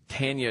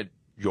Tanya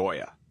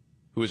Joya,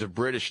 who is a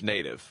British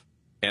native,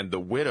 and the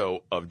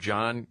widow of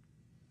John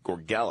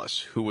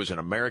Gorgelis, who was an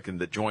American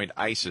that joined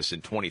ISIS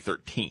in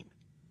 2013.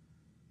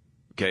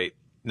 Okay,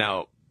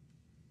 now,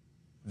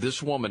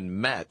 this woman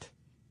met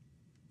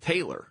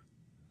Taylor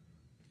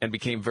and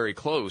became very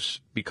close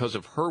because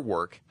of her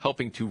work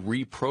helping to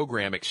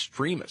reprogram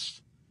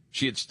extremists.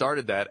 She had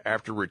started that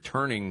after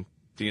returning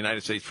to the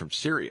United States from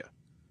Syria.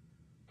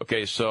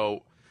 Okay,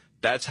 so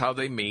that's how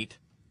they meet.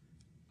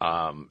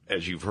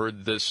 As you've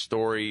heard this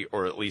story,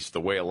 or at least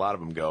the way a lot of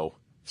them go,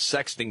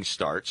 sexting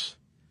starts.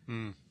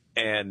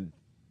 And,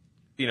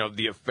 you know,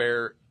 the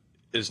affair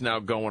is now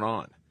going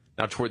on.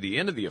 Now, toward the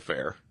end of the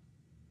affair,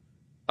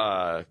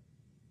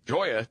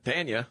 Joya,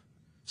 Tanya,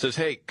 says,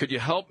 hey, could you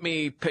help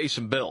me pay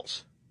some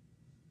bills?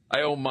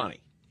 I owe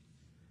money.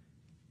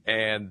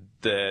 And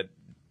that,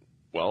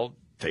 well,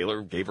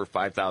 Taylor gave her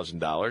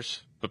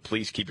 $5,000, but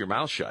please keep your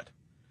mouth shut.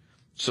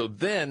 So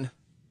then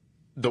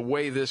the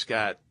way this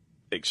got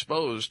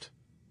exposed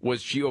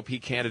was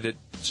GOP candidate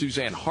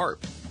Suzanne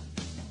Harp,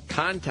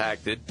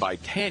 contacted by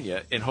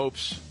Tanya in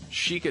hopes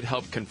she could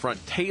help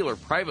confront Taylor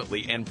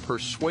privately and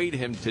persuade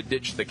him to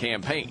ditch the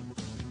campaign.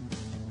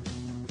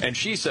 And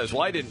she says,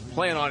 well, I didn't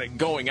plan on it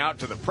going out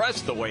to the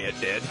press the way it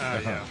did.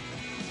 Yeah.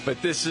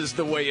 But this is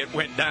the way it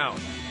went down.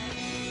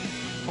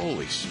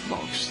 Holy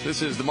smokes.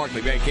 This is the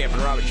Markley, Van Camp,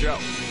 and Robbins Show.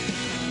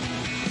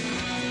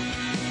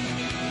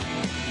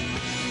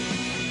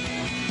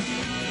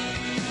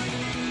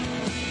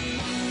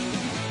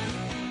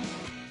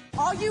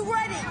 Are you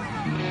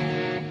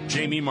ready?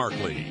 Jamie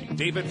Markley,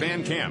 David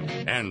Van Camp,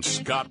 and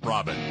Scott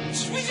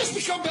Robbins. We just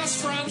become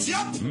best friends.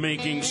 Yep.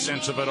 Making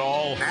sense of it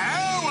all.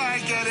 Now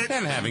I get it.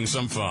 And having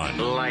some fun.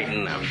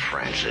 Lighten up,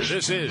 Francis.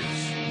 This is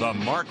the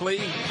Markley,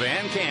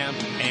 Van Camp,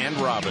 and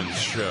Robbins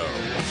Show.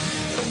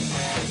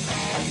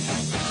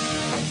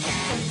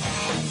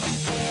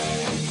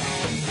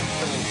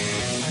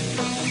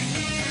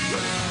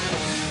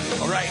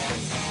 All right.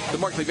 The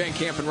Markley, Van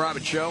Camp, and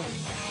Robbins Show.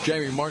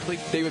 Jamie Markley,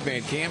 David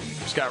Van Camp,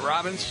 Scott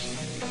Robbins.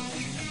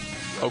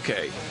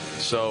 Okay,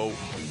 so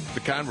the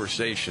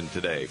conversation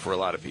today for a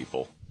lot of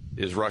people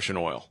is Russian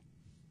oil.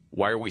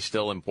 Why are we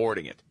still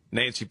importing it?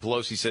 Nancy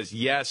Pelosi says,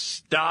 yes,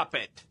 stop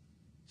it.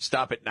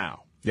 Stop it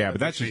now. Yeah, but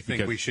that's I just think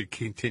because we should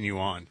continue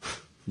on.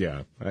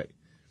 Yeah,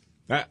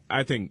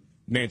 I think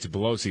Nancy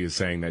Pelosi is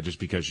saying that just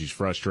because she's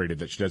frustrated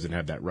that she doesn't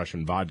have that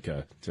Russian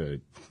vodka to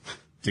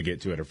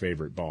get to at her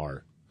favorite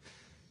bar.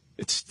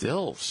 It's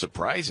still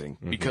surprising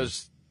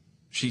because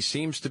She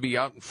seems to be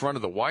out in front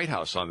of the White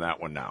House on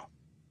that one now.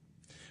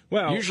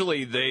 Well,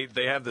 usually they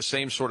have the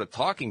same sort of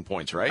talking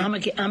points, right?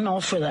 I'm all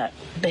for that.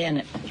 Ban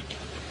it.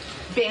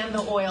 Ban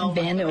the oil.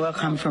 Ban the oil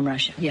coming from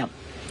Russia. Yep.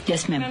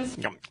 Yes, ma'am.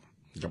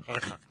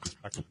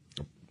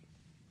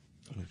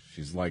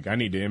 She's like, I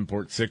need to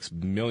import 6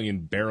 million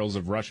barrels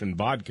of Russian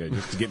vodka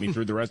just to get me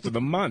through the rest of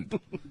the month.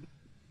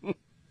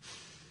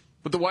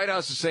 But the White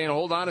House is saying,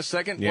 hold on a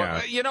second.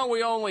 Yeah. Well,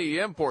 we only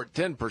import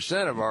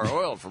 10% of our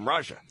oil from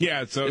Russia.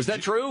 Yeah. So is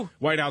that true?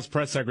 White House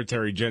Press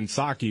Secretary Jen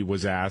Psaki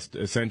was asked,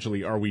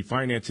 essentially, are we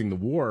financing the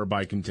war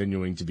by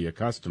continuing to be a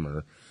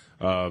customer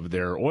of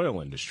their oil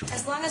industry?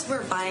 As long as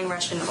we're buying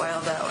Russian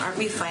oil, though, aren't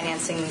we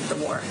financing the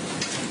war?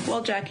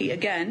 Well, Jackie,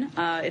 again,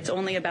 it's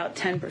only about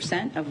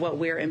 10% of what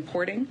we're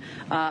importing.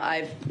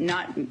 I've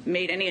not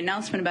made any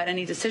announcement about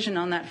any decision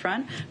on that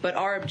front, but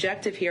our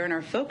objective here and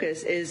our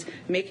focus is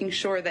making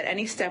sure that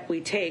any step we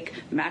take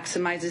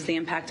maximizes the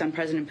impact on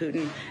President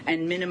Putin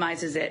and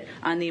minimizes it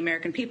on the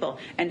American people.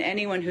 And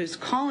anyone who's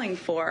calling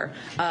for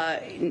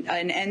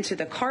an end to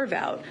the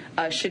carve-out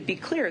should be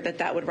clear that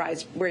that would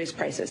raise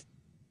prices.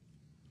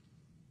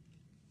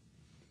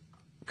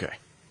 Okay.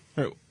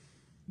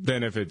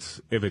 Then if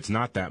it's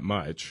not that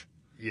much,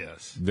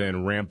 yes,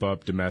 then ramp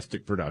up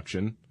domestic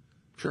production.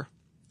 Sure.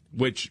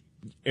 Which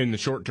in the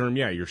short term,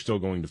 yeah, you're still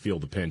going to feel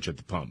the pinch at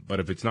the pump. But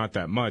if it's not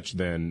that much,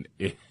 then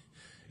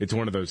it's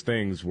one of those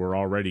things we're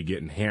already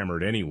getting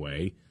hammered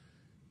anyway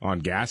on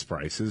gas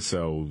prices.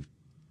 So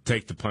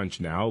take the punch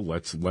now.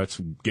 Let's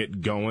get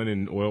going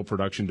in oil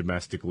production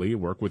domestically,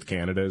 work with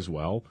Canada as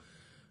well,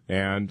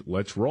 and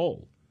let's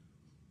roll.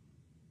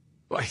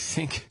 Well, I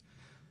think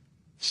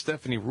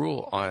Stephanie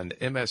Ruhle on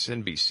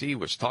MSNBC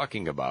was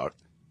talking about,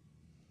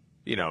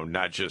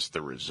 not just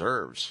the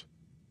reserves,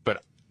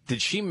 but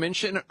did she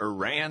mention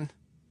Iran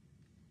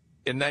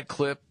in that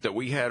clip that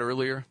we had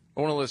earlier?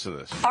 I want to listen to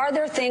this. Are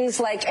there things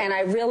like, and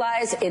I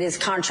realize it is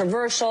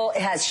controversial,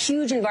 it has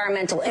huge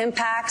environmental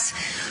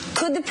impacts.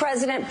 Could the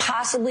president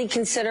possibly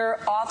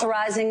consider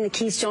authorizing the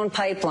Keystone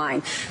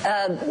Pipeline,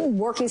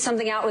 working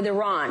something out with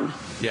Iran?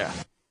 Yeah.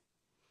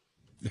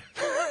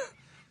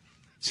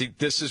 See,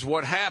 this is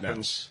what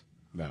happens.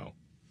 No.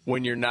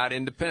 When you're not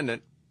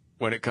independent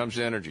when it comes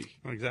to energy.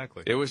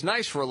 Exactly. It was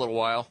nice for a little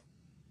while.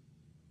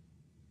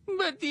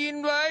 But the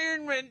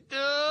environment,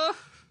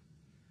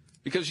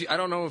 because I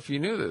don't know if you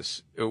knew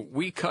this.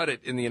 We cut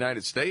it in the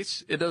United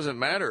States. It doesn't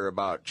matter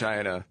about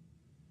China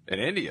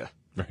and India.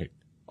 Right.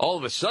 All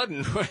of a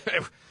sudden,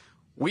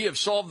 we have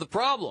solved the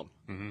problem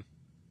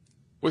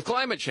with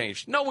climate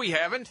change. No, we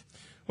haven't.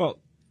 Well,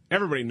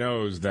 everybody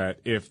knows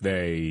that if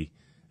they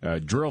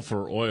drill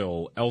for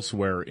oil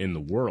elsewhere in the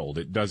world,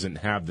 it doesn't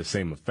have the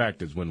same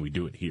effect as when we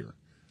do it here.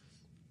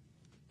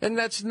 And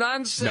that's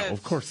nonsense. No,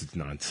 of course it's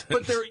nonsense.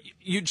 But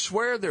you'd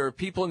swear there are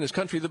people in this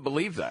country that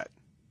believe that.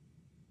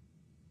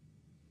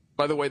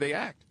 By the way they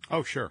act.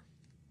 Oh, sure.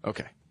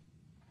 Okay.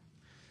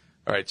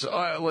 All right,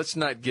 so let's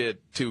not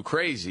get too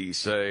crazy,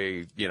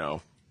 say,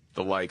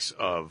 the likes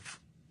of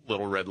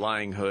Little Red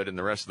Lying Hood and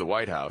the rest of the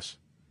White House.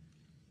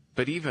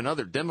 But even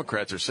other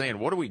Democrats are saying,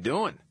 what are we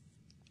doing?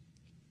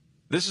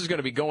 This is going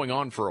to be going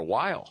on for a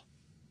while.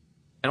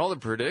 And all the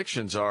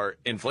predictions are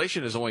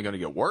inflation is only going to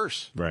get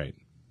worse. Right.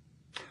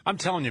 I'm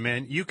telling you,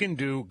 man, you can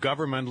do,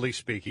 governmentally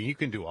speaking, you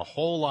can do a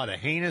whole lot of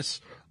heinous,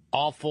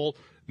 awful,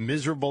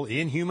 miserable,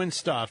 inhuman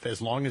stuff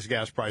as long as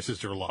gas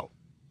prices are low.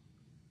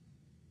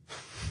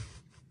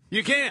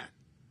 You can.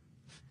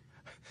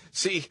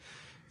 See,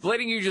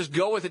 letting you just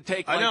go with a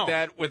take like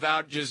that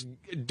without just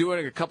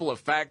doing a couple of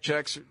fact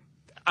checks,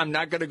 I'm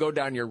not going to go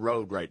down your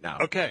road right now.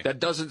 Okay. That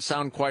doesn't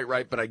sound quite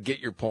right, but I get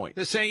your point.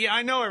 They're saying, yeah,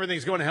 I know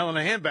everything's going to hell in a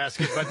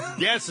handbasket, but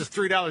gas is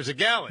 $3 a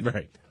gallon.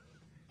 Right.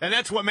 And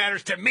that's what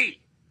matters to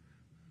me.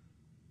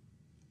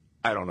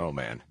 I don't know,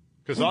 man.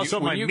 Because also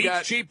my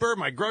meat's cheaper,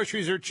 my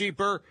groceries are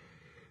cheaper.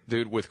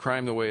 Dude, with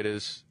crime the way it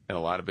is in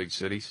a lot of big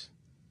cities,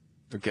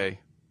 okay,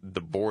 the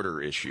border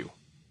issue,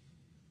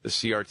 the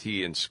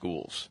CRT in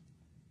schools,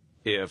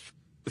 if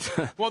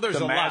there's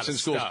the a mass lot in of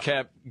schools stuff.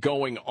 kept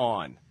going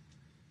on,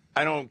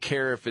 I don't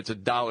care if it's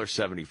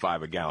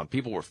 $1.75 a gallon.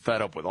 People were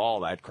fed up with all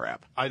that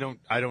crap. I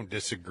don't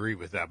disagree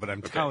with that, but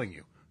I'm telling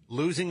you,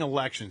 losing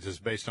elections is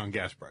based on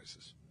gas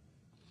prices.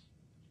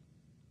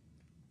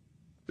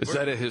 Is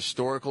that a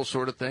historical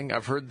sort of thing?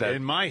 I've heard that.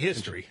 In my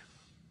history.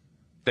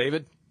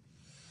 David?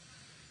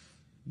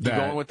 You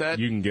going with that?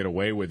 You can get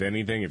away with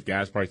anything if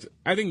gas prices...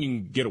 I think you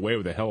can get away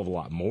with a hell of a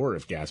lot more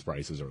if gas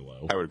prices are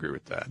low. I would agree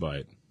with that.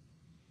 But...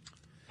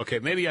 Okay,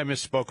 maybe I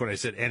misspoke when I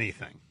said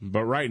anything.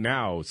 But right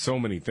now, so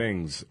many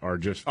things are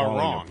just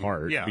falling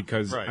apart. Yeah,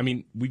 because, right. I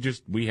mean,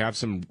 we have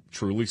some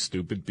truly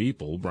stupid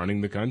people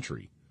running the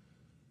country.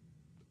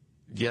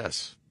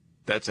 Yes,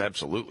 that's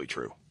absolutely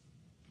true.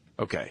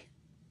 Okay.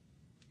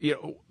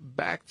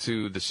 Back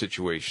to the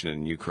situation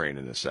in Ukraine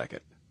in a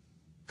second.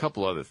 A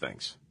couple other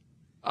things.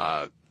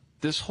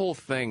 This whole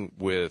thing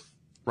with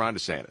Ron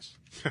DeSantis,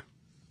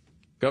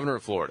 governor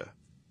of Florida,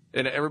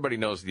 and everybody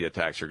knows the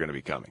attacks are going to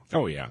be coming.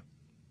 Oh, yeah.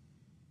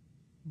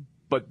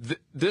 But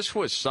this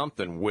was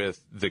something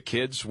with the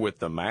kids with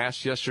the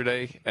mask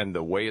yesterday and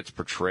the way it's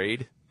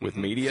portrayed with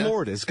media.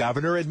 Florida's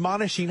governor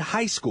admonishing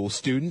high school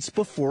students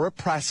before a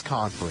press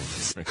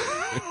conference.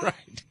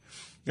 Right.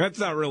 That's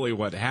not really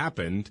what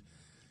happened.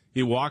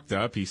 He walked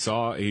up. He's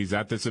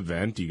at this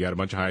event. You got a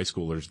bunch of high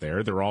schoolers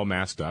there. They're all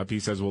masked up. He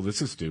says, well, this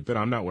is stupid.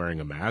 I'm not wearing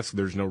a mask.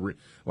 There's no,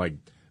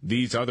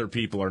 these other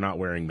people are not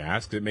wearing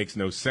masks. It makes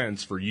no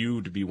sense for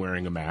you to be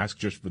wearing a mask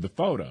just for the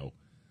photo.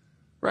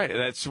 Right,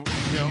 that's... You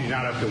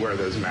not have to wear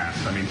those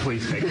masks. I mean,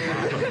 please take them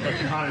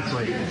off.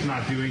 Honestly, it's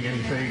not doing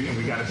anything, and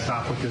we got to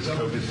stop with this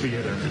COVID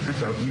theater.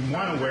 So if you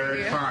want to wear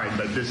it, fine,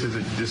 but this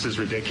is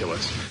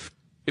ridiculous.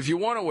 If you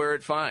want to wear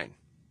it, fine.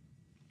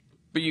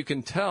 But you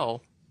can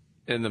tell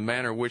in the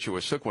manner in which it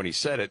was took when he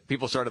said it,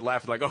 people started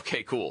laughing like,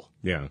 okay, cool.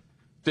 Yeah.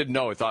 Didn't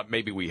know. I thought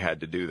maybe we had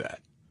to do that.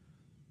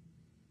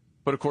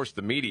 But, of course,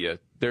 the media,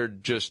 they're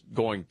just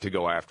going to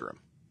go after him.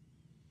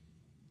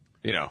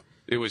 You know,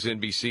 it was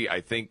NBC,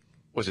 I think.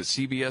 Was it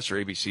CBS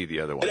or ABC,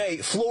 the other one? Today,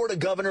 Florida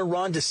Governor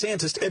Ron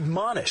DeSantis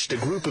admonished a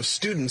group of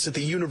students at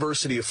the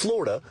University of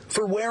Florida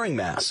for wearing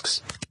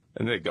masks.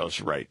 And then it goes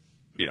right,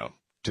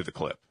 to the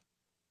clip.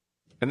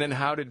 And then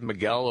how did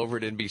Miguel over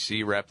at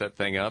NBC wrap that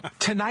thing up?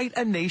 Tonight,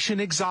 a nation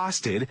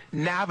exhausted,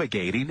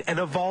 navigating an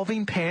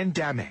evolving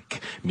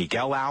pandemic.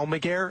 Miguel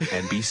Almaguer,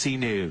 NBC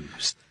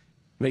News.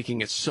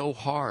 Making it so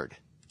hard.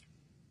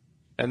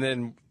 And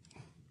then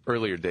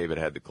earlier, David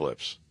had the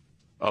clips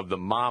of the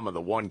mom of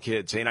the one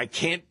kid saying, I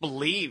can't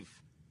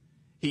believe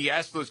he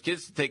asked those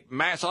kids to take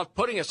masks off,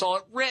 putting us all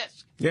at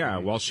risk. Yeah,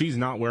 well, she's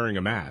not wearing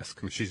a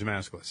mask. She's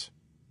maskless.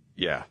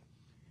 Yeah.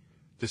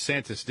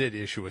 DeSantis did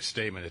issue a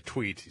statement, a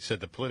tweet. He said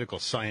the political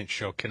science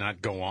show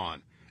cannot go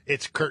on.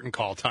 It's curtain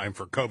call time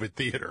for COVID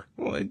theater.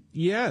 Well,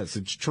 yes,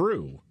 it's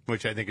true.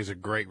 Which I think is a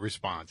great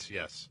response,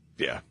 yes.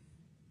 Yeah,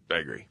 I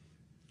agree.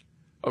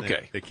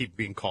 Okay. They keep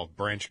being called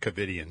Branch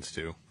Covidians,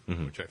 too,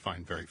 which I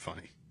find very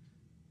funny.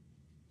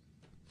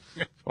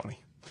 Funny.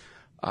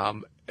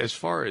 As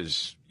far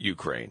as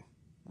Ukraine,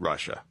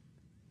 Russia,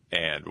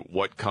 and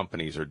what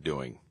companies are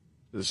doing,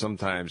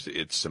 sometimes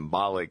it's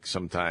symbolic,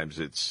 sometimes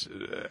it's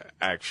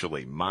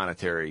actually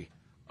monetary,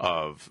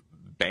 of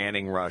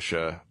banning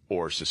Russia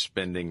or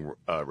suspending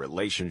a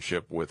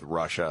relationship with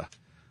Russia.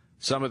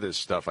 Some of this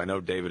stuff, I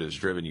know, David, has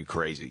driven you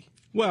crazy.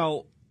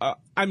 Well,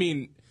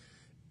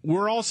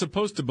 we're all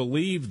supposed to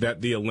believe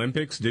that the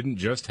Olympics didn't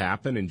just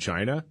happen in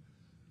China.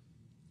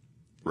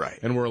 Right.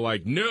 And we're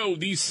like, no,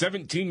 these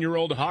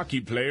 17-year-old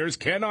hockey players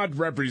cannot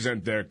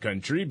represent their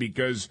country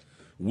because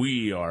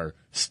we are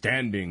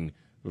standing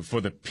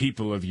for the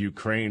people of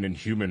Ukraine and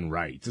human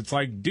rights. It's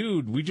like,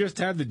 dude, we just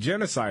had the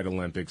Genocide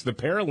Olympics. The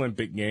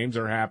Paralympic Games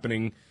are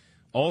happening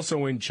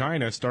also in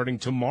China starting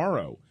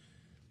tomorrow.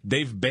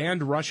 They've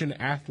banned Russian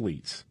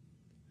athletes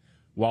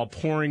while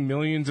pouring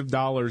millions of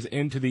dollars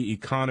into the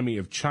economy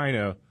of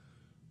China,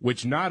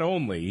 which not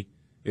only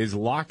is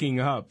locking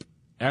up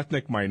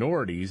ethnic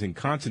minorities in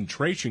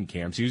concentration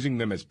camps, using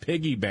them as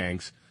piggy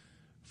banks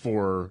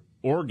for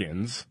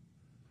organs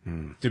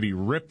to be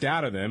ripped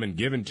out of them and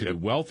given to the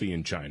wealthy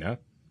in China.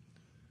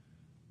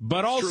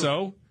 But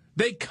also,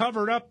 they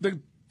covered up the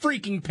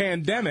freaking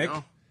pandemic,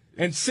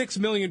 and 6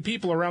 million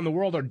people around the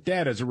world are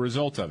dead as a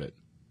result of it.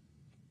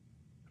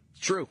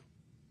 It's true.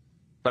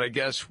 But I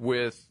guess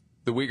with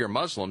the Uyghur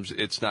Muslims,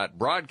 it's not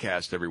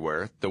broadcast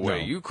everywhere the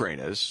way Ukraine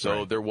is,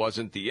 so there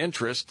wasn't the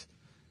interest.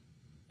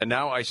 And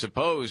now I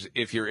suppose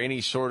if you're any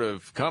sort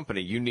of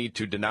company, you need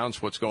to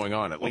denounce what's going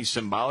on, at least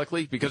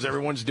symbolically, because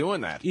everyone's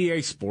doing that.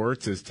 EA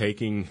Sports is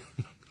taking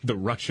the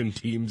Russian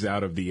teams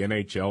out of the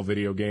NHL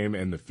video game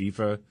and the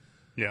FIFA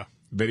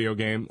video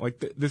game.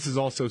 Like, this is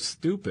all so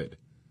stupid.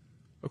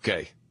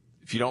 Okay.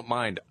 If you don't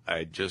mind,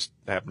 I just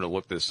happened to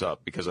look this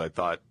up because I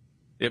thought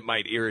it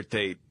might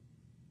irritate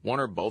one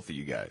or both of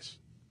you guys.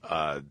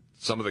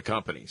 Some of the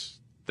companies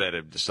that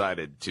have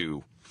decided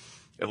to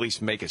at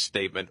least make a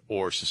statement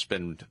or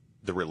suspend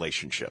the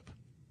relationship.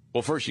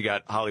 Well, first you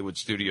got Hollywood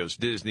Studios,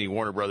 Disney,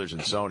 Warner Brothers,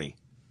 and Sony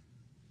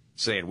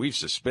saying we've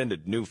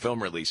suspended new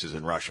film releases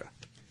in Russia.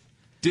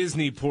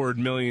 Disney poured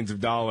millions of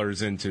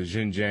dollars into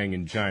Xinjiang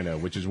in China,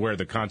 which is where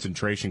the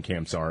concentration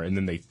camps are, and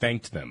then they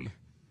thanked them.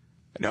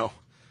 No.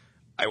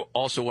 I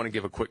also want to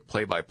give a quick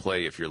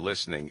play-by-play if you're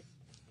listening.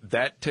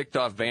 That ticked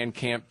off Van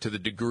Camp to the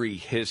degree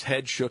his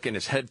head shook and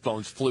his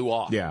headphones flew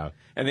off. Yeah.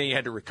 And then he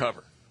had to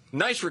recover.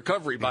 Nice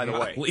recovery, by the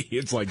way.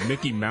 It's like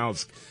Mickey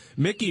Mouse.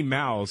 Mickey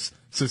Mouse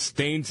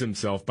sustains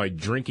himself by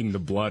drinking the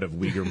blood of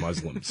Uyghur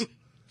Muslims.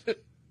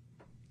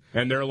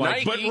 And they're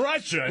like, Nike, but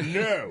Russia,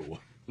 no.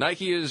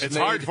 Nike is. It's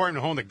hard for him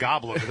to hold a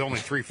goblet with only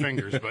 3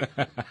 fingers,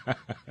 but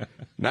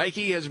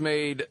Nike has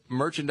made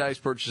merchandise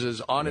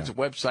purchases on its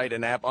website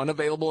and app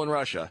unavailable in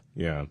Russia.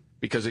 Yeah.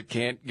 Because it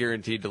can't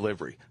guarantee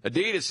delivery.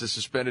 Adidas has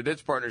suspended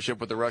its partnership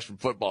with the Russian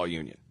Football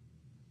Union.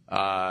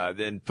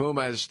 Then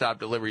Puma has stopped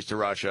deliveries to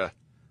Russia,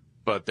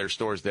 but their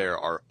stores there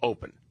are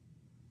open.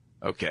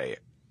 Okay.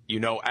 You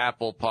know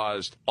Apple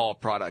paused all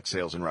product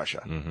sales in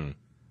Russia.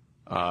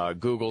 Mm-hmm.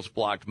 Google's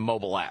blocked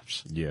mobile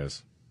apps.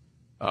 Yes.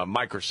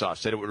 Microsoft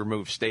said it would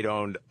remove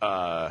state-owned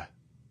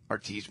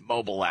RT's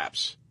mobile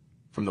apps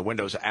from the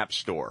Windows App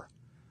Store.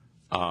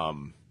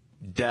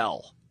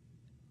 Dell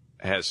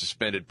has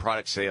suspended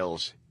product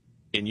sales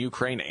in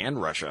Ukraine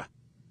and Russia.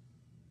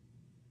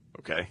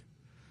 Okay.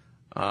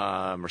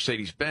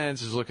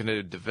 Mercedes-Benz is looking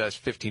to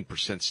divest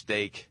 15%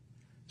 stake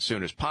as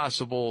soon as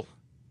possible.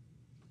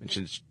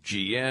 Mentions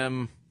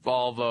GM,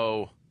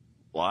 Volvo,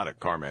 a lot of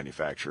car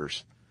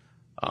manufacturers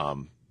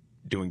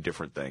doing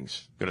different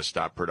things. Going to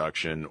stop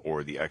production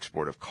or the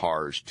export of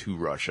cars to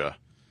Russia.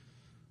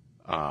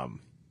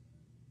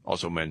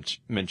 Also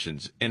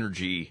mentions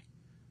energy,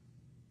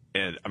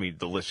 and I mean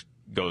the list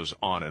goes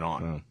on and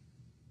on. Oh.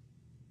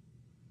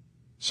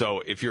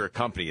 So if you're a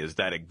company, is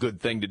that a good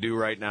thing to do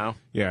right now?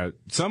 Yeah,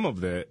 some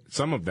of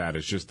that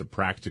is just the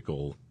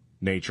practical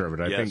nature of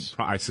it.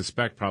 I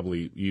suspect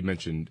probably you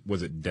mentioned,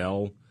 was it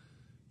Dell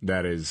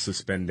that is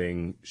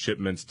suspending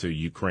shipments to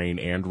Ukraine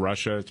and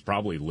Russia? It's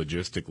probably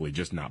logistically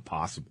just not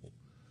possible.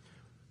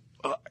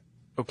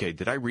 Okay,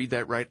 did I read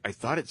that right? I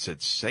thought it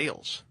said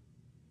sales.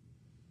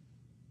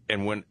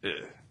 And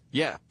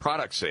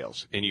product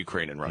sales in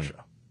Ukraine and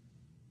Russia.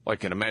 Well, I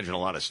can imagine a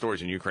lot of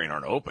stores in Ukraine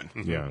aren't open.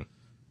 Yeah.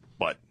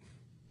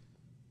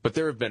 But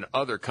there have been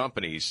other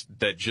companies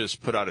that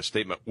just put out a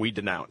statement, we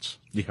denounce.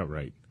 Yeah,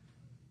 right.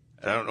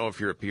 And I don't know if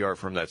you're a PR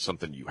firm, that's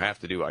something you have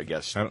to do, I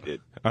guess. I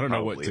don't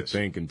know what to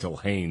think until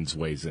Haynes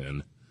weighs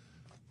in.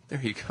 There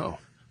you go.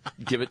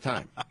 Give it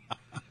time.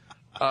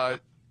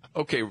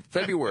 Okay,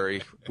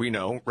 February, we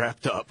know,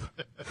 wrapped up.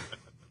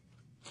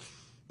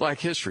 Black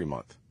History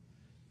Month.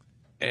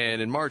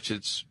 And in March,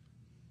 it's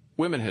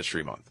Women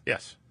History Month.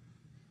 Yes.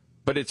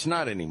 But it's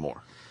not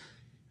anymore.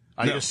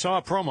 I just saw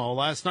a promo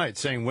last night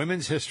saying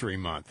Women's History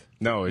Month.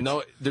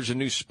 No, there's a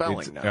new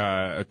spelling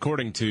now.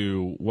 According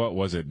to, what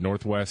was it,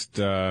 Northwest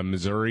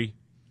Missouri?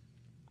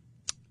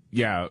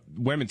 Yeah,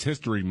 Women's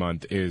History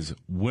Month is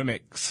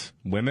Women's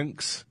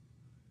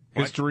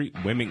History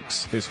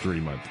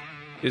Month.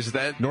 Is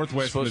that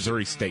Northwest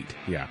Missouri State?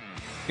 Yeah.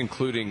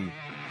 Including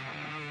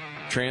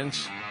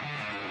trans?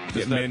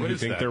 Men who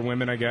think they're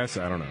women, I guess.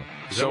 I don't know.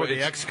 Is that where the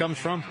X comes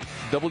from?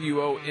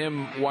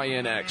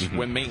 WOMYNX,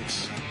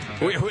 Women's.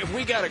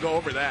 We got to go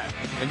over that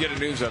and get a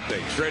news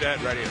update. Straight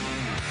ahead, right here.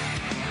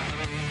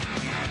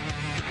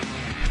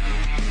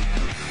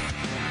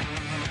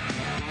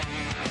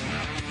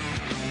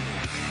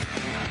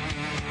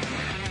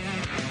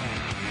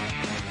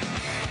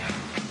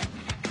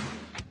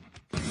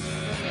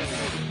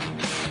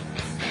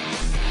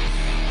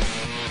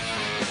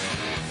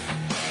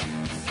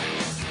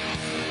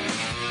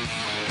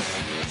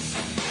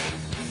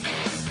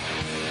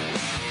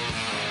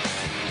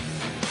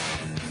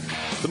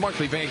 The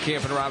Markley, Van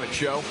Camp, and Robbins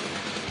Show.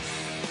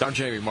 I'm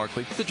Jamie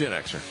Markley, the Gen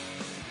Xer.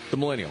 The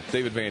Millennial,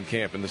 David Van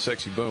Camp, and the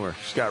Sexy Boomer,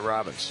 Scott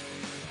Robbins.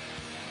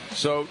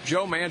 So,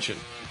 Joe Manchin,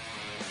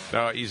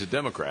 he's a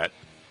Democrat,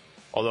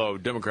 although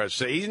Democrats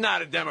say he's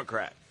not a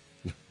Democrat.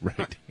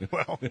 Right.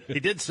 Well,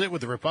 he did sit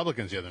with the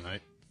Republicans the other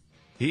night.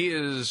 He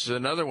is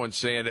another one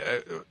saying,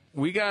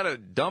 we got to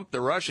dump the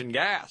Russian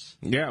gas.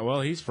 Yeah,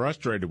 well, he's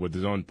frustrated with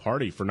his own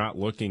party for not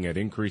looking at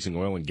increasing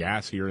oil and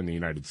gas here in the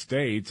United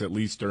States, at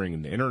least during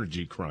an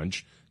energy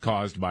crunch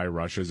caused by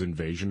Russia's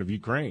invasion of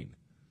Ukraine.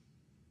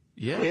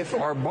 Yeah. If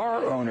our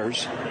bar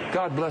owners,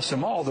 God bless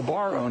them all, the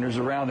bar owners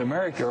around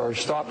America are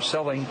stopped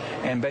selling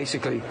and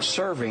basically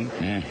serving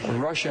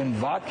Russian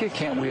vodka,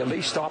 can't we at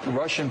least stop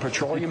Russian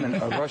petroleum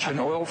and Russian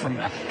oil from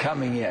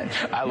coming in?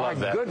 I love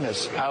that. My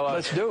goodness,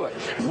 let's do it.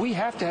 We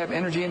have to have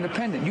energy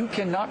independent. You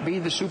cannot be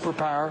the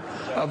superpower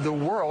of the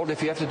world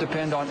if you have to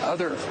depend on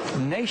other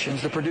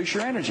nations to produce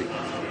your energy.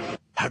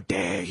 How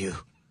dare you?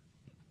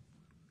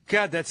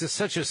 God, that's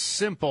such a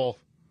simple...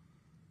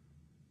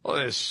 Well,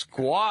 this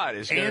squad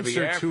is going to be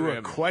after to him.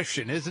 A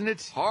question, isn't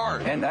it?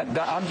 Hard. And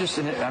I'm just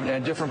in a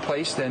different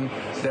place than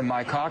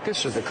my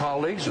caucus or the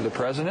colleagues or the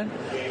president,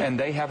 and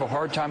they have a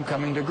hard time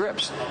coming to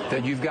grips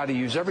that you've got to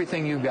use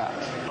everything you've got.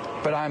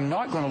 But I'm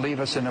not going to leave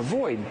us in a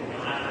void,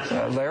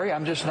 Larry.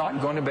 I'm just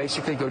not going to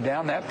basically go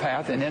down that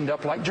path and end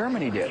up like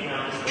Germany did,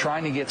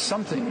 trying to get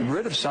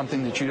rid of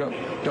something that you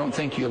don't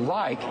think you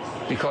like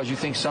because you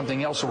think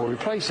something else will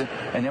replace it,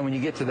 and then when you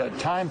get to that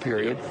time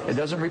period, it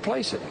doesn't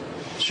replace it.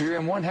 So you're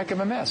in one heck of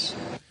a mess.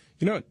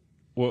 You know,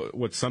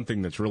 what's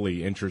something that's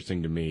really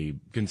interesting to me,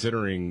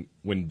 considering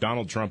when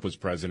Donald Trump was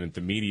president,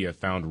 the media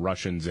found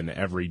Russians in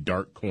every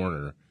dark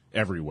corner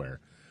everywhere.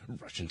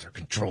 Russians are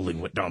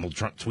controlling what Donald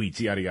Trump tweets,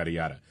 yada, yada,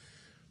 yada.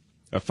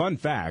 A fun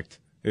fact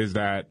is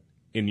that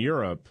in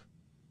Europe,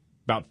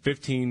 about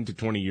 15 to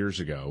 20 years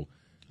ago,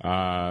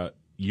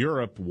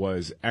 Europe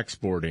was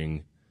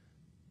exporting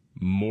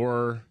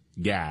more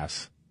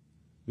gas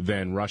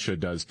than Russia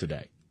does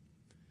today.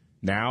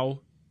 Now,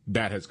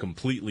 that has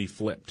completely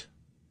flipped.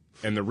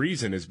 And the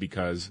reason is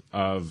because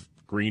of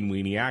green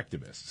weenie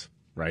activists,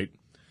 right?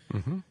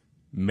 Mm-hmm.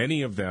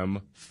 Many of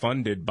them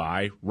funded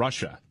by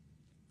Russia.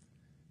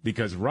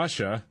 Because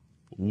Russia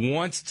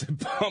wants to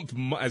pump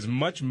as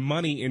much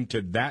money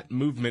into that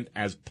movement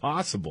as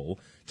possible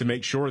to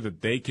make sure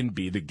that they can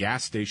be the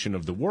gas station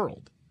of the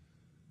world.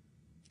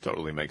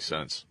 Totally makes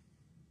sense.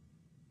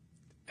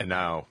 And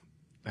now,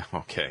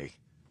 okay,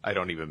 I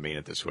don't even mean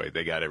it this way.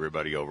 They got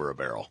everybody over a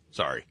barrel.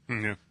 Sorry.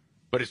 Yeah.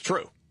 But it's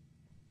true.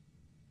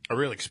 A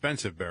real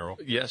expensive barrel.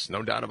 Yes,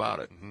 no doubt about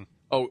it.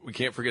 Oh, we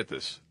can't forget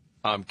this.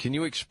 Can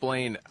you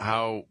explain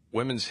how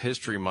Women's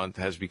History Month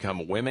has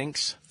become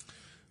Women's?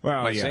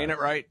 Well, Am I saying it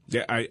right?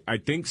 Yeah, I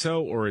think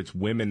so, or it's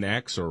Women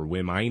X or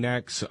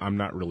Womenex. I'm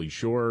not really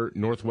sure.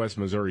 Northwest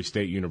Missouri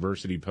State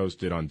University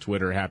posted on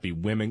Twitter, Happy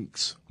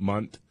Women's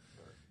Month,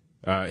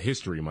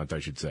 History Month, I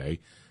should say.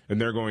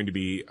 And they're going to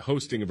be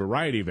hosting a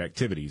variety of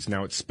activities.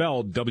 Now, it's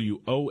spelled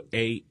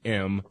WOAMYNX.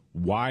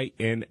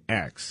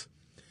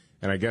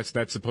 And I guess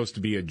that's supposed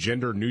to be a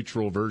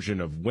gender-neutral version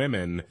of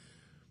women,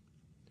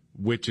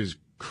 which is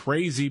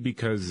crazy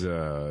because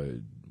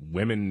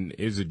women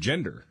is a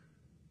gender.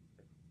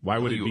 Why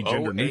would it be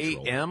gender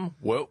neutral? WOAM?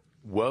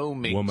 Whoa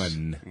means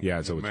woman.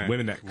 Yeah, so it's Womack.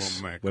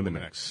 Womenex. Womack.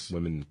 Womenex.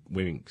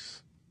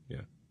 Women's.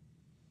 Yeah.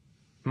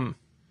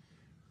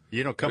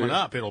 Coming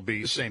up, it'll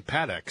be St.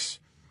 Patrick's.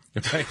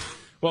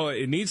 Well,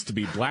 it needs to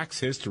be Black's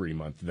History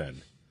Month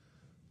then.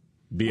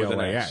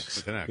 BLAX.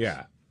 With an X.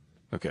 Yeah.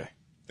 Okay.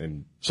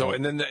 And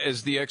then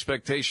is the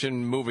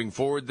expectation moving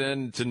forward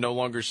then to no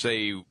longer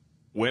say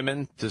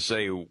women, to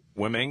say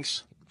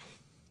women's?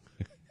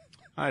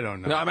 I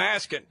don't know. No, I'm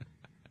asking.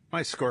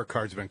 My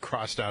scorecard's been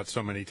crossed out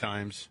so many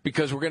times.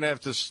 Because we're going to have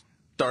to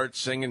start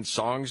singing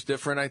songs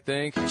different, I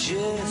think.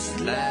 Just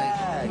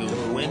like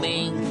the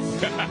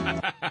women.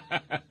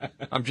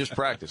 I'm just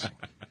practicing.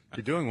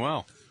 You're doing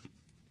well.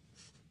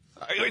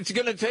 It's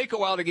going to take a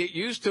while to get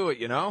used to it,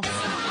 you know?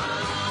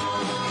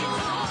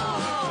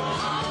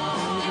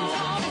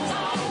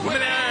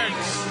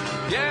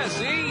 Yeah,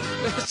 see?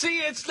 See,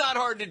 it's not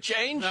hard to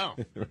change. No.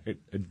 Right.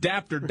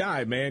 Adapt or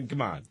die, man.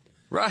 Come on.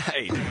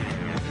 Right.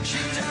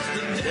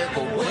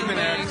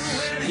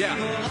 Womenex.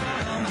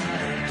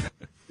 Yeah.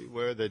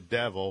 Beware the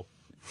devil.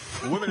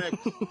 Womenex.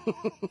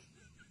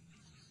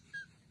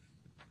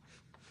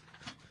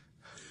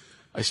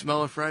 I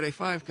smell a Friday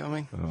 5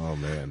 coming. Oh,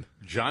 man.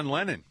 John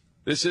Lennon.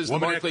 This is the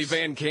Womenex. Markley,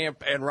 Van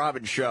Camp, and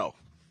Robbins show.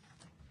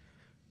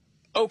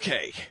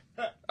 Okay.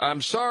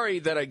 I'm sorry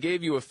that I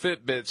gave you a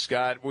Fitbit,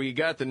 Scott. We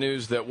got the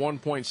news that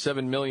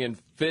 1.7 million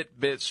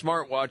Fitbit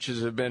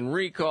smartwatches have been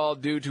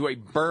recalled due to a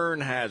burn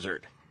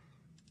hazard.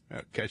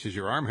 That catches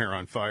your arm hair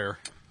on fire.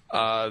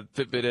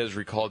 Fitbit has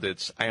recalled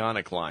its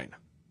Ionic line.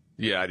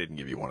 Yeah, I didn't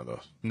give you one of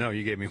those. No,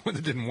 you gave me one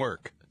that didn't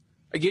work.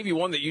 I gave you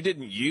one that you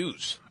didn't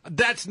use.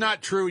 That's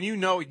not true, and you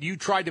know it. You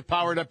tried to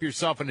power it up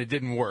yourself, and it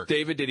didn't work.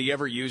 David, did he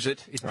ever use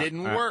it? It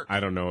didn't work. I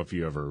don't know if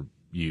you ever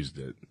used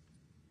it.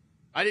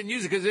 I didn't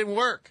use it because it didn't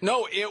work.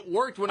 No, it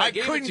worked when I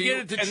gave it to you.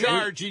 couldn't get it to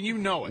charge, and you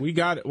know it. We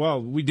got it.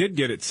 Well, we did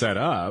get it set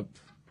up.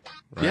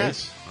 Right?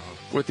 Yes.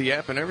 With the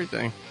app and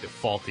everything.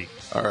 Faulty.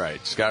 All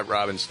right. Scott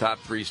Robbins' top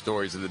 3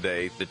 stories of the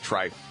day, the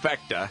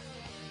trifecta,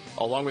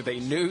 along with a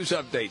news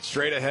update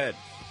straight ahead.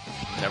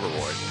 Never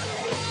worry.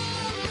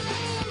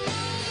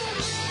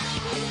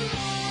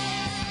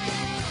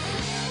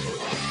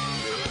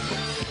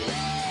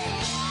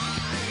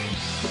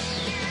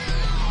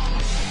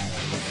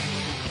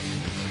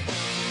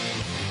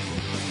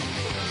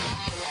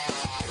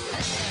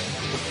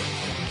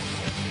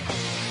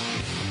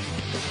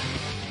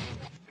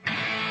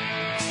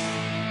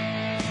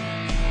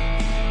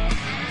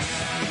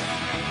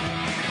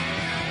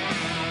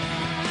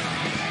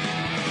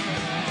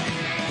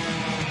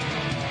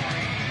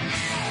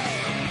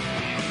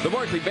 The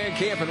Markley, Van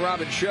Camp, and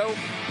Robbins Show.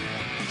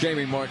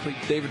 Jamie Markley,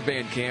 David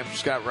Van Camp,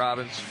 Scott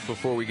Robbins.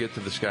 Before we get to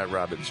the Scott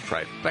Robbins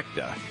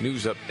trifecta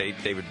news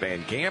update, David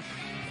Van Camp.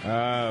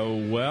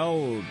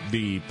 Well,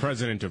 the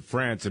president of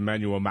France,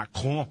 Emmanuel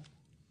Macron,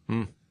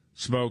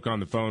 spoke on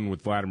the phone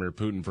with Vladimir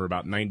Putin for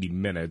about 90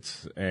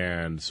 minutes,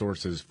 and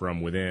sources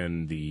from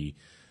within the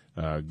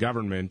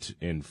government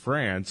in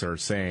France are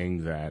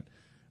saying that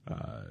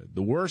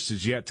the worst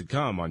is yet to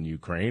come on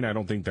Ukraine. I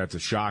don't think that's a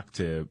shock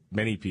to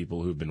many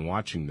people who've been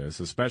watching this,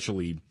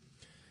 especially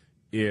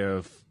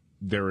if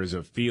there is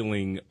a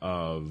feeling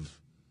of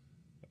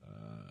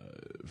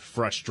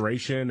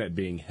frustration at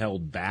being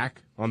held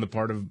back on the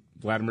part of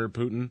Vladimir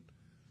Putin.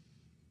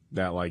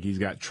 That, like, he's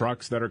got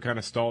trucks that are kind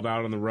of stalled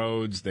out on the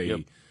roads.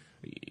 I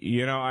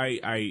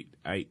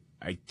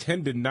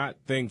tend to not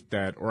think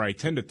that, or I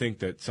tend to think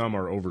that some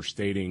are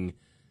overstating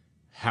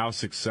how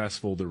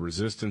successful the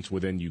resistance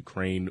within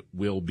Ukraine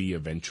will be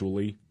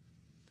eventually.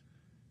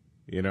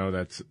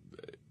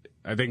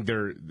 I think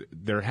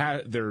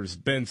there's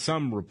been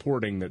some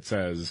reporting that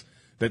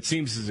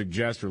seems to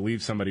suggest or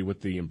leave somebody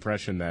with the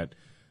impression that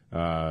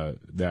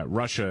that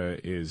Russia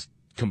is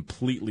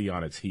completely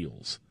on its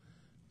heels.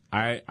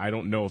 I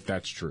don't know if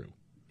that's true.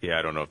 Yeah,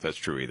 I don't know if that's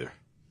true either.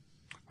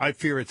 I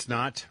fear it's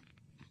not.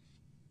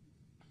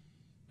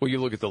 Well, you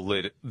look at the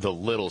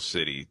little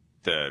city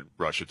that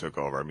Russia took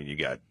over. I mean, you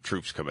got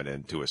troops coming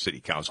into a city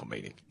council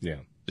meeting. Yeah.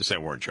 Just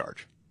saying we're in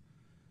charge.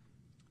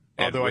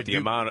 And Although with the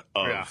amount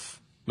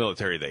of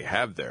military they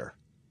have there,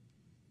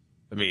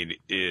 I mean,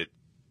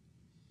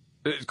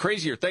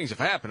 crazier things have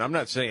happened. I'm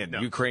not saying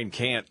Ukraine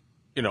can't,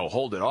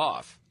 hold it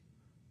off.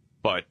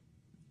 But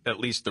at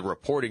least the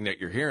reporting that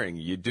you're hearing,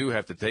 you do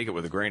have to take it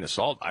with a grain of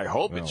salt. I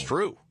hope it's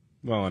true.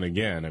 Well, and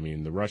again, I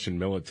mean, the Russian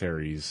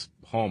military's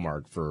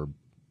hallmark for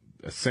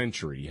a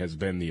century has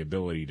been the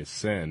ability to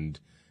send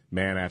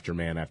man after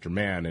man after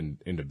man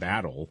into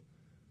battle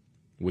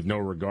with no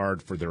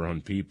regard for their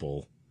own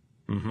people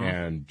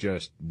and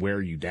just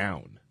wear you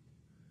down.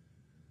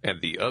 And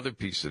the other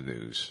piece of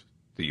news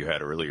that you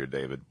had earlier,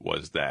 David,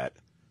 was that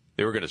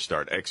they were going to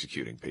start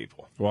executing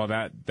people. Well,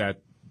 that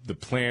the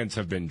plans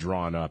have been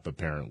drawn up,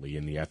 apparently,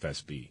 in the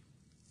FSB.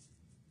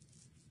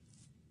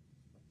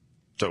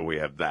 So we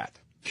have that.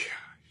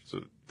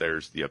 So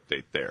there's the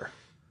update there.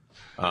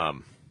 I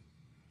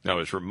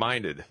was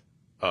reminded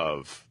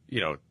of,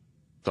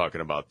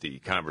 talking about the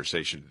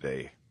conversation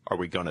today, are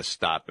we going to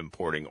stop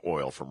importing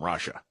oil from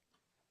Russia?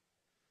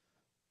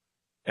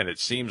 And it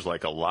seems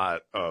like a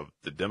lot of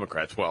the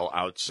Democrats, well,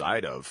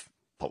 outside of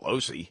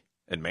Pelosi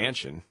and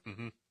Manchin,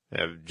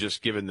 have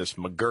just given this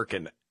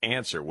McGurkin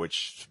answer,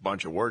 which is a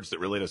bunch of words that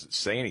really doesn't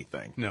say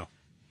anything. No.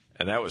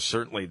 And that was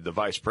certainly the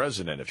vice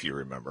president, if you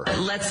remember.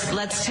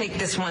 Let's take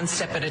this one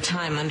step at a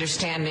time,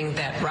 understanding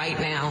that right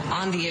now,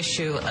 on the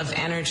issue of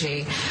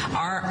energy,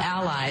 our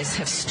allies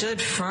have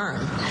stood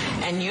firm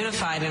and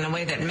unified in a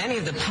way that many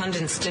of the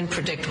pundits didn't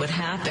predict would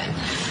happen,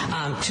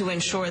 to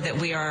ensure that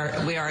we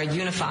are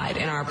unified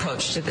in our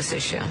approach to this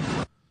issue.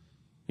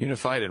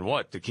 Unified in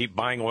what? To keep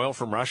buying oil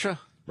from Russia?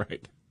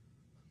 Right.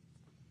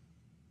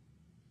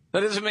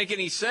 That doesn't make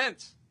any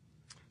sense.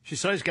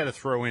 She's always got to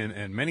throw in,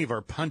 and many of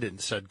our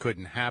pundits said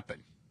couldn't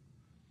happen.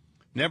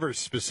 Never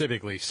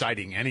specifically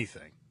citing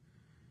anything.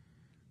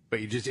 But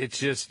it's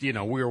just,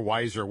 we're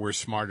wiser, we're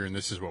smarter, and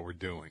this is what we're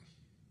doing.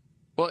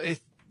 Well,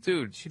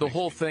 the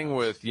whole thing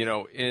with,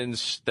 in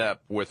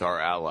step with our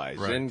allies,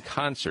 right. In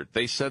concert.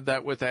 They said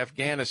that with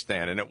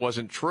Afghanistan, and it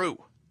wasn't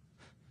true.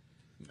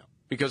 No.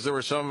 Because there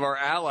were some of our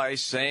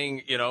allies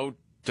saying, to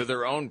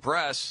their own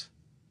press,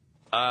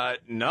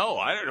 no,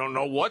 I don't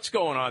know what's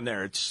going on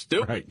there. It's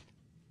stupid. Right.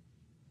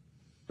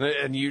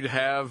 And you'd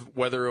have,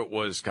 whether it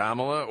was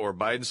Kamala or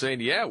Biden saying,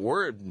 yeah,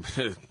 we're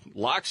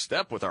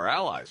lockstep with our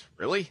allies.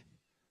 Really?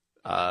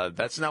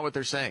 That's not what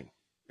they're saying.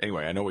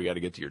 Anyway, I know we got to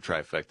get to your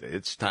trifecta.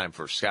 It's time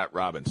for Scott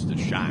Robbins to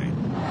shine.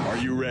 Are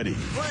you ready?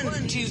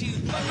 1,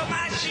 2, buckle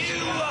my shoe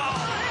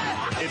on.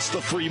 It's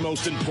the 3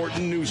 most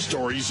important news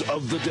stories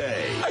of the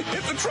day. I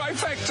hit the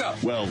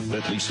trifecta. Well,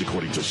 at least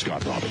according to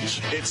Scott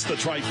Robbins. It's the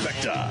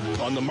trifecta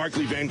on the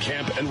Markley, Van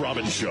Camp, and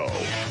Robbins Show.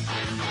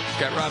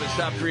 Scott Robbins'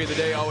 top 3 of the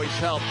day always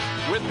help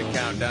with the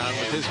countdown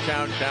with his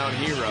countdown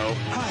hero.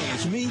 Hi,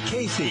 it's me,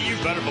 Casey. You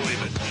better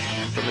believe it.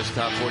 From his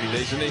top 40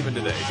 days, and even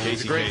today.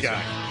 Casey, great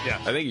guy. Yeah.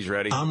 I think he's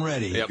ready. I'm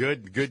ready. Yep.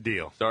 Good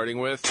deal. Starting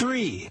with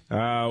 3.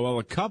 Well,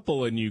 a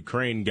couple in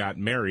Ukraine got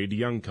married. A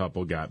young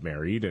couple got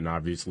married, and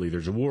obviously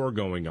there's a war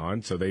going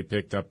on, so they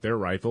picked up their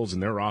rifles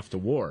and they're off to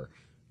war.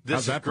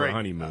 How's that for a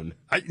honeymoon?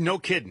 No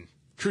kidding.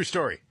 True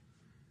story.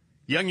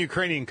 Young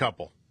Ukrainian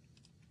couple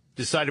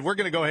decided we're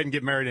going to go ahead and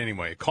get married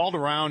anyway. Called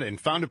around and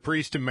found a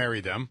priest to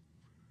marry them.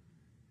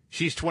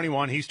 She's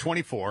 21. He's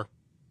 24.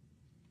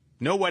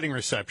 No wedding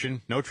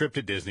reception. No trip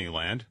to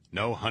Disneyland.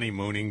 No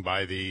honeymooning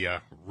by the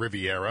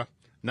Riviera.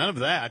 None of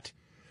that.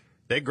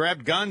 They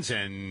grabbed guns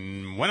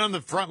and went on the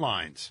front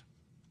lines.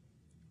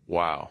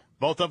 Wow.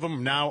 Both of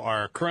them now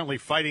are currently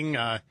fighting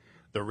the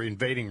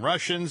invading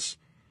Russians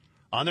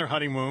on their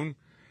honeymoon.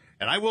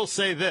 And I will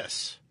say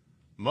this.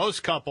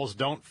 Most couples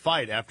don't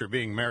fight after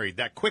being married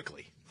that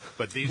quickly,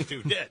 but these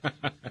two did.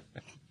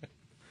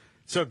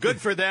 So good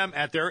for them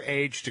at their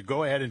age to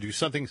go ahead and do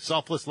something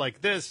selfless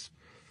like this,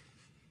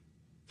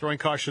 throwing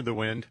caution to the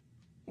wind.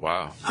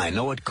 Wow. I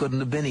know it couldn't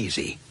have been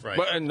easy. Right.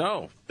 But,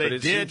 no. They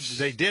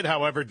did,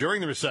 however,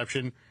 during the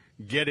reception,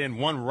 get in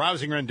one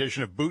rousing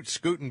rendition of Boot,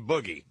 Scoot, and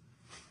Boogie.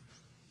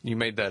 You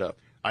made that up.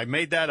 I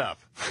made that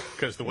up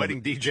because the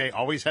wedding DJ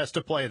always has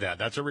to play that.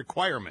 That's a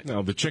requirement.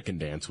 No, the chicken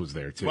dance was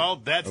there, too. Well,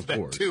 that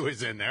too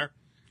is in there.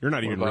 You're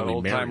not even really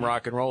old-time married.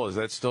 rock and roll? Is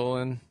that still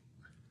in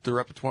the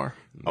repertoire?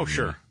 Oh,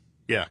 sure.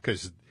 Yeah,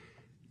 because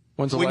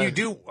when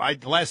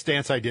last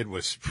dance I did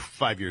was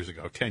 5 years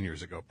ago, 10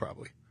 years ago,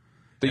 probably.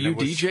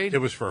 DJ'd? It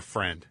was for a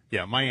friend.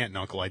 Yeah, my aunt and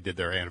uncle, I did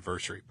their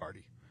anniversary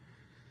party.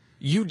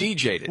 You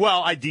DJ'd it?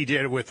 Well, I DJ'd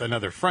it with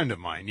another friend of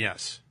mine,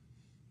 yes.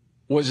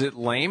 Was it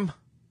lame?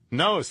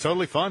 No, it was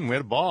totally fun. We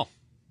had a ball.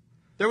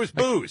 There was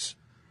booze.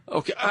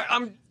 Okay,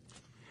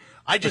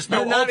 I just know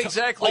you're not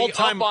exactly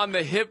up on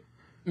the hip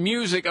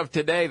music of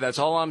today. That's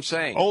all I'm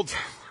saying. Oh,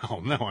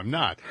 no, I'm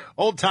not.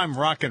 Old-time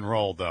rock and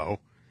roll, though,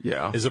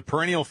 is a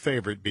perennial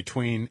favorite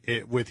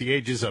with the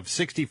ages of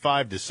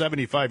 65 to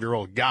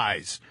 75-year-old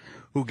guys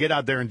who get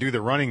out there and do the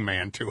Running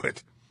Man to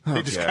it.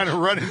 They just kind of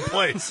run in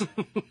place.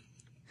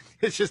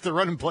 It's just the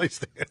run in place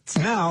dance.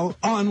 Now,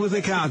 on with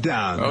the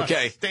countdown.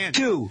 Okay.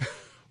 2.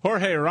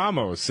 Jorge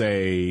Ramos,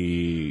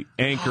 a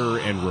anchor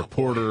and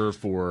reporter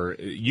for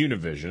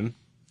Univision.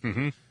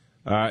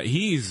 Mm-hmm.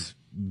 He's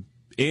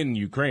in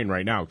Ukraine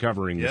right now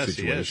covering the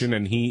situation,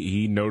 and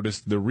he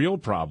noticed the real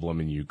problem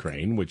in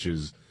Ukraine, which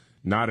is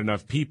not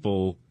enough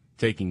people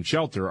taking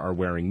shelter are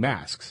wearing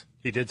masks.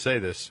 He did say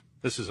this.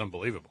 This is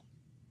unbelievable.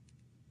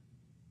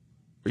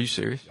 Are you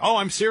serious? Oh,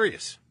 I'm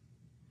serious.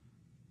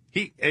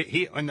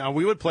 Now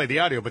we would play the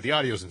audio, but the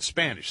audio's in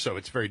Spanish, so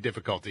it's very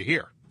difficult to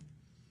hear.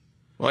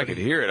 Well, I could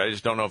hear it. I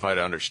just don't know if I'd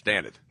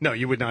understand it. No,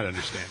 you would not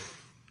understand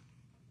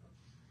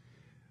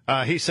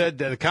it. He said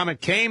the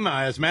comment came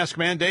as mask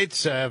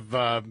mandates have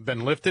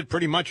been lifted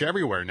pretty much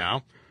everywhere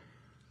now.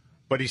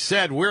 But he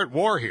said, we're at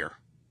war here.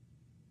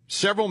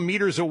 Several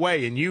meters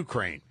away in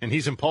Ukraine, and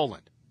he's in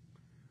Poland.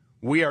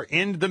 We are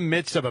in the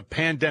midst of a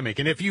pandemic.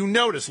 And if you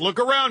notice, look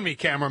around me,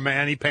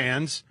 cameraman, he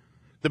pans.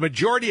 The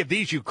majority of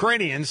these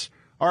Ukrainians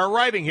are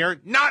arriving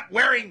here not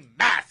wearing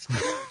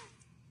masks.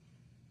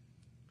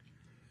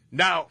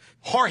 Now,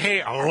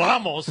 Jorge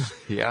Ramos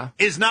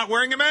is not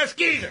wearing a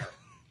mask either.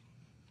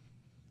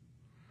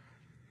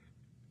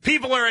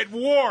 People are at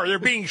war. They're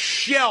being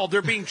shelled.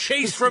 They're being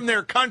chased from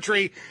their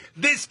country.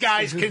 This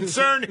guy's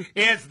concern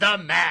is the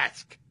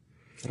mask.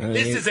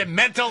 This is a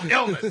mental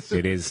illness.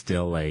 It is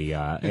still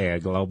a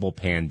global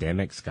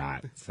pandemic,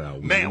 Scott.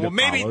 So maybe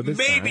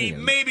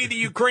the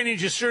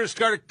Ukrainians just sort of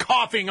started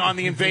coughing on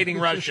the invading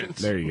Russians.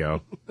 There you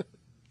go.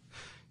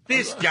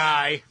 This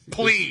guy,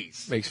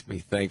 please. This makes me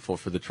thankful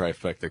for the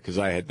trifecta because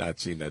I had not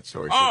seen that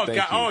story. So Oh, thank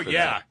God, you for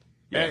yeah. that.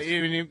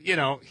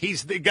 Yes.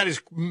 He's got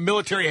his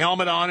military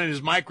helmet on and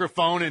his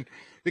microphone, and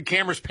the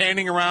camera's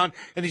panning around,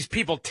 and these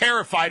people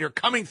terrified are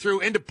coming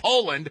through into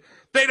Poland.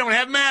 They don't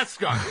have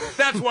masks on.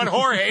 That's what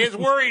Jorge is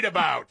worried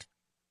about.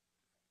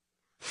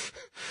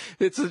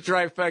 It's the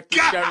trifecta.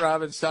 Scott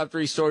Robbins' top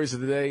 3 stories of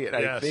the day, and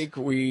I think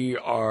we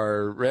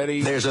are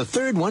ready. There's a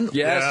third one.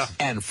 Yes.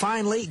 Yeah. And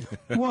finally,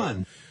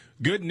 one.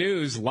 Good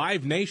news,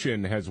 Live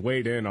Nation has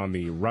weighed in on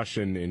the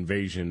Russian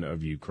invasion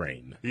of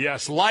Ukraine.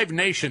 Yes, Live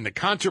Nation, the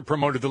concert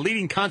promoter, the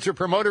leading concert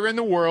promoter in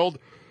the world,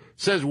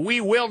 says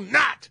we will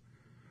not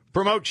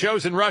promote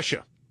shows in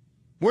Russia.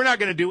 We're not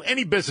going to do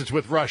any business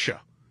with Russia.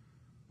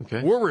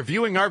 Okay. We're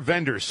reviewing our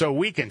vendors so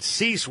we can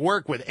cease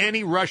work with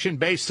any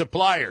Russian-based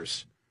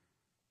suppliers.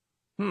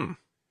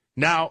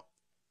 Now,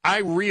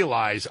 I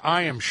realize,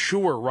 I am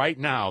sure right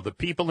now, the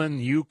people in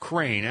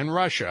Ukraine and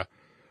Russia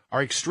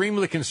are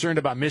extremely concerned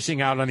about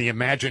missing out on the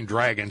Imagine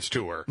Dragons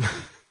tour.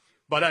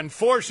 But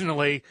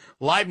unfortunately,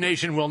 Live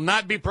Nation will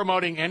not be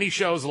promoting any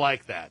shows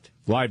like that.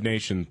 Live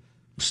Nation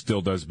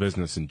still does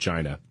business in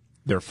China.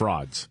 They're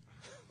frauds.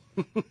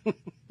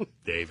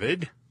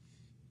 David,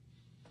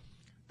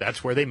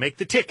 that's where they make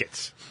the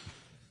tickets.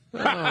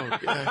 Oh,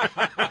 God.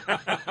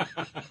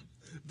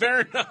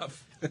 Fair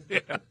enough.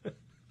 Yeah.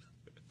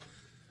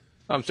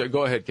 I'm sorry.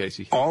 Go ahead,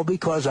 Casey. All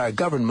because our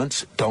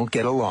governments don't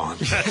get along.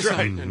 That's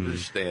right. I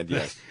understand,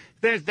 yes.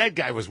 That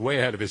guy was way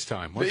ahead of his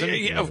time, wasn't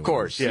he? Yeah, of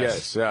course,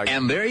 yes.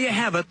 And there you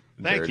have it.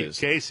 Thank you,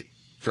 Casey.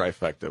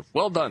 Trifecta.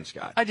 Well done,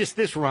 Scott.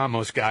 This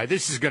Ramos guy,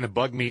 this is going to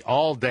bug me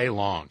all day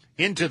long,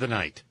 into the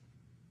night.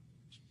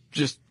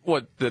 Just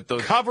what?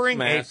 Those covering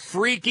masks? a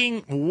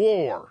freaking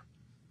war.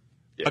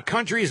 Yeah. A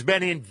country has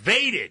been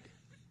invaded.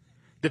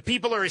 The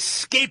people are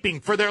escaping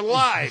for their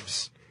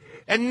lives.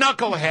 And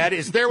Knucklehead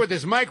is there with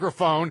his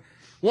microphone,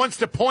 wants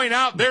to point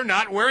out they're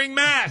not wearing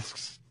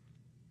masks.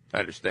 I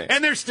understand.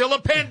 And there's still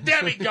a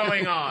pandemic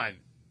going on.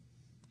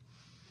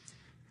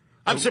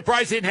 I'm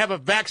surprised they didn't have a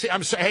vaccine.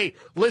 Hey,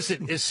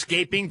 listen,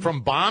 escaping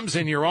from bombs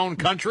in your own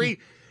country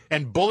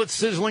and bullets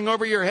sizzling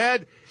over your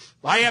head,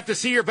 I have to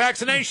see your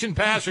vaccination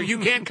pass or you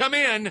can't come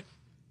in.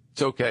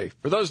 It's okay.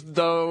 For those,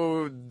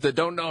 though, that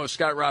don't know,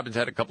 Scott Robbins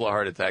had a couple of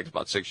heart attacks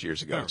about 6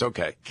 years ago. It's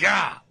okay.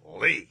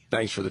 Golly.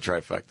 Thanks for the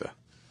trifecta.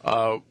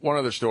 One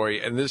other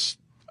story, and this,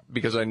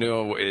 because I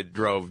knew it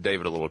drove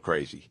David a little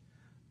crazy.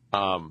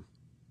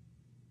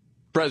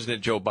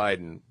 President Joe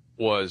Biden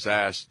was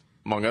asked,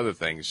 among other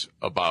things,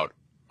 about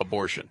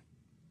abortion.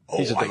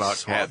 He's a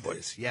devout Catholic.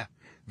 This. Yeah.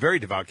 Very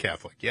devout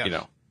Catholic, yeah. You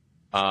know,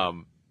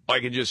 I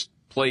can just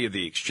play you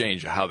the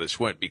exchange of how this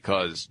went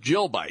because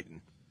Jill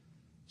Biden,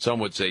 some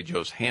would say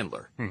Joe's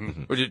handler,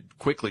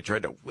 quickly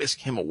tried to whisk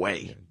him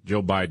away. Yeah.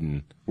 Joe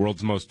Biden,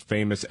 world's most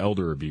famous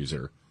elder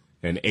abuser,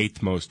 and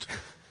eighth worst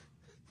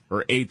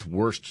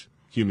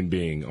human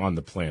being on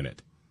the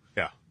planet.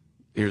 Yeah.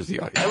 Here's the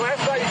audio. And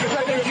last night you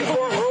said you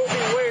support Roe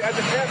v. Wade as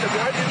a Catholic.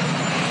 Why didn't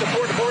you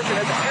support abortion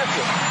as a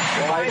Catholic?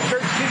 Why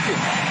church teaching?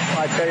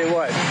 I tell you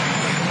what,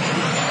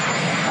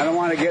 I don't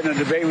want to get in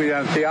a debate with you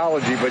on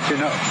theology, but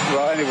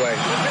well, anyway,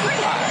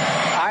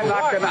 I'm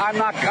not going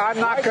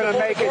to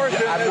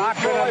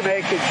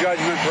make a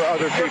judgment for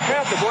other people.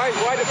 Catholic. Why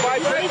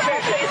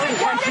did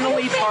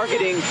intentionally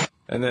targeting?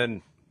 And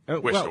then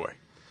whisked away.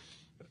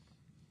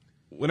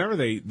 Whenever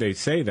they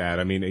say that,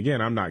 I mean,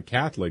 again, I'm not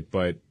Catholic,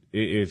 but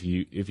if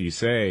you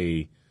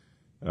say,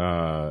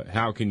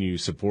 how can you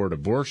support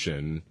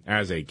abortion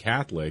as a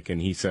Catholic,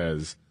 and he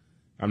says,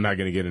 I'm not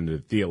going to get into a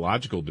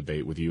theological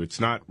debate with you, it's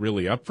not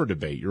really up for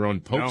debate. Your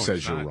own Pope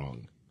says you're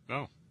wrong.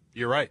 No,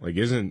 you're right. Like,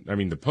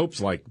 the Pope's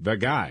like the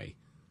guy.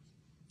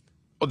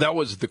 Well, that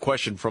was the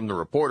question from the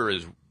reporter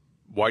is,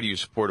 why do you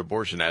support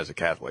abortion as a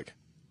Catholic?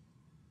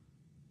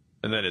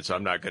 And then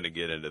I'm not going to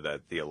get into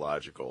that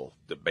theological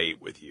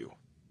debate with you.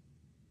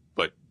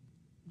 But,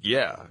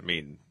 yeah, I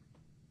mean,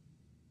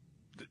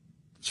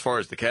 as far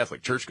as the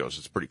Catholic Church goes,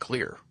 it's pretty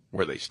clear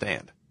where they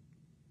stand.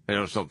 I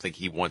just don't think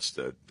he wants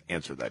to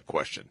answer that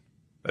question.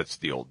 That's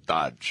the old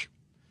Dodge.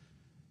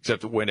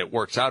 Except that when it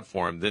works out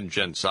for him, then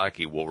Jen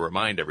Psaki will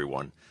remind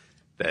everyone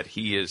that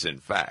he is, in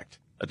fact,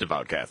 a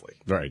devout Catholic.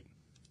 Right.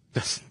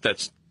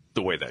 That's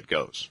the way that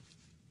goes.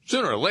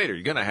 Sooner or later,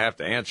 you're going to have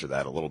to answer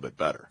that a little bit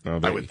better,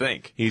 I would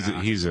think. He's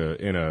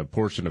in a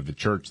portion of the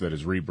church that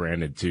is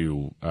rebranded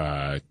to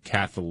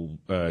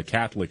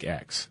Catholic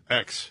X.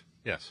 X,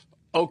 yes.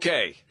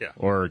 Okay. Yeah.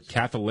 Or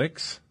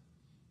Catholics?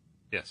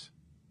 Yes.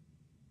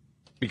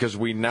 Because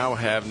we now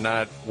have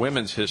not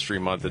Women's History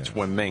Month, it's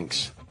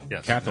Womenks.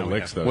 Yes.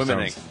 Catholics, though.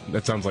 Women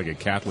That sounds like a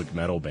Catholic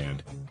metal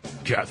band.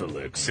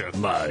 Catholics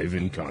live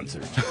in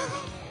concert.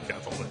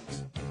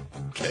 Catholics.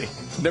 Okay.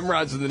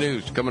 Nimrod's in the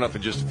news coming up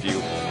in just a few.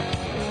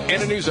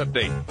 And a news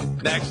update.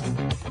 Next.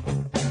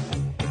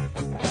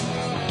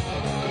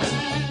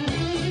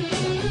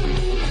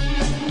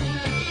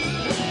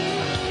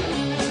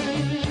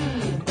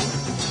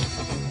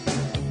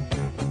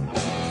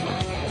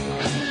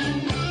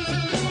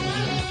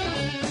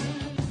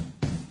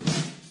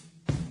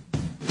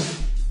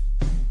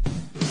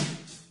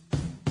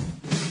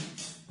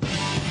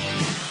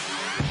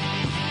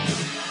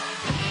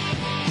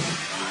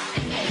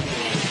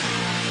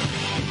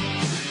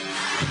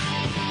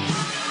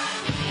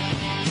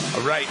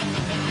 Right.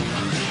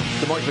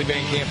 The Markley,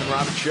 Van Camp, and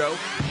Robbins Show.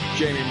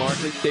 Jamie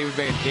Markley, David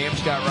Van Camp,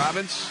 Scott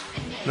Robbins.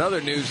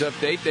 Another news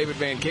update, David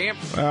Van Camp.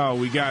 Oh,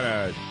 we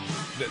got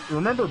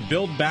remember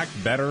Build Back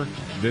Better?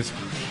 This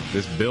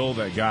bill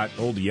that got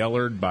old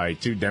yellered by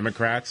 2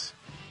 Democrats?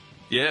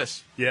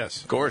 Yes.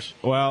 Yes. Of course.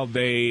 Well,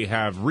 they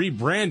have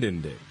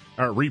rebranded it.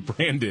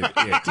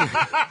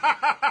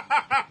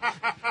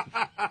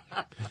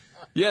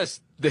 Yes.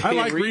 They I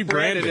like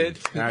rebranded rebranded,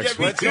 it.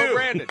 actually. Yeah, let's go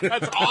brand it.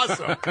 That's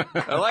awesome.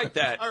 I like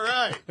that. All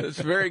right. It's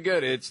very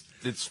good. It's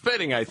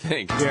fitting, I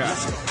think. Yeah.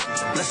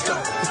 Let's go,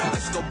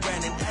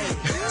 Brandon. Hey,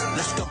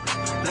 let's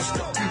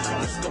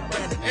go,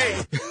 Brandon.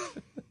 Hey.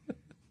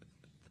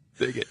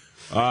 Dig it.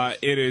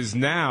 It is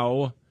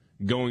now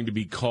going to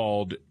be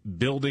called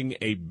Building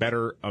a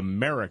Better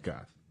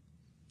America.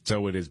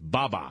 So it is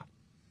BABA.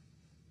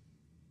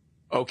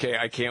 Okay,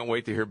 I can't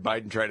wait to hear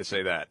Biden try to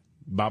say that.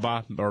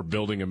 BABA, or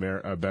Building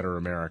a Better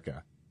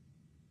America.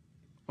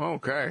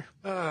 Okay.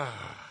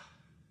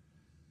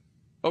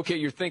 Okay,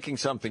 you're thinking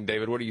something,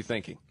 David. What are you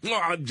thinking?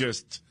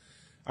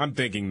 I'm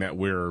thinking that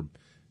we're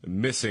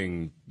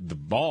missing the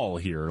ball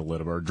here a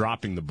little, or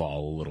dropping the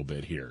ball a little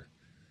bit here.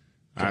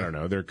 Okay. I don't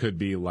know. There could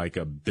be like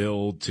a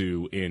bill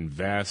to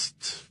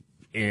invest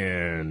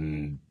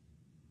in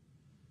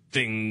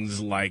things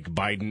like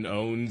Biden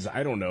owns.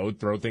 I don't know.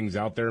 Throw things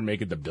out there,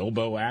 make it the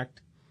Bilbo Act.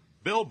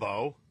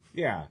 Bilbo?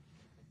 Yeah.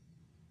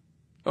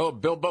 Oh,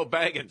 Bilbo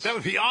Baggins. That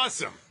would be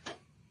awesome.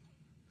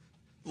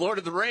 Lord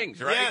of the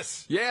Rings, right?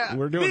 Yes. Yeah.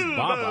 We're doing Bilbo.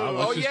 Baba.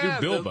 Let's just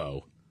do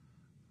Bilbo.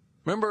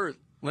 Remember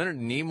Leonard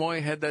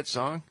Nimoy had that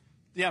song?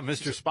 Yeah,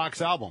 Mr.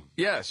 Spock's album.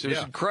 Yes, it was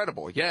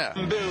incredible. Yeah.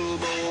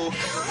 Bilbo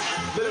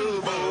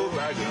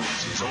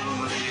Baggins, he's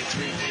only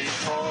 3 feet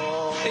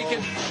tall.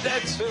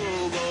 That's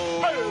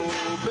Bilbo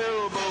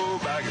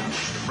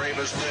Baggins, the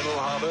bravest little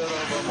hobbit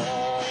of them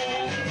all.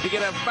 He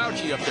can have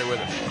Fauci up there with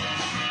him.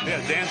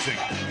 Yeah, dancing.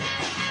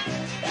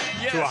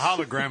 Yes. To a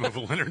hologram of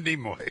Leonard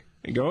Nimoy.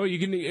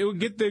 It would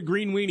get the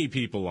green weenie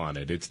people on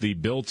it. It's the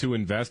bill to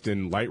invest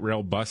in light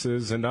rail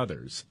buses and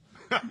others.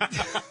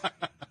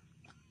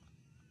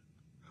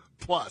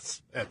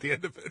 Plus, at the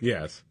end of it.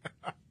 Yes.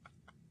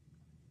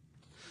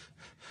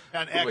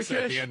 An X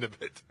at the end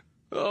of it.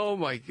 Oh,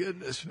 my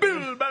goodness.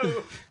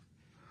 Bilbo!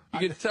 You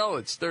can tell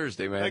it's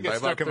Thursday, man. That gets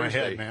stuck in my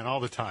Thursday. head, man, all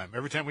the time.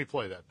 Every time we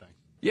play that thing.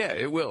 Yeah,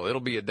 it will. It'll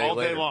be a day all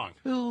later. All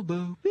day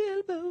long.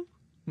 Bilbo.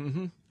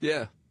 Mm-hmm.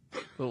 Yeah.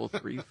 Little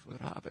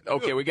 3-foot hobbit.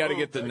 Okay, we got to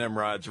get the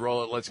Nimrods.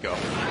 Roll it. Let's go.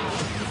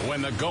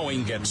 When the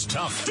going gets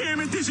tough. Damn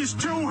it, this is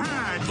too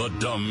hard. The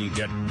dumb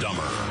get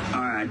dumber.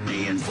 All right,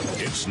 Ian.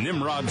 It's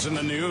Nimrods in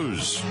the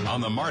News on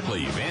the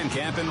Markley, Van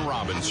Camp, and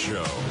Robbins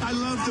Show. I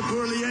love the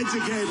poorly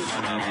educated.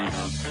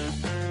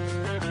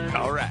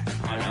 All right.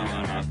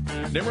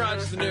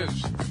 Nimrod's the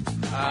news.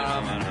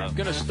 I'm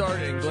going to start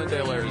in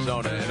Glendale,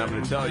 Arizona, and I'm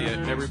going to tell you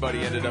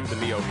everybody ended up to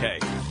be okay.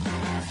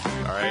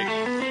 All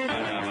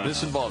right?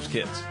 This involves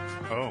kids.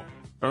 Oh.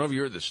 I don't know if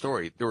you heard the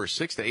story. There were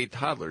 6 to 8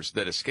 toddlers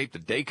that escaped a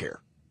daycare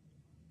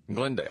in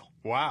Glendale.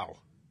 Wow.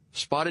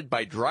 Spotted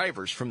by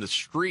drivers from the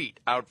street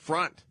out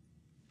front.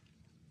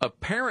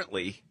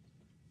 Apparently,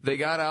 they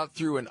got out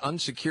through an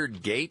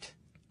unsecured gate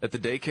at the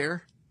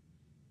daycare,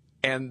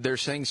 and they're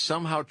saying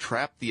somehow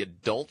trapped the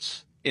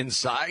adults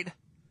inside.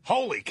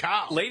 Holy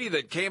cow. Lady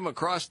that came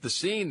across the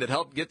scene that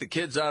helped get the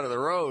kids out of the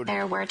road.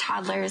 There were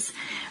toddlers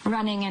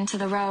running into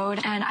the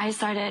road, and I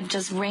started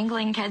just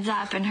wrangling kids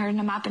up and herding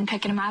them up and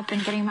picking them up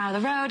and getting them out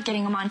of the road,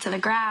 getting them onto the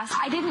grass.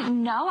 I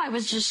didn't know. I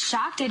was just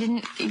shocked. I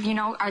didn't,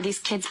 are these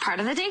kids part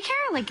of the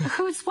daycare? Like,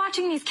 who's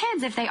watching these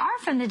kids? If they are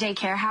from the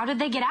daycare, how did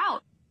they get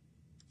out?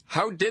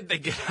 How did they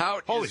get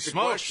out? Holy is the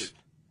smokes. question.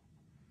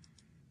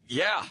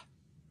 Yeah.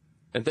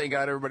 And thank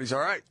God everybody's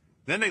all right.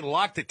 Then they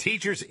locked the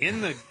teachers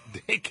in the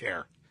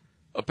daycare.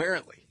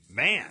 Apparently.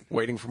 Man.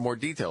 Waiting for more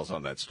details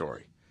on that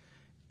story.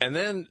 And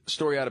then,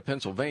 story out of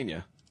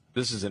Pennsylvania.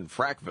 This is in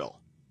Frackville.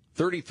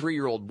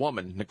 33-year-old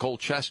woman, Nicole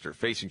Chester,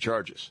 facing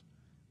charges.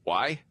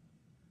 Why?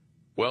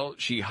 Well,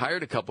 she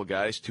hired a couple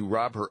guys to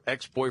rob her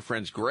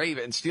ex-boyfriend's grave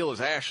and steal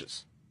his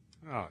ashes.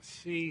 Oh,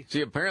 see.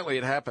 See, apparently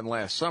it happened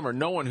last summer.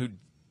 No one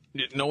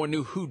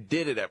knew who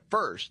did it at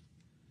first.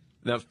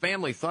 The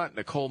family thought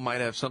Nicole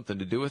might have something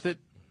to do with it,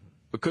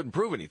 but couldn't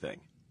prove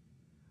anything.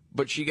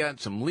 But she got in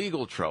some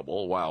legal trouble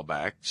a while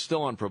back,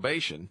 still on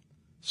probation,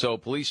 so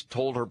police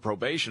told her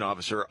probation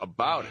officer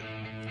about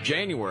it.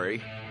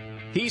 January,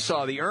 he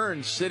saw the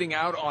urn sitting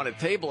out on a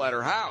table at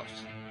her house.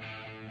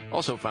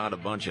 Also found a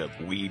bunch of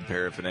weed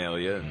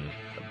paraphernalia and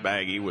a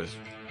baggie with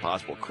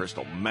possible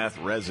crystal meth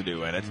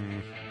residue in it.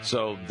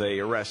 So they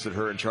arrested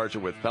her and charged her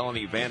with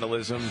felony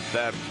vandalism,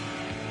 theft,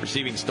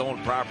 receiving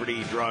stolen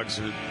property, drugs,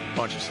 and a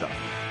bunch of stuff.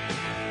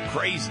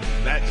 Crazy.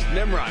 That's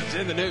Nimrod's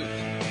in the news.